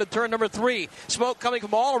 limping down into turn number 3. Smoke coming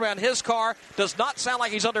from all around his car. Does not sound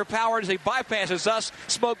like he's underpowered as he bypasses us.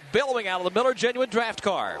 Smoke billowing out of the Miller Genuine Draft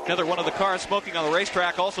car. Another one of the cars smoking on the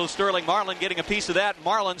racetrack, also Sterling Marlin getting a piece of that.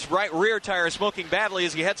 Marlin's right rear tire smoking badly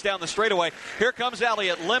as he heads down the straightaway. Here comes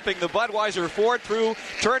Elliott limping the Budweiser Ford through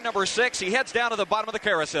turn number 6. He heads down to the bottom of the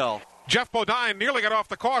carousel. Jeff Bodine nearly got off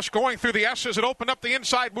the course, going through the S's. It opened up the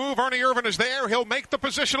inside move. Ernie Irvan is there. He'll make the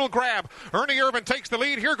positional grab. Ernie Irvan takes the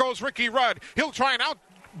lead. Here goes Ricky Rudd. He'll try and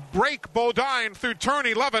break Bodine through turn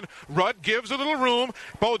 11. Rudd gives a little room.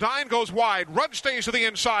 Bodine goes wide. Rudd stays to the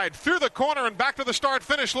inside, through the corner and back to the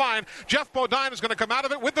start-finish line. Jeff Bodine is going to come out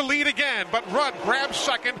of it with the lead again, but Rudd grabs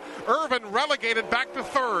second. Irvin relegated back to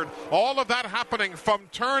third. All of that happening from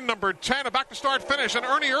turn number 10, a back to start finish, and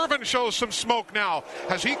Ernie Irvin shows some smoke now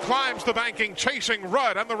as he climbs the banking, chasing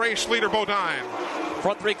Rudd and the race leader Bodine.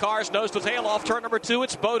 Front three cars nose to tail off turn number 2.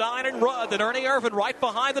 It's Bodine and Rudd, and Ernie Irvin right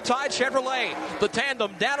behind the Tide Chevrolet. The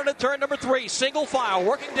tandem down into turn number 3, single file,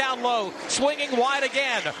 working down low, swinging wide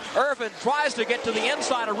again. Irvin tries to get to the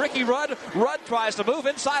inside of Ricky Rudd. Rudd tries to move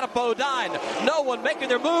inside of Bodine. No one making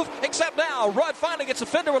their move except now. Rudd finally gets a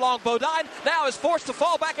fender along Bodine. Now is forced to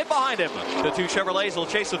fall back in behind him. The two Chevrolets will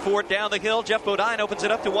chase the Ford down the hill. Jeff Bodine opens it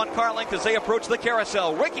up to 1 car length as they approach the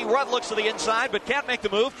carousel. Ricky Rudd looks to the inside but can't make the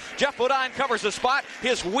move. Jeff Bodine covers the spot.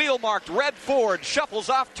 His wheel-marked red Ford shuffles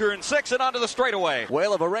off turn 6 and onto the straightaway.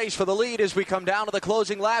 Whale of a race for the lead as we come down to the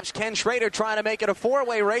closing laps. Ken Schrader trying to make it a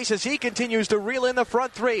 4-way race as he continues to reel in the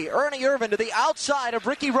front 3. Ernie Irvin to the outside of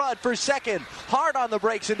Ricky Rudd for second. Hard on the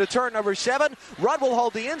brakes into turn number 7. Rudd will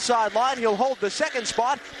hold the inside line. He'll hold the second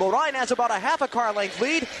spot. Bodine has about a half a car length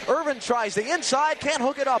lead. Irvin tries the inside. Can't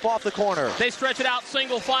hook it up off the corner. They stretch it out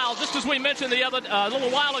single file. Just as we mentioned the other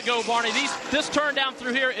little while ago, Barney, this turn down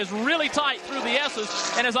through here is really tight through the S's.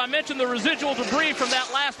 And as I mentioned, the residual debris from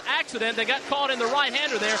that last accident that got caught in the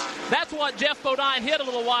right-hander there, that's what Jeff Bodine hit a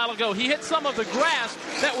little while ago. He hit some of the grass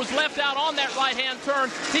that was left out on that right-hand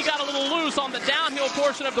turn. He got a little loose on the downhill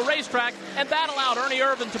portion of the racetrack, and that allowed Ernie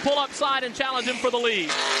Irvin to pull upside and challenge him for the lead.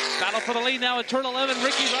 Battle for the lead now at turn 11.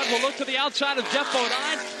 Ricky Rudd will look to the outside of Jeff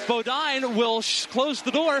Bodine. Bodine will close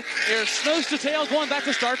the door. There's nose to tail going back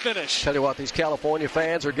to start-finish. Tell you what, these California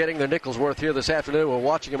fans are getting their nickels worth here this afternoon. We're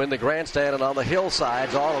watching them in the grandstand and on the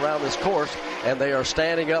hillsides all around this course, and they are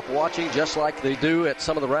standing up watching just like they do at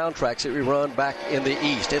some of the round tracks that we run back in the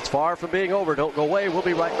East. It's far from being over. Don't go away. We'll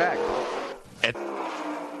be right back.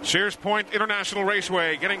 Sears Point International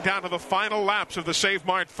Raceway getting down to the final laps of the Save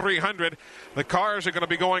Mart 300. The cars are going to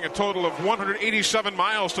be going a total of 187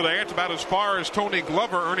 miles today. It's about as far as Tony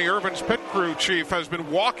Glover, Ernie Irvin's pit crew chief, has been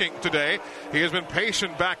walking today. He has been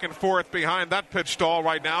pacing back and forth behind that pit stall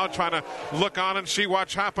right now, trying to look on and see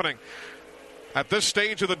what's happening. At this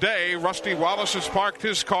stage of the day, Rusty Wallace has parked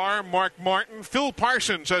his car. Mark Martin. Phil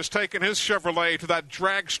Parsons has taken his Chevrolet to that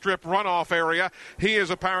drag strip runoff area. He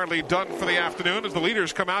is apparently done for the afternoon as the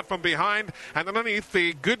leaders come out from behind and underneath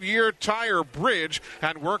the Goodyear Tire Bridge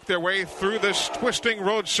and work their way through this twisting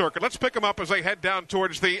road circuit. Let's pick them up as they head down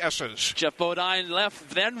towards the S's. Jeff Bodine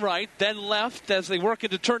left, then right, then left as they work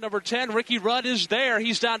into turn number 10. Ricky Rudd is there.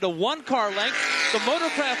 He's down to 1 car length. The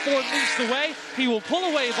Motorcraft Ford leads the way. He will pull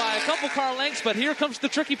away by a couple car lengths, but here comes the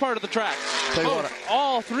tricky part of the track.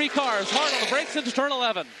 All 3 cars hard on the brakes into turn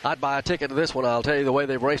 11. I'd buy a ticket to this one. I'll tell you the way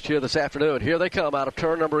they've raced here this afternoon. Here they come out of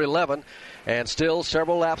turn number 11, and still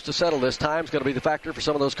several laps to settle. This time's going to be the factor for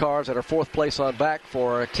some of those cars that are 4th place on back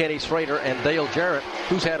for Kenny Schrader and Dale Jarrett,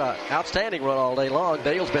 who's had an outstanding run all day long.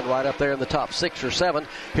 Dale's been right up there in the top 6 or 7.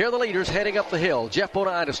 Here are the leaders heading up the hill. Jeff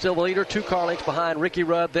Bodine is still the leader, 2 car lengths behind Ricky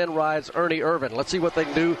Rudd, then rides Ernie Irvin. Let's see what they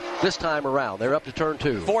can do this time around. They're up to turn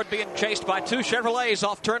 2. Ford being chased by 2 Chevrolets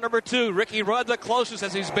off turn number 2. Ricky Rudd the closest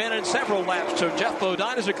as he's been in several laps. So Jeff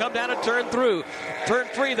Bodine as we come down to turn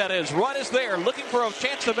 3, that is. Rudd is there looking for a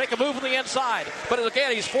chance to make a move on the inside. But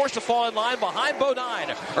again, he's forced to fall in line behind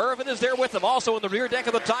Bodine. Irvin is there with him. Also in the rear deck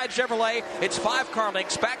of the Tide Chevrolet, it's 5 car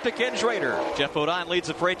lengths back to Ken Schrader. Jeff Bodine leads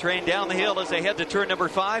the freight train down the hill as they head to turn number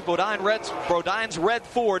 5. Bodine's red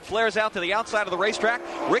Ford flares out to the outside of the racetrack.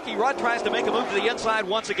 Ricky Rudd tries to make a move to the inside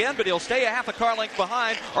once again, but he'll stay a half a car length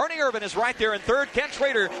behind. Ernie Irvin is right there in 3rd. Ken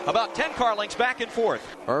Schrader about 10 car lengths back in 4th.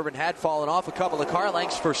 Irvin had fallen off a couple of car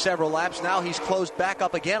lengths for several laps. Now he's closed back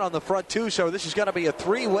up again on the front 2, so this is going to be a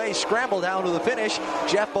 3-way scramble down to the finish.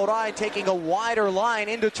 Jeff Bodine taking a wider line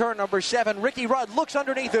into turn number 7. Ricky Rudd looks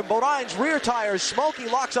underneath him. Bodine's rear tires smoke. He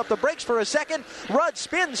locks up the brakes for a second. Rudd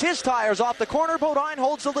spins his tires off the corner. Bodine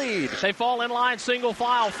holds the lead. They fall in line single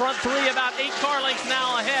file. Front 3 about 8 car lengths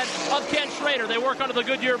now ahead of Ken Schrader. They work under the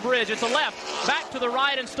Goodyear Bridge. It's a left, back to the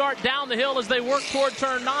right, and start down the hill as they work toward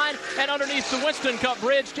turn 9 and underneath the Winston Cup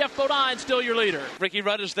Bridge. Jeff Bodine still your leader. Ricky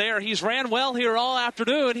Rudd is there. He's ran well here all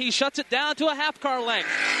afternoon. He shuts it down to a half car length.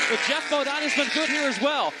 But Jeff Bodine has been good here as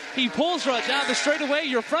well. He pulls Rudd down the straightaway,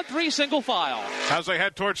 your front three single file. As they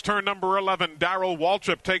head towards turn number 11, Darrell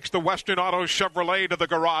Waltrip takes the Western Auto Chevrolet to the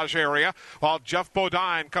garage area, while Jeff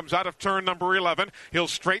Bodine comes out of turn number 11. He'll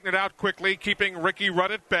straighten it out quickly, keeping Ricky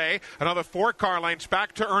Rudd at bay. Another 4 car lengths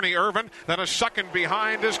back to Ernie Irvan. Then a second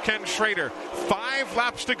behind is Ken Schrader. 5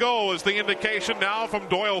 laps to go is the indication now from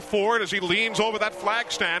Doyle Ford as he leans over that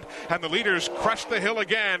flag stand, and the leaders crest the hill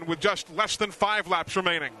again with just less than 5 laps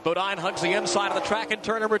remaining. Bodine hugs the inside of the track in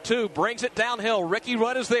turn number 2, brings it downhill. Ricky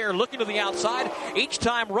Rudd is there looking to the outside. Each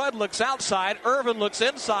time Rudd looks outside, Irvan looks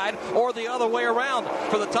inside, or the other way around.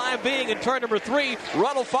 For the time being, in turn number 3,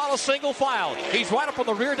 Rudd will follow single file. He's right up on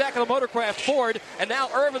the rear deck of the Motorcraft Ford, and now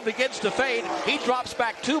Irvan begins to fade. He drops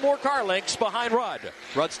back 2 more car lengths behind Rudd.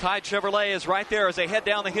 Rudd's Tide Chevrolet is right there as they head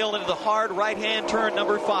down the hill into the hard right-hand turn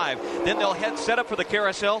number 5. Then they'll head set up for the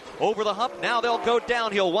carousel over the hump. Now they'll go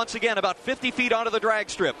downhill once again about 50 feet onto the drag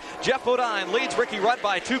strip. Jeff Bodine leads Ricky Rudd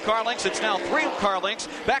by 2 car lengths. It's now 3 car lengths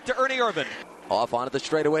back to Ernie Irvan. Off onto the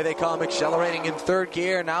straightaway they come, accelerating in 3rd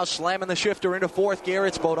gear, now slamming the shifter into 4th gear.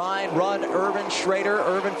 It's Bodine, Rudd, Irvan, Schrader.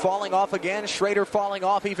 Irvan falling off again, Schrader falling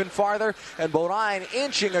off even farther, and Bodine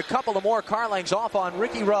inching a couple of more car lengths off on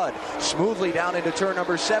Ricky Rudd. Smoothly down into turn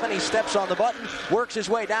number 7, he steps on the button, works his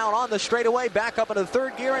way down on the straightaway, back up into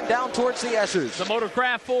 3rd gear and down towards the S's. The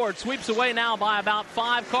Motorcraft Ford sweeps away now by about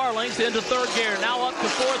 5 car lengths into 3rd gear, now up to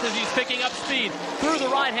 4th as he's picking up speed through the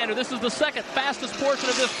right-hander. This is the second fastest portion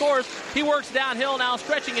of this course. He works downhill now,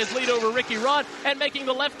 stretching his lead over Ricky Rudd and making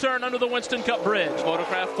the left turn under the Winston Cup Bridge.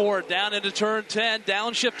 Motorcraft Ford down into turn 10,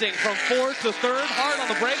 downshifting from 4th to 3rd, hard on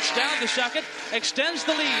the brakes, down to 2nd, extends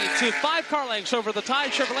the lead to 5 car lengths over the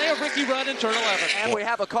Tide Chevrolet of Ricky Rudd in turn 11. And we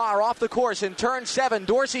have a car off the course in turn 7.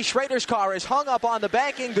 Dorsey Schrader's car is hung up on the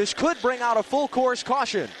banking. This could bring out a full course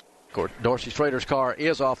caution. Dorsey Schrader's car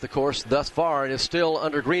is off the course thus far. It is still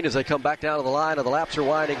under green as they come back down to the line, and the laps are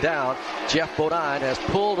winding down. Jeff Bodine has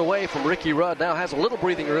pulled away from Ricky Rudd, now has a little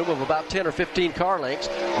breathing room of about 10 or 15 car lengths.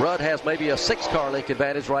 Rudd has maybe a 6 car length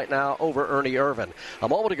advantage right now over Ernie Irvan. A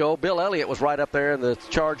moment ago, Bill Elliott was right up there in the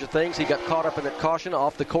charge of things. He got caught up in that caution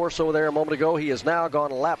off the course over there a moment ago. He has now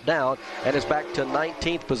gone a lap down and is back to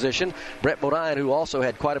 19th position. Brett Bodine, who also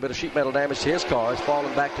had quite a bit of sheet metal damage to his car, has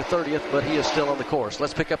fallen back to 30th, but he is still on the course.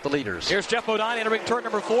 Let's pick up the lead. Here's Jeff Bodine entering turn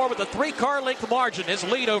number 4 with a 3 car length margin. His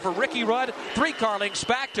lead over Ricky Rudd, 3 car lengths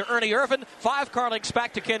back to Ernie Irvan, 5 car lengths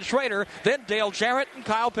back to Ken Schrader, then Dale Jarrett and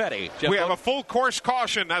Kyle Petty. We have a full course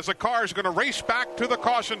caution as the car is going to race back to the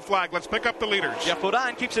caution flag. Let's pick up the leaders. Jeff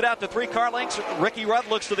Bodine keeps it out to 3 car lengths. Ricky Rudd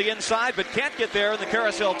looks to the inside but can't get there in the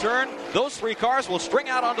carousel turn. Those 3 cars will string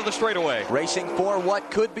out onto the straightaway. Racing for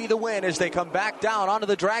what could be the win as they come back down onto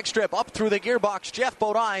the drag strip, up through the gearbox. Jeff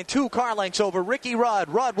Bodine, 2 car lengths over Ricky Rudd.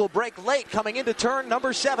 Rudd will break late coming into turn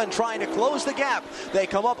number 7, trying to close the gap. They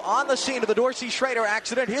come up on the scene of the Dorsey Schrader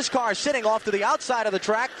accident. His car sitting off to the outside of the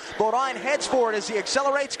track. Bodine heads for it as he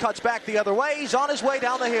accelerates, cuts back the other way. He's on his way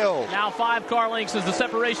down the hill. Now 5 car lengths is the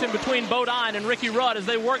separation between Bodine and Ricky Rudd as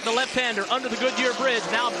they work the left-hander under the Goodyear Bridge.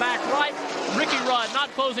 Now back right. Ricky Rudd not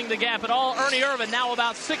closing the gap at all. Ernie Irvan now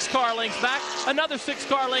about 6 car lengths back. Another 6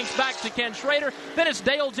 car lengths back to Ken Schrader. Then it's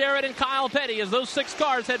Dale Jarrett and Kyle Petty as those 6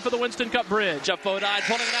 cars head for the Winston Cup Bridge. Jeff Bodine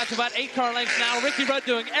pulling it out to about 8 car lengths now. Ricky Rudd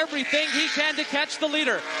doing everything he can to catch the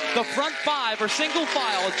leader. The front 5 are single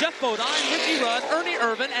file. Jeff Bodine, Ricky Rudd, Ernie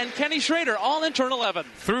Irvan, and Kenny Schrader all in turn 11.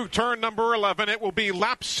 Through turn number 11, it will be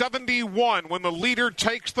lap 71 when the leader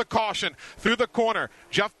takes the caution through the corner.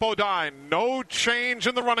 Jeff Bodine, no change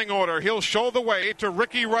in the running order. He'll show the way to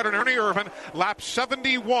Ricky Rudd and Ernie Irvan. Lap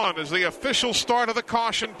 71 is the official start of the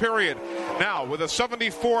caution period. Now, with a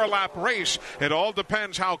 74-lap race, it all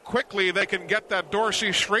depends how quickly they can get that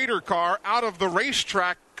Dorsey Schrader car out of the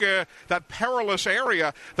racetrack, that perilous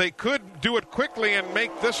area. They could do it quickly and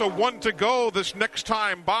make this a one to go this next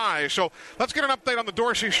time by. So let's get an update on the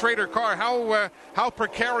Dorsey Schrader car. How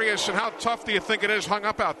precarious and how tough do you think it is hung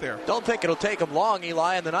up out there? Don't think it'll take them long,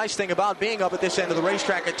 Eli. And the nice thing about being up at this end of the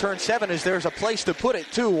racetrack at turn 7 is there's a place to put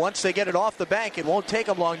it, too. Once they get it off the bank, it won't take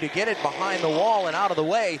them long to get it behind the wall and out of the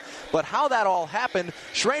way. But how that all happened,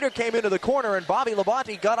 Schrader came into the corner and Bobby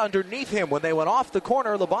Labonte got underneath him. When they went off the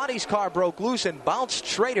corner, Labonte's car broke loose and bounced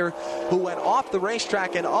Schrader, who went off the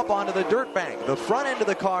racetrack and up onto the dirt bank. The front end of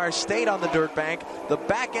the car stayed on the dirt bank. The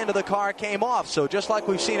back end of the car came off. So just like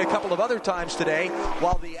we've seen a couple of other times today,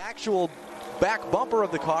 while the actual back bumper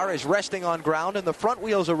of the car is resting on ground and the front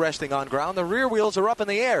wheels are resting on ground, the rear wheels are up in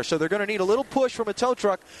the air. So they're going to need a little push from a tow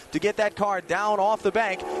truck to get that car down off the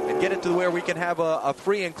bank and get it to where we can have a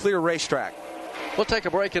free and clear racetrack. We'll take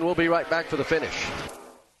a break and we'll be right back for the finish.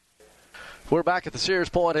 We're back at the Sears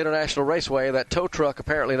Point International Raceway. That tow truck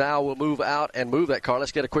apparently now will move out and move that car.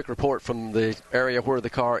 Let's get a quick report from the area where the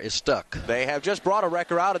car is stuck. They have just brought a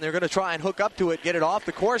wrecker out, and they're going to try and hook up to it, get it off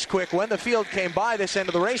the course quick. When the field came by this end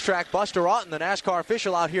of the racetrack, Buster Otten, the NASCAR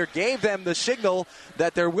official out here, gave them the signal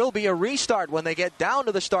that there will be a restart when they get down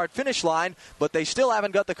to the start-finish line, but they still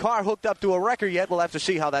haven't got the car hooked up to a wrecker yet. We'll have to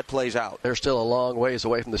see how that plays out. They're still a long ways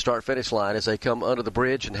away from the start-finish line as they come under the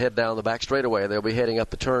bridge and head down the back straightaway. They'll be heading up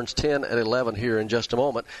the turns 10 and 11 here in just a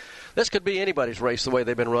moment. This could be anybody's race the way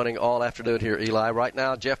they've been running all afternoon here, Eli. Right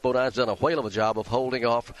now, Jeff Bodine's done a whale of a job of holding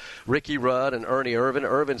off Ricky Rudd and Ernie Irvin.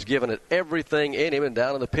 Irvin's given it everything in him, and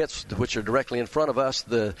down in the pits, which are directly in front of us,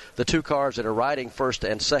 the two cars that are riding first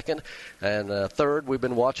and second. And third, we've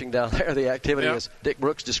been watching down there the activity, as Dick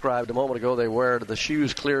Brooks described a moment ago. They wear the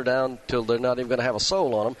shoes clear down till they're not even going to have a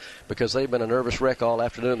sole on them because they've been a nervous wreck all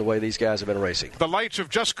afternoon the way these guys have been racing. The lights have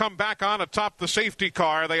just come back on atop the safety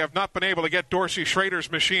car. They have not been able to get Dorsey Schrader's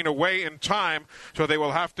machine away in time, so they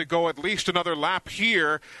will have to go at least another lap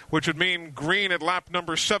here, which would mean green at lap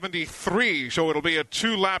number 73. So it'll be a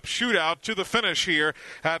 2-lap shootout to the finish here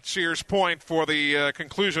at Sears Point for the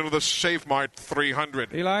conclusion of the Save Mart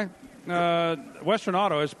 300. Eli, Western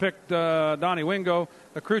Auto has picked Donnie Wingo,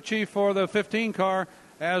 the crew chief for the 15 car,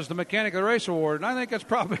 as the Mechanic of the Race Award. And I think that's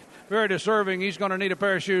probably very deserving. He's going to need a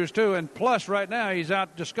pair of shoes, too. And plus, right now, he's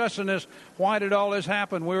out discussing this. Why did all this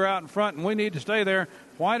happen? We were out in front, and we need to stay there.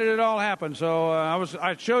 Why did it all happen? So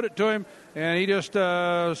I showed it to him, and he just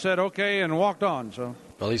said okay and walked on. So.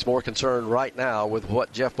 Well, he's more concerned right now with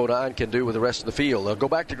what Jeff Bodine can do with the rest of the field. They'll go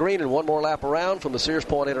back to green and one more lap around from the Sears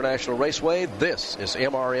Point International Raceway. This is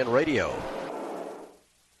MRN Radio.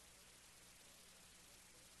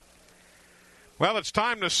 Well, it's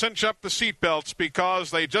time to cinch up the seatbelts because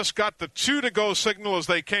they just got the 2-to-go signal as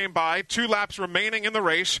they came by. 2 laps remaining in the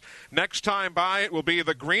race. Next time by, it will be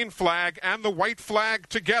the green flag and the white flag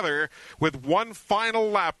together with one final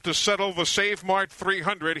lap to settle the Save Mart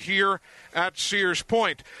 300 here at Sears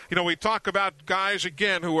Point. You know, we talk about guys,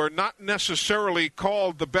 again, who are not necessarily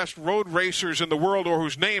called the best road racers in the world or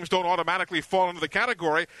whose names don't automatically fall into the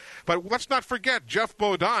category. But let's not forget, Jeff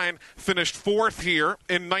Bodine finished 4th here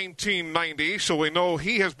in 1990, so we know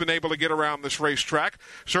he has been able to get around this racetrack.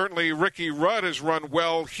 Certainly, Ricky Rudd has run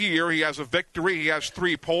well here. He has a victory. He has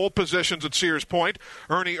 3 pole positions at Sears Point.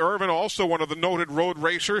 Ernie Irvin, also one of the noted road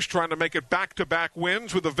racers, trying to make it back-to-back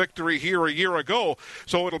wins with a victory here a year ago.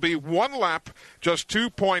 So it'll be one lap, just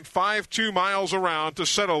 2.52 miles around to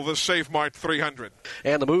settle the Save Mart 300.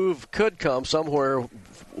 And the move could come somewhere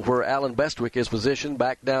where Alan Bestwick is positioned,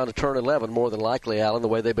 back down to turn 11, more than likely, Alan, the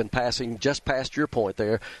way they've been passing just past your point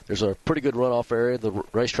there. There's a pretty good runoff area. The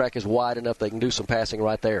racetrack is wide enough they can do some passing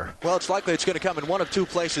right there. Well, it's likely it's going to come in one of 2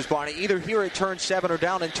 places, Barney. Either here at turn 7 or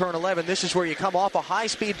down in turn 11. This is where you come off a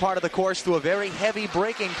high-speed part of the course to a very heavy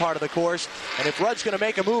braking part of the course. And if Rudd's going to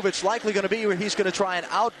make a move, it's likely going to be where he's going to try and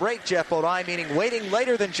out-brake Jeff Bodine, meaning waiting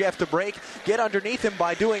later than Jeff to brake, get underneath him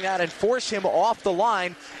by doing that, and force him off the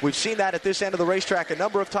line. We've seen that at this end of the racetrack a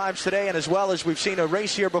number of times today, and as well as we've seen a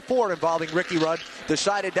race here before involving Ricky Rudd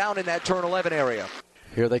decided down in that turn 11 area.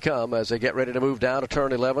 Here they come as they get ready to move down to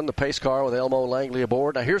turn 11. The pace car with Elmo Langley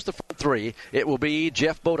aboard. Now here's the front 3. It will be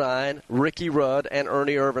Jeff Bodine, Ricky Rudd, and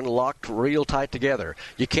Ernie Irvin locked real tight together.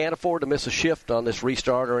 You can't afford to miss a shift on this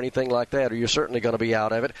restart or anything like that, or you're certainly going to be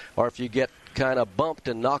out of it. Or if you get kind of bumped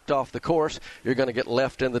and knocked off the course, you're going to get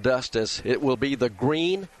left in the dust, as it will be the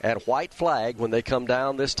green and white flag when they come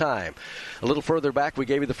down this time. A little further back, we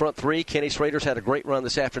gave you the front 3. Kenny Schrader's had a great run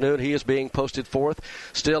this afternoon. He is being posted 4th.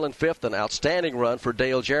 Still in 5th, an outstanding run for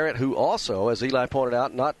Dale Jarrett, who also, as Eli pointed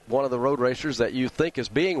out, not one of the road racers that you think is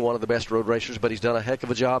being one of the best road racers, but he's done a heck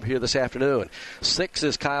of a job here this afternoon. 6th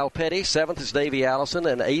is Kyle Petty, 7th is Davey Allison,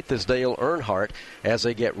 and 8th is Dale Earnhardt as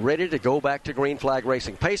they get ready to go back to green flag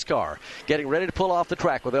racing. Pace car getting ready to pull off the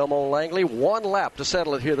track with Elmo Langley. One lap to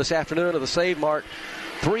settle it here this afternoon of the Save Mart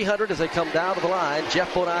 300 as they come down to the line.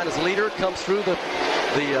 Jeff Bodine is the leader, comes through the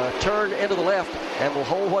turn into the left and will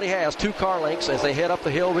hold what he has, 2 car lengths as they head up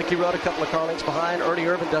the hill. Ricky Rudd a couple of car lengths behind. Ernie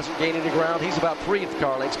Irvin doesn't gain any ground. He's about 3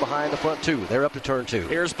 car lengths behind the front 2. They're up to turn 2.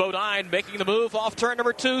 Here's Bodine making the move off turn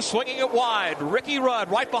number 2, swinging it wide. Ricky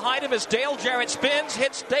Rudd right behind him as Dale Jarrett spins,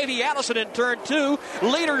 hits Davey Allison in turn 2.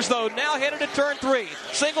 Leaders, though, now headed to turn 3.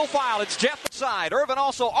 Single file, it's Jeff side. Irvin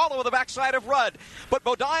also all over the backside of Rudd. But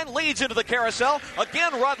Bodine leads into the carousel.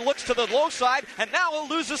 Again, Rudd looks to the low side, and now he'll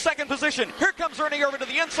lose his second position. Here comes Ernie Irvin to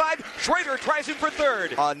the inside. Schrader tries him for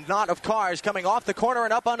third. A knot of cars coming off the corner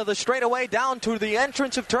and up onto the straightaway down to the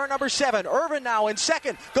entrance of turn number 7. Irvin now in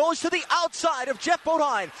second, goes to the outside of Jeff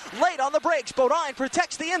Bodine. Late on the brakes, Bodine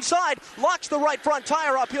protects the inside, locks the right front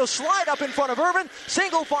tire up. He'll slide up in front of Irvin.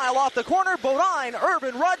 Single file off the corner. Bodine,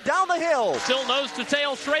 Irvin, Rudd down the hill. Still nose to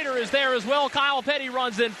tail. Schrader is there as well. Kyle Petty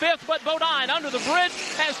runs in 5th, but Bodine under the bridge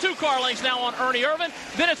has 2 car lengths now on Ernie Irvin.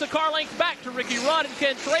 Then it's a car length back to Ricky Rudd and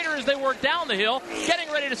Ken Schrader as they work down the hill,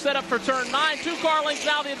 getting ready to set up for turn 9. 2 car lengths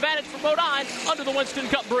now, the advantage for Bodine under the Winston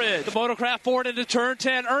Cup Bridge. The Motocraft Ford into turn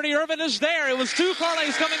 10. Ernie Irvin is there. It was 2 car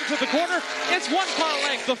lengths coming to the corner. It's 1 car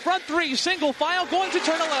length. The front 3 single file going to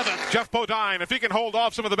turn 11. Jeff Bodine, if he can hold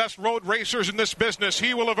off some of the best road racers in this business,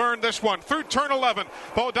 he will have earned this one. Through turn 11,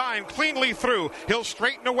 Bodine cleanly through. He'll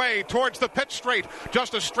straighten away towards the pit straight.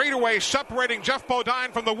 Just a straightaway separating Jeff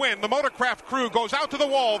Bodine from the win. The Motorcraft crew goes out to the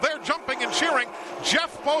wall. They're jumping and cheering.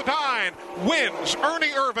 Jeff Bodine wins.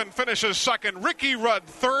 Ernie Irvin finishes second. Ricky Rudd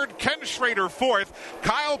third. Ken Schrader fourth.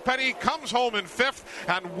 Kyle Petty comes home in 5th.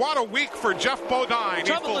 And what a week for Jeff Bodine.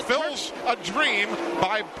 He fulfills a dream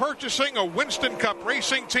by purchasing a Winston Cup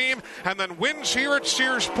racing team and then wins here at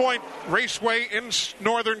Sears Point Raceway in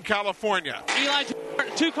Northern California. Eli,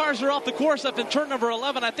 2 cars are off the course up in turn number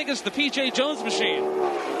 11. I think it's the P.J. Jones machine.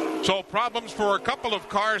 So problems for a couple of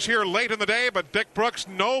cars here late in the day, but Dick Brooks,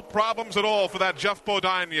 no problems at all for that Jeff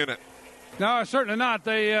Bodine unit. No, certainly not.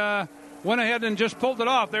 They went ahead and just pulled it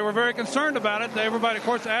off. They were very concerned about it. Everybody, of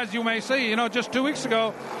course, as you may see, just 2 weeks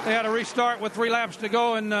ago, they had a restart with 3 laps to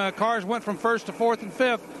go, and cars went from 1st to 4th and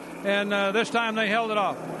 5th, and this time they held it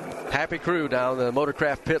off. Happy crew down the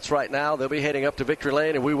Motorcraft pits right now. They'll be heading up to Victory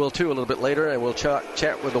Lane, and we will too a little bit later, and we'll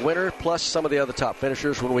chat with the winner, plus some of the other top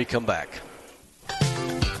finishers when we come back.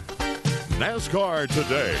 NASCAR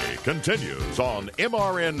Today continues on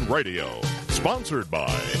MRN Radio, sponsored by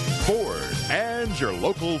Ford and your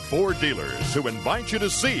local Ford dealers who invite you to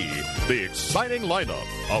see the exciting lineup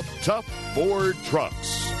of tough Ford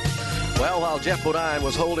trucks. Well, while Jeff Bodine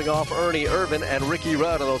was holding off Ernie Irvin and Ricky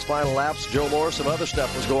Rudd on those final laps, Joe Moore, some other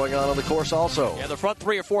stuff was going on the course also. Yeah, the front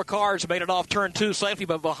 3 or 4 cars made it off turn 2 safely,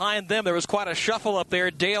 but behind them there was quite a shuffle up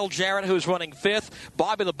there. Dale Jarrett, who's running 5th,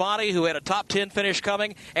 Bobby Labonte, who had a top 10 finish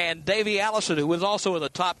coming, and Davey Allison, who was also in the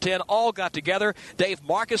top 10, all got together. Dave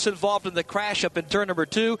Marcus involved in the crash up in turn number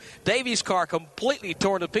 2. Davey's car completely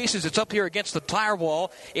torn to pieces. It's up here against the tire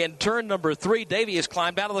wall in turn number 3. Davey has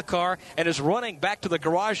climbed out of the car and is running back to the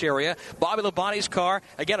garage area. Bobby Labonte's car,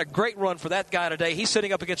 again, a great run for that guy today. He's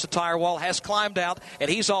sitting up against the tire wall, has climbed out, and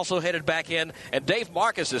he's also headed back in. And Dave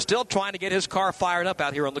Marcus is still trying to get his car fired up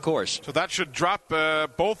out here on the course. So that should drop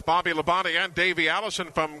both Bobby Labonte and Davey Allison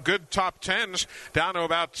from good top 10s down to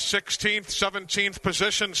about 16th, 17th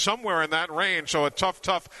position, somewhere in that range. So a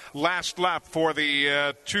tough last lap for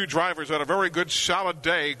the 2 drivers who had a very good, solid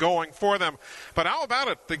day going for them. But how about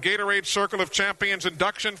it? The Gatorade Circle of Champions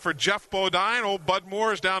induction for Jeff Bodine. Old Bud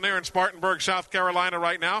Moore is down there in Spartanburg, South Carolina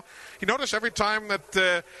right now. You notice every time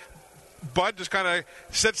that Bud just kind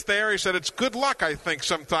of sits there, he said it's good luck, I think,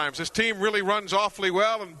 sometimes. His team really runs awfully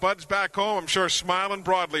well, and Bud's back home, I'm sure, smiling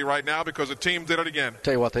broadly right now because the team did it again.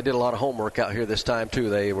 Tell you what, they did a lot of homework out here this time, too.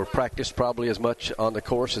 They were practiced probably as much on the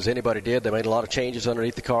course as anybody did. They made a lot of changes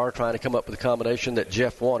underneath the car, trying to come up with a combination that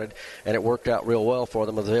Jeff wanted, and it worked out real well for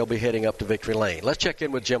them as they'll be heading up to Victory Lane. Let's check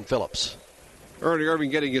in with Jim Phillips. Ernie Irvin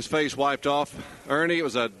getting his face wiped off. Ernie, it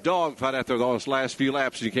was a dogfight out there those last few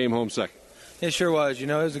laps, and you came home second. It sure was. It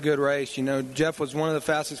was a good race. Jeff was one of the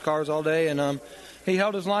fastest cars all day, and he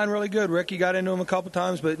held his line really good. Ricky got into him a couple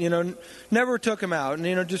times, but, never took him out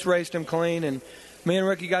and, just raced him clean. And me and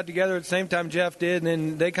Ricky got together at the same time Jeff did, and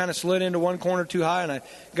then they kind of slid into one corner too high, and I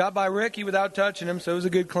got by Ricky without touching him, so it was a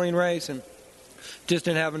good, clean race. And just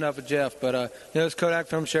didn't have enough of Jeff. But, this Kodak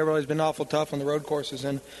Film Chevrolet has been awful tough on the road courses,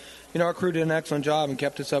 and our crew did an excellent job and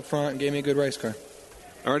kept us up front and gave me a good race car.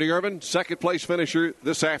 Ernie Irvin, second-place finisher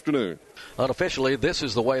this afternoon. Unofficially, this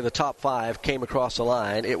is the way the top 5 came across the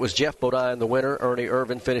line. It was Jeff Bodine, the winner, Ernie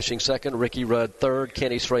Irvin finishing second, Ricky Rudd third,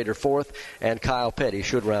 Kenny Schrader fourth, and Kyle Petty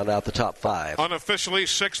should round out the top 5. Unofficially,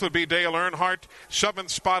 6th would be Dale Earnhardt.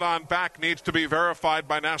 7th spot on back needs to be verified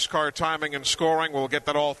by NASCAR timing and scoring. We'll get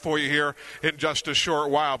that all for you here in just a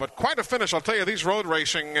short while. But quite a finish. I'll tell you, these road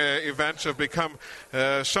racing events have become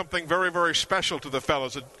something very, very special to the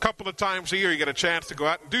fellas. A couple of times a year you get a chance to go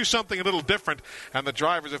out and do something a little different, and the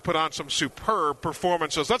drivers have put on some superb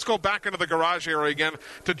performances. Let's go back into the garage area again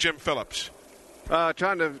to Jim Phillips.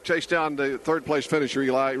 Trying to chase down the third-place finisher,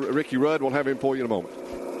 Eli. Ricky Rudd. We'll have him for you in a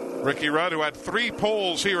moment. Ricky Rudd, who had 3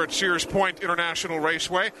 poles here at Sears Point International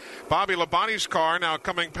Raceway. Bobby Labonte's car now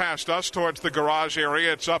coming past us towards the garage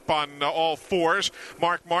area. It's up on all fours.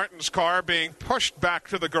 Mark Martin's car being pushed back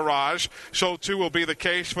to the garage. So too will be the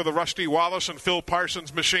case for the Rusty Wallace and Phil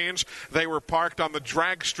Parsons machines. They were parked on the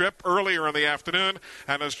drag strip earlier in the afternoon.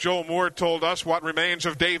 And as Joe Moore told us, what remains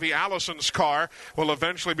of Davey Allison's car will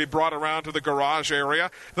eventually be brought around to the garage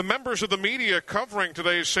area. The members of the media covering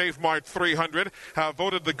today's Save Mart 300 have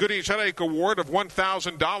voted the Goodies Headache Award of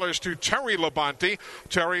 $1,000 to Terry Labonte.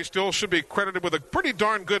 Terry still should be credited with a pretty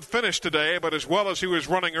darn good finish today, but as well as he was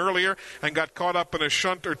running earlier and got caught up in a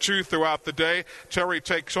shunt or two throughout the day, Terry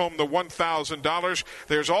takes home the $1,000.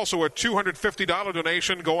 There's also a $250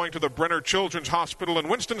 donation going to the Brenner Children's Hospital in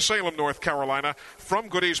Winston-Salem, North Carolina, from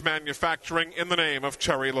Goodies Manufacturing in the name of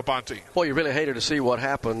Terry Labonte. Boy, you really hated to see what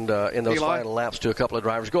happened in those final laps to a couple of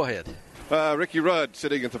drivers. Go ahead. Ricky Rudd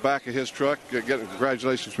sitting at the back of his truck, getting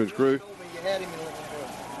congratulations from his crew.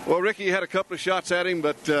 Well, Ricky had a couple of shots at him,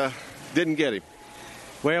 but didn't get him.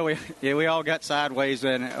 Well, we all got sideways,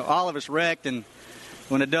 and all of us wrecked, and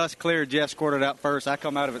when the dust cleared, Jeff squirted out first. I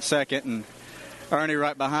come out of it second, and Ernie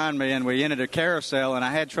right behind me, and we entered a carousel, and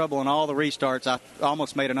I had trouble in all the restarts. I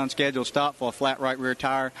almost made an unscheduled stop for a flat right rear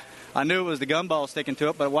tire. I knew it was the gumball sticking to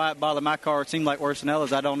it, but why it bothered my car, it seemed like worse than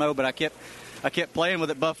Ella's, I don't know, but I kept playing with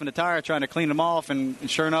it, buffing the tire, trying to clean them off, and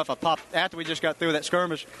sure enough, I popped, after we just got through that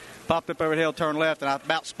skirmish, popped up over the hill, turned left, and I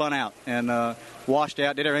about spun out and washed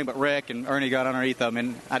out, did everything but wreck, and Ernie got underneath them,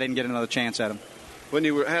 and I didn't get another chance at him. When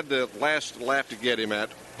you had the last lap to get him at,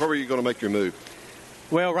 where were you going to make your move?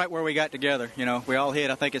 Well, right where we got together. You know, we all hit,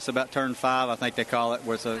 I think it's about turn 5, I think they call it,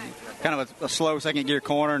 was a kind of a slow second gear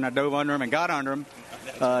corner, and I dove under him and got under him,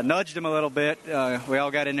 nudged him a little bit. We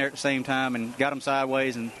all got in there at the same time and got him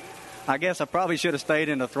sideways, and I guess I probably should have stayed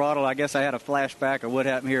in the throttle. I guess I had a flashback of what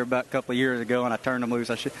happened here about a couple of years ago, and I turned him loose.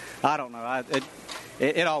 I don't know.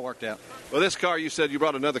 It all worked out. Well, this car, you said you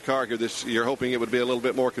brought another car here this year, hoping it would be a little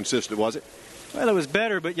bit more consistent, was it? Well, it was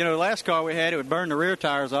better, but, you know, the last car we had, it would burn the rear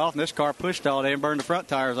tires off, and this car pushed all day and burned the front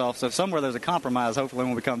tires off. So somewhere there's a compromise, hopefully,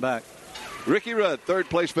 when we come back. Ricky Rudd,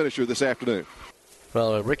 third-place finisher this afternoon.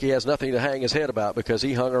 Well, Ricky has nothing to hang his head about because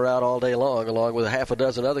he hung her out all day long, along with a half a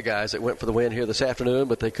dozen other guys that went for the win here this afternoon,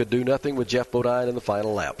 but they could do nothing with Jeff Bodine in the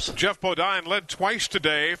final laps. Jeff Bodine led twice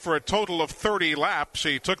today for a total of 30 laps.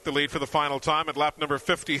 He took the lead for the final time at lap number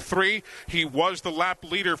 53. He was the lap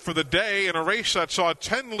leader for the day in a race that saw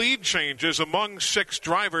 10 lead changes among 6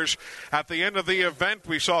 drivers. At the end of the event,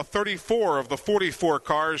 we saw 34 of the 44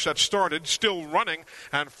 cars that started still running,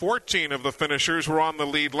 and 14 of the finishers were on the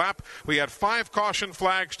lead lap. We had 5 caution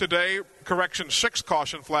flags today, 6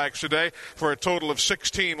 caution flags today for a total of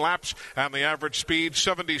 16 laps, and the average speed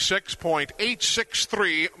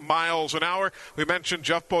 76.863 miles an hour. We mentioned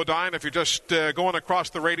Jeff Bodine, if you're just going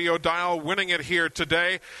across the radio dial, winning it here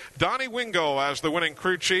today. Donnie Wingo, as the winning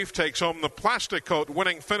crew chief, takes home the Plastic Coat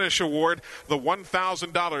Winning Finish Award, the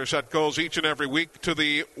 $1,000 that goes each and every week to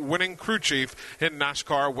the winning crew chief in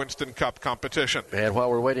NASCAR Winston Cup competition. And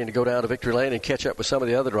while we're waiting to go down to victory lane and catch up with some of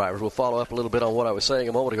the other drivers, we'll follow up a little bit on what I was saying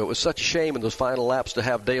a moment ago. It was such a shame in those final laps to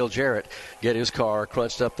have Dale Jarrett get his car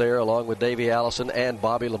crunched up there along with Davey Allison and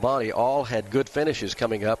Bobby Labonte. All had good finishes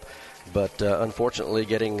coming up, but unfortunately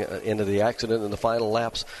getting into the accident in the final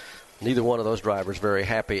laps, neither one of those drivers very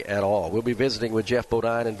happy at all. We'll be visiting with Jeff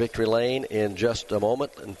Bodine in victory lane in just a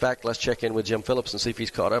moment. In fact, let's check in with Jim Phillips and see if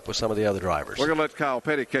he's caught up with some of the other drivers. We're going to let Kyle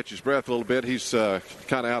Petty catch his breath a little bit. He's kind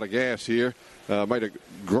of out of gas here. Made a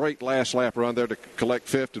great last lap run there to collect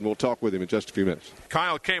 5th, and we'll talk with him in just a few minutes.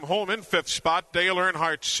 Kyle came home in 5th spot. Dale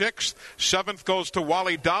Earnhardt 6th. 7th goes to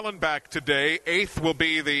Wally Dallenbach today. 8th will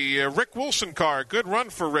be the Rick Wilson car. Good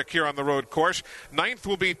run for Rick here on the road course. 9th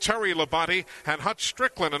will be Terry Labonte, and Hutch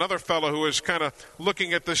Strickland, another fellow who is kind of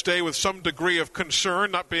looking at this day with some degree of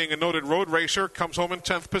concern, not being a noted road racer, comes home in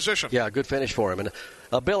 10th position. Yeah, good finish for him. And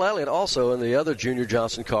Bill Elliott also in the other Junior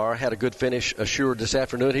Johnson car had a good finish assured this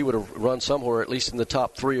afternoon. He would have run somewhere at least in the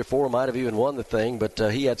top 3 or 4, might have even won the thing, but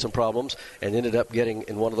he had some problems and ended up getting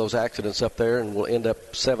in one of those accidents up there and will end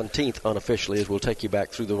up 17th unofficially, as we'll take you back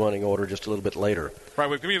through the running order just a little bit later. Right,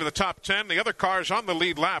 we've given you the top 10. The other cars on the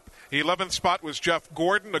lead lap. 11th spot was Jeff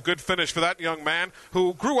Gordon, a good finish for that young man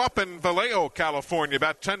who grew up in Vallejo, California,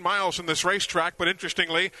 about 10 miles from this racetrack, but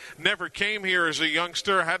interestingly never came here as a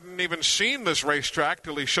youngster, hadn't even seen this racetrack. track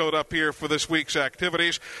till he showed up here for this week's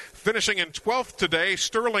activities. Finishing in 12th today,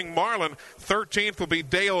 Sterling Marlin. 13th will be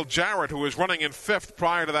Dale Jarrett, who was running in 5th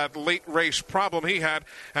prior to that late race problem he had.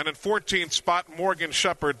 And in 14th spot, Morgan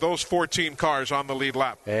Shepherd. Those 14 cars on the lead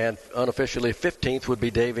lap. And unofficially 15th would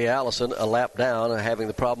be Davey Allison, a lap down, having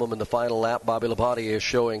the problem in the final lap. Bobby Labonte is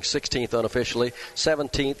showing 16th unofficially.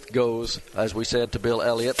 17th goes, as we said, to Bill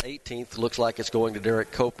Elliott. 18th looks like it's going to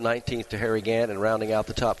Derek Cope. 19th to Harry Gant. And rounding out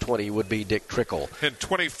the top 20 would be Dick Trickle. In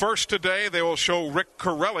 21st today, they will show Rick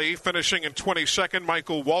Corelli finishing in 22nd.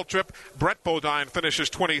 Michael Waltrip. Brett Bodine finishes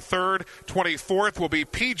 23rd. 24th will be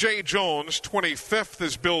P.J. Jones. 25th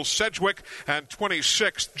is Bill Sedgwick. And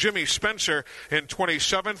 26th, Jimmy Spencer. In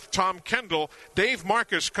 27th, Tom Kendall. Dave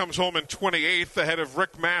Marcus comes home in 28th, ahead of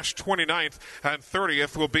Rick Mash, 29th. And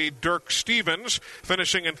 30th will be Dirk Stevens.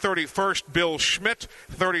 Finishing in 31st, Bill Schmidt.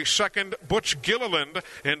 32nd, Butch Gilliland.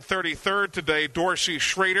 In 33rd today, Dorsey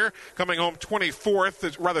Schrader. Coming home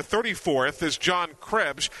 34th is John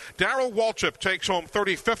Krebs. Darrell Waltrip takes home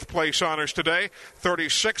 35th place honors today.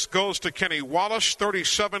 36th goes to Kenny Wallace.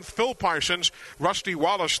 37th, Phil Parsons. Rusty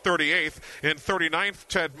Wallace, 38th. In 39th,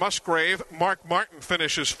 Ted Musgrave. Mark Martin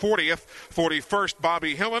finishes 40th. 41st,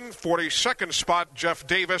 Bobby Hillen. 42nd spot, Jeff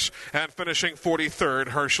Davis. And finishing 43rd,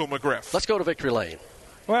 Herschel McGriff. Let's go to Victory Lane.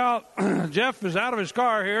 Well, Jeff is out of his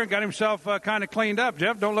car here and got himself kind of cleaned up.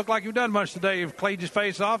 Jeff, don't look like you've done much today. You've cleaned his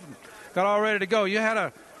face off and got all ready to go. You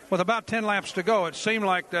had with about 10 laps to go, it seemed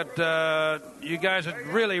like that you guys are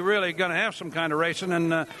really going to have some kind of racing,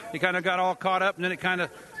 and you kind of got all caught up, and then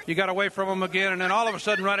you got away from them again, and then all of a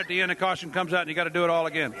sudden right at the end, the caution comes out, and you got to do it all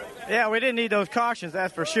again. Yeah, we didn't need those cautions,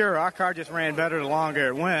 that's for sure. Our car just ran better the longer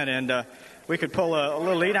it went, and we could pull a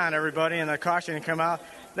little lead on everybody, and the caution would come out.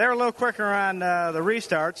 They were a little quicker on the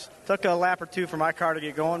restarts. Took a lap or two for my car to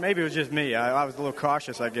get going. Maybe it was just me. I was a little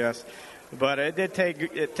cautious, I guess. But it did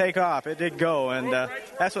take off. It did go, and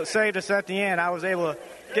that's what saved us at the end. I was able to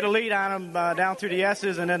get a lead on them down through the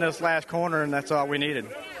S's and then this last corner, and that's all we needed.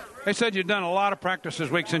 They said you'd done a lot of practice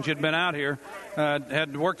this week since you'd been out here,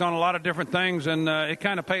 had worked on a lot of different things, and it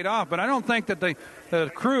kind of paid off. But I don't think that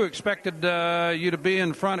the crew expected you to be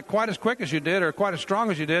in front quite as quick as you did or quite as strong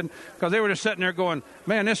as you did, because they were just sitting there going,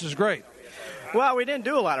 man, this is great. Well, we didn't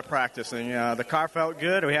do a lot of practicing. The car felt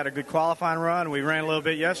good. We had a good qualifying run. We ran a little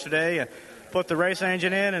bit yesterday and put the race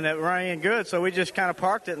engine in, and it ran good. So we just kind of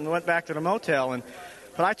parked it and went back to the motel.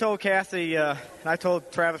 But I told Kathy, and I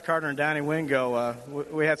told Travis Carter and Donnie Wingo,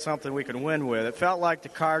 we had something we could win with. It felt like the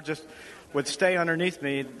car just would stay underneath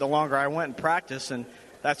me the longer I went and practiced, and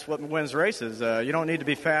that's what wins races. You don't need to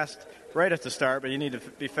be fast right at the start, but you need to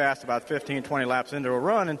be fast about 15, 20 laps into a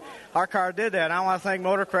run, and our car did that. And I want to thank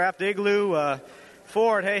Motorcraft, Igloo,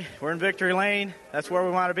 Ford. Hey, we're in Victory Lane. That's where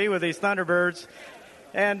we want to be with these Thunderbirds.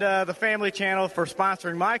 And the Family Channel for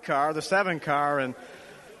sponsoring my car, the 7 car, and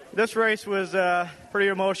this race was pretty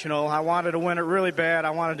emotional. I wanted to win it really bad. I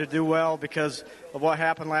wanted to do well because of what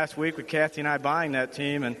happened last week with Kathy and I buying that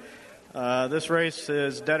team. And this race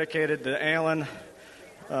is dedicated to Alan,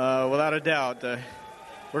 without a doubt.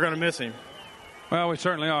 We're going to miss him. Well, we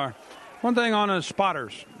certainly are. One thing on the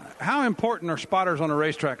spotters. How important are spotters on a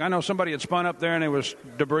racetrack? I know somebody had spun up there and there was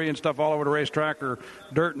debris and stuff all over the racetrack or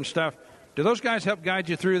dirt and stuff. Do those guys help guide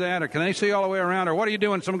you through that, or can they see all the way around? Or what do you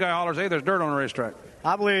do when some guy hollers, hey, there's dirt on the racetrack?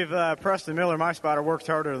 I believe Preston Miller, my spotter, works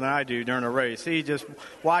harder than I do during a race. He just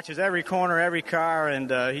watches every corner, every car, and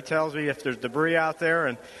he tells me if there's debris out there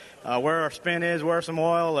and where our spin is, where's some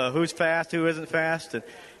oil, who's fast, who isn't fast. And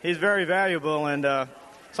he's very valuable, and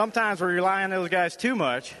sometimes we rely on those guys too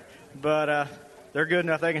much, but they're good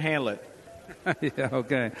enough they can handle it. Yeah,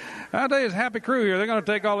 okay. I'll tell you, it's a happy crew here. They're going to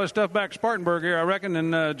take all this stuff back to Spartanburg here, I reckon,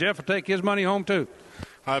 and Jeff will take his money home, too.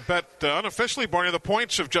 I bet unofficially, Barney, the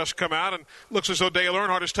points have just come out, and looks as though Dale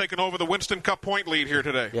Earnhardt has taken over the Winston Cup point lead here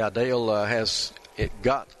today. Yeah, Dale has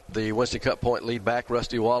got the Winston Cup point lead back.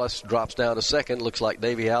 Rusty Wallace drops down to second. Looks like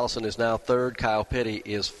Davey Allison is now third. Kyle Petty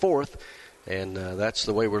is fourth. And that's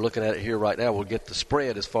the way we're looking at it here right now. We'll get the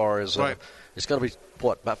spread as far as it's going to be,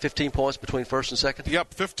 about 15 points between first and second?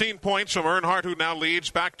 Yep, 15 points from Earnhardt, who now leads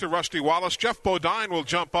back to Rusty Wallace. Jeff Bodine will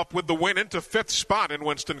jump up with the win into fifth spot in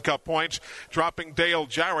Winston Cup points, dropping Dale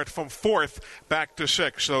Jarrett from fourth back to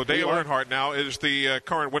sixth. So Dale Earnhardt now is the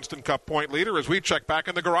current Winston Cup point leader as we check back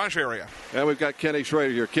in the garage area. And we've got Kenny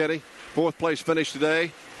Schrader here. Kenny, fourth place finish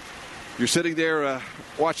today. You're sitting there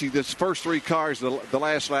watching this first 3 cars, the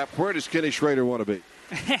last lap. Where does Kenny Schrader want to be?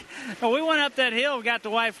 Well, we went up that hill, got the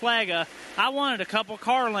white flag. I wanted a couple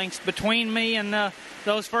car lengths between me and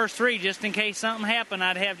those first 3, just in case something happened.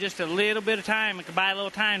 I'd have just a little bit of time. I could buy a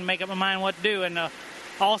little time to make up my mind what to do. And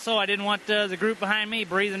also, I didn't want the group behind me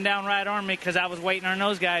breathing down right on me because I was waiting on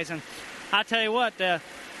those guys. And I tell you what,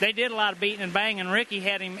 they did a lot of beating and banging. Ricky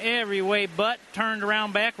had him every way but turned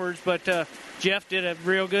around backwards, but Jeff did a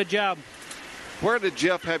real good job. Where did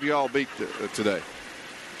Jeff have you all beat today?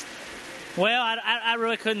 Well, I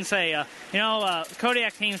really couldn't say.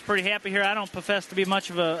 Kodiak team's pretty happy here. I don't profess to be much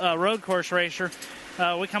of a road course racer.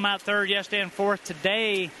 We come out third yesterday and fourth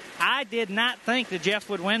today. I did not think that Jeff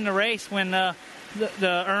would win the race when the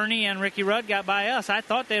Ernie and Ricky Rudd got by us. I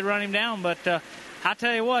thought they'd run him down, but I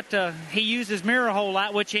tell you what, he used his mirror a whole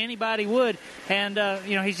lot, which anybody would, and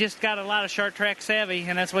he's just got a lot of short track savvy,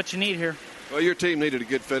 and that's what you need here. Well, your team needed a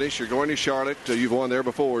good finish. You're going to Charlotte. You've won there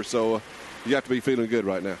before, so you have to be feeling good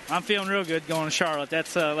right now. I'm feeling real good going to Charlotte.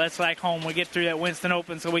 That's like home. We get through that Winston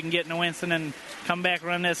Open so we can get into Winston and come back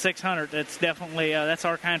run that 600. That's definitely that's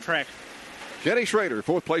our kind of track. Kenny Schrader,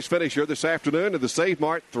 fourth-place finisher this afternoon of the Save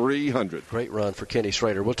Mart 300. Great run for Kenny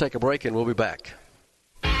Schrader. We'll take a break, and we'll be back.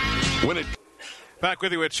 Back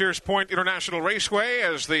with you at Sears Point International Raceway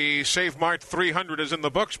as the Save Mart 300 is in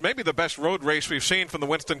the books. Maybe the best road race we've seen from the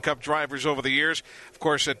Winston Cup drivers over the years. Of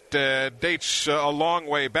course, it dates a long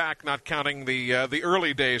way back, not counting the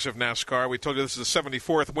early days of NASCAR. We told you this is the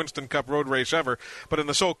 74th Winston Cup road race ever. But in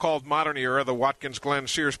the so-called modern era, the Watkins Glen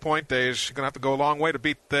Sears Point days, you're going to have to go a long way to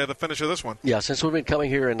beat the finish of this one. Yeah, since we've been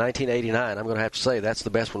coming here in 1989, I'm going to have to say that's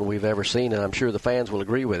the best one we've ever seen, and I'm sure the fans will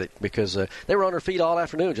agree with it because they were on their feet all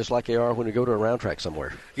afternoon, just like they are when we go to a round track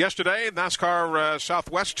somewhere. Yesterday, NASCAR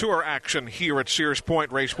Southwest Tour action here at Sears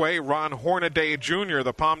Point Raceway. Ron Hornaday Jr.,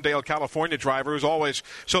 the Palmdale, California driver, who's always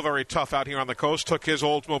so very tough out here on the coast, took his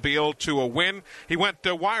Oldsmobile to a win. He went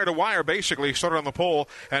wire to wire, basically, started on the pole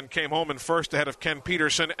and came home in first ahead of Ken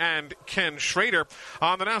Peterson and Ken Schrader.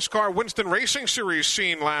 On the NASCAR Winston Racing Series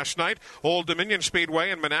scene last night, Old Dominion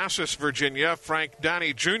Speedway in Manassas, Virginia, Frank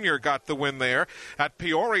Downey Jr. got the win there. At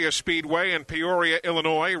Peoria Speedway in Peoria,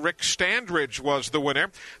 Illinois, Rick Standridge was the winner.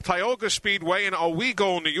 Tioga Speedway in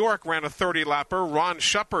Owego, New York, ran a 30-lapper. Ron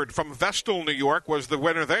Shepard from Vestal, New York, was the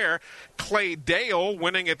winner there. Clay Dale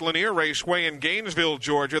winning at Lanier Raceway in Gainesville,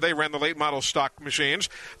 Georgia. They ran the late model stock machines.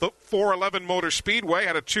 The 411 Motor Speedway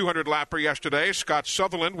had a 200-lapper yesterday. Scott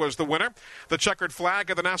Sutherland was the winner. The checkered flag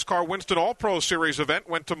of the NASCAR Winston All-Pro Series event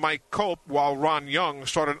went to Mike Cope, while Ron Young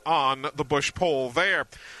started on the Busch pole there.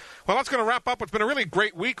 Well, that's going to wrap up. It's been a really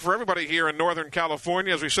great week for everybody here in Northern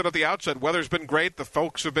California. As we said at the outset, weather's been great. The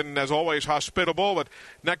folks have been, as always, hospitable. But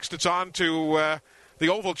next it's on to the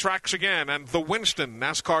oval tracks again and the Winston,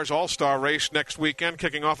 NASCAR's All-Star race next weekend,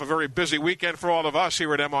 kicking off a very busy weekend for all of us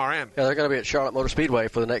here at MRN. Yeah, they're going to be at Charlotte Motor Speedway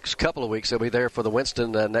for the next couple of weeks. They'll be there for the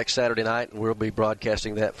Winston next Saturday night, and we'll be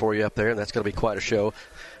broadcasting that for you up there, and that's going to be quite a show.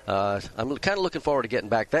 I'm kind of looking forward to getting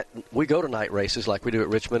back. We go to night races like we do at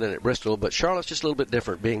Richmond and at Bristol, but Charlotte's just a little bit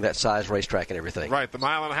different, being that size racetrack and everything. Right, the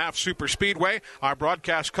mile-and-a-half super speedway. Our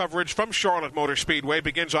broadcast coverage from Charlotte Motor Speedway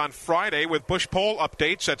begins on Friday with Busch Pole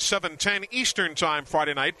updates at 7:10 Eastern Time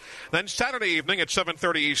Friday night. Then Saturday evening at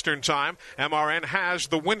 7:30 Eastern Time, MRN has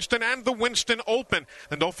the Winston and the Winston Open.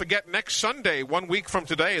 And don't forget, next Sunday, 1 week from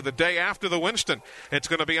today, the day after the Winston, it's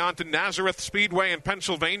going to be on to Nazareth Speedway in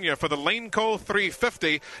Pennsylvania for the Laneco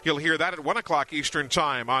 350. You'll hear that at 1 o'clock Eastern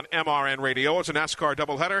Time on MRN Radio. It's a NASCAR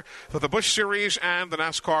doubleheader for the Busch Series and the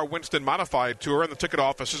NASCAR Winston Modified Tour, and the ticket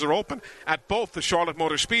offices are open at both the Charlotte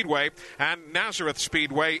Motor Speedway and Nazareth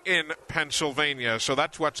Speedway in Pennsylvania. So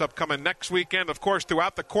that's what's upcoming next weekend. Of course,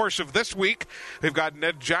 throughout the course of this week, we've got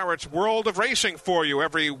Ned Jarrett's World of Racing for you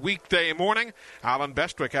every weekday morning. Alan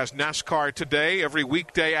Bestwick has NASCAR Today every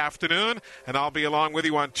weekday afternoon, and I'll be along with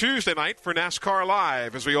you on Tuesday night for NASCAR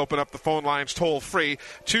Live as we open up the phone lines toll-free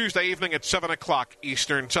Tuesday evening at 7 o'clock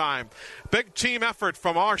Eastern Time. Big team effort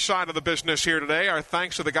from our side of the business here today. Our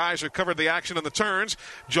thanks to the guys who covered the action in the turns.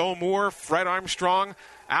 Joe Moore, Fred Armstrong,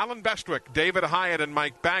 Alan Bestwick, David Hyatt, and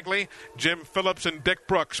Mike Bagley. Jim Phillips and Dick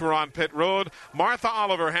Brooks were on pit road. Martha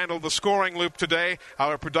Oliver handled the scoring loop today.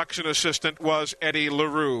 Our production assistant was Eddie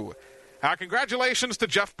LaRue. Our congratulations to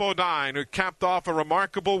Jeff Bodine, who capped off a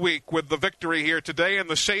remarkable week with the victory here today in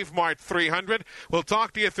the Save Mart 300. We'll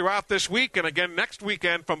talk to you throughout this week and again next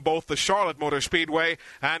weekend from both the Charlotte Motor Speedway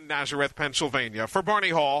and Nazareth, Pennsylvania. For Barney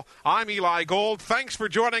Hall, I'm Eli Gold. Thanks for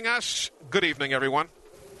joining us. Good evening, everyone.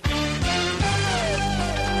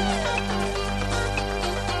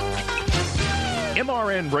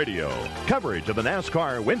 MRN Radio. Coverage of the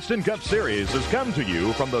NASCAR Winston Cup Series has come to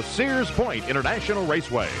you from the Sears Point International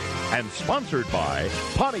Raceway. and sponsored by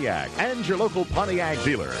Pontiac and your local Pontiac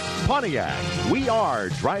dealer. Pontiac, we are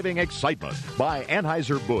driving excitement, by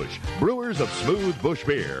Anheuser-Busch, brewers of smooth Busch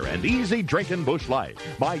beer and easy drinking Busch Light,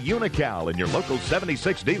 by Unical and your local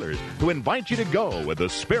 76 dealers who invite you to go with the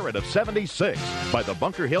spirit of 76, by the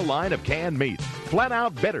Bunker Hill line of canned meats, flat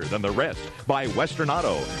out better than the rest, by Western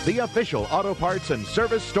Auto, the official auto parts and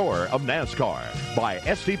service store of NASCAR, by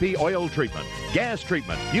STP Oil Treatment, Gas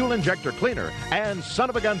Treatment, Fuel Injector Cleaner, and Son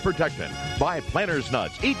of a Gun Protection, by Planters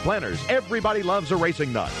Nuts. Eat Planters, everybody loves a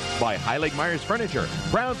racing nut, by Heilig Myers Furniture,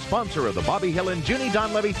 proud sponsor of the Bobby Hill and Junie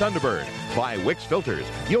Donlevy Thunderbird, by Wix Filters.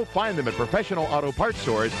 You'll find them at professional auto parts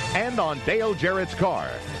stores and on Dale Jarrett's car,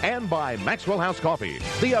 and by Maxwell House Coffee,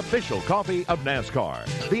 the official coffee of NASCAR.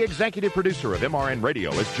 The executive producer of MRN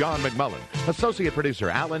Radio is John McMullen, associate producer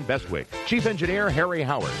Alan Bestwick, chief engineer Harry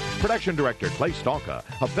Howard, production director Clay Stalka,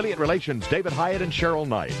 affiliate relations David Hyatt and Cheryl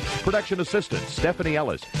Knight, production assistants Stephanie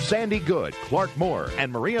Ellis, Sandy Good, Clark Moore,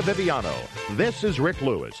 and Maria Viviano. This is Rick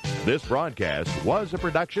Lewis. This broadcast was a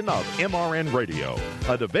production of MRN Radio,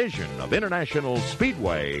 a division of International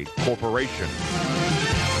Speedway Corporation.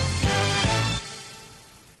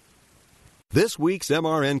 This week's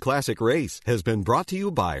MRN Classic Race has been brought to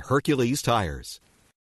you by Hercules Tires.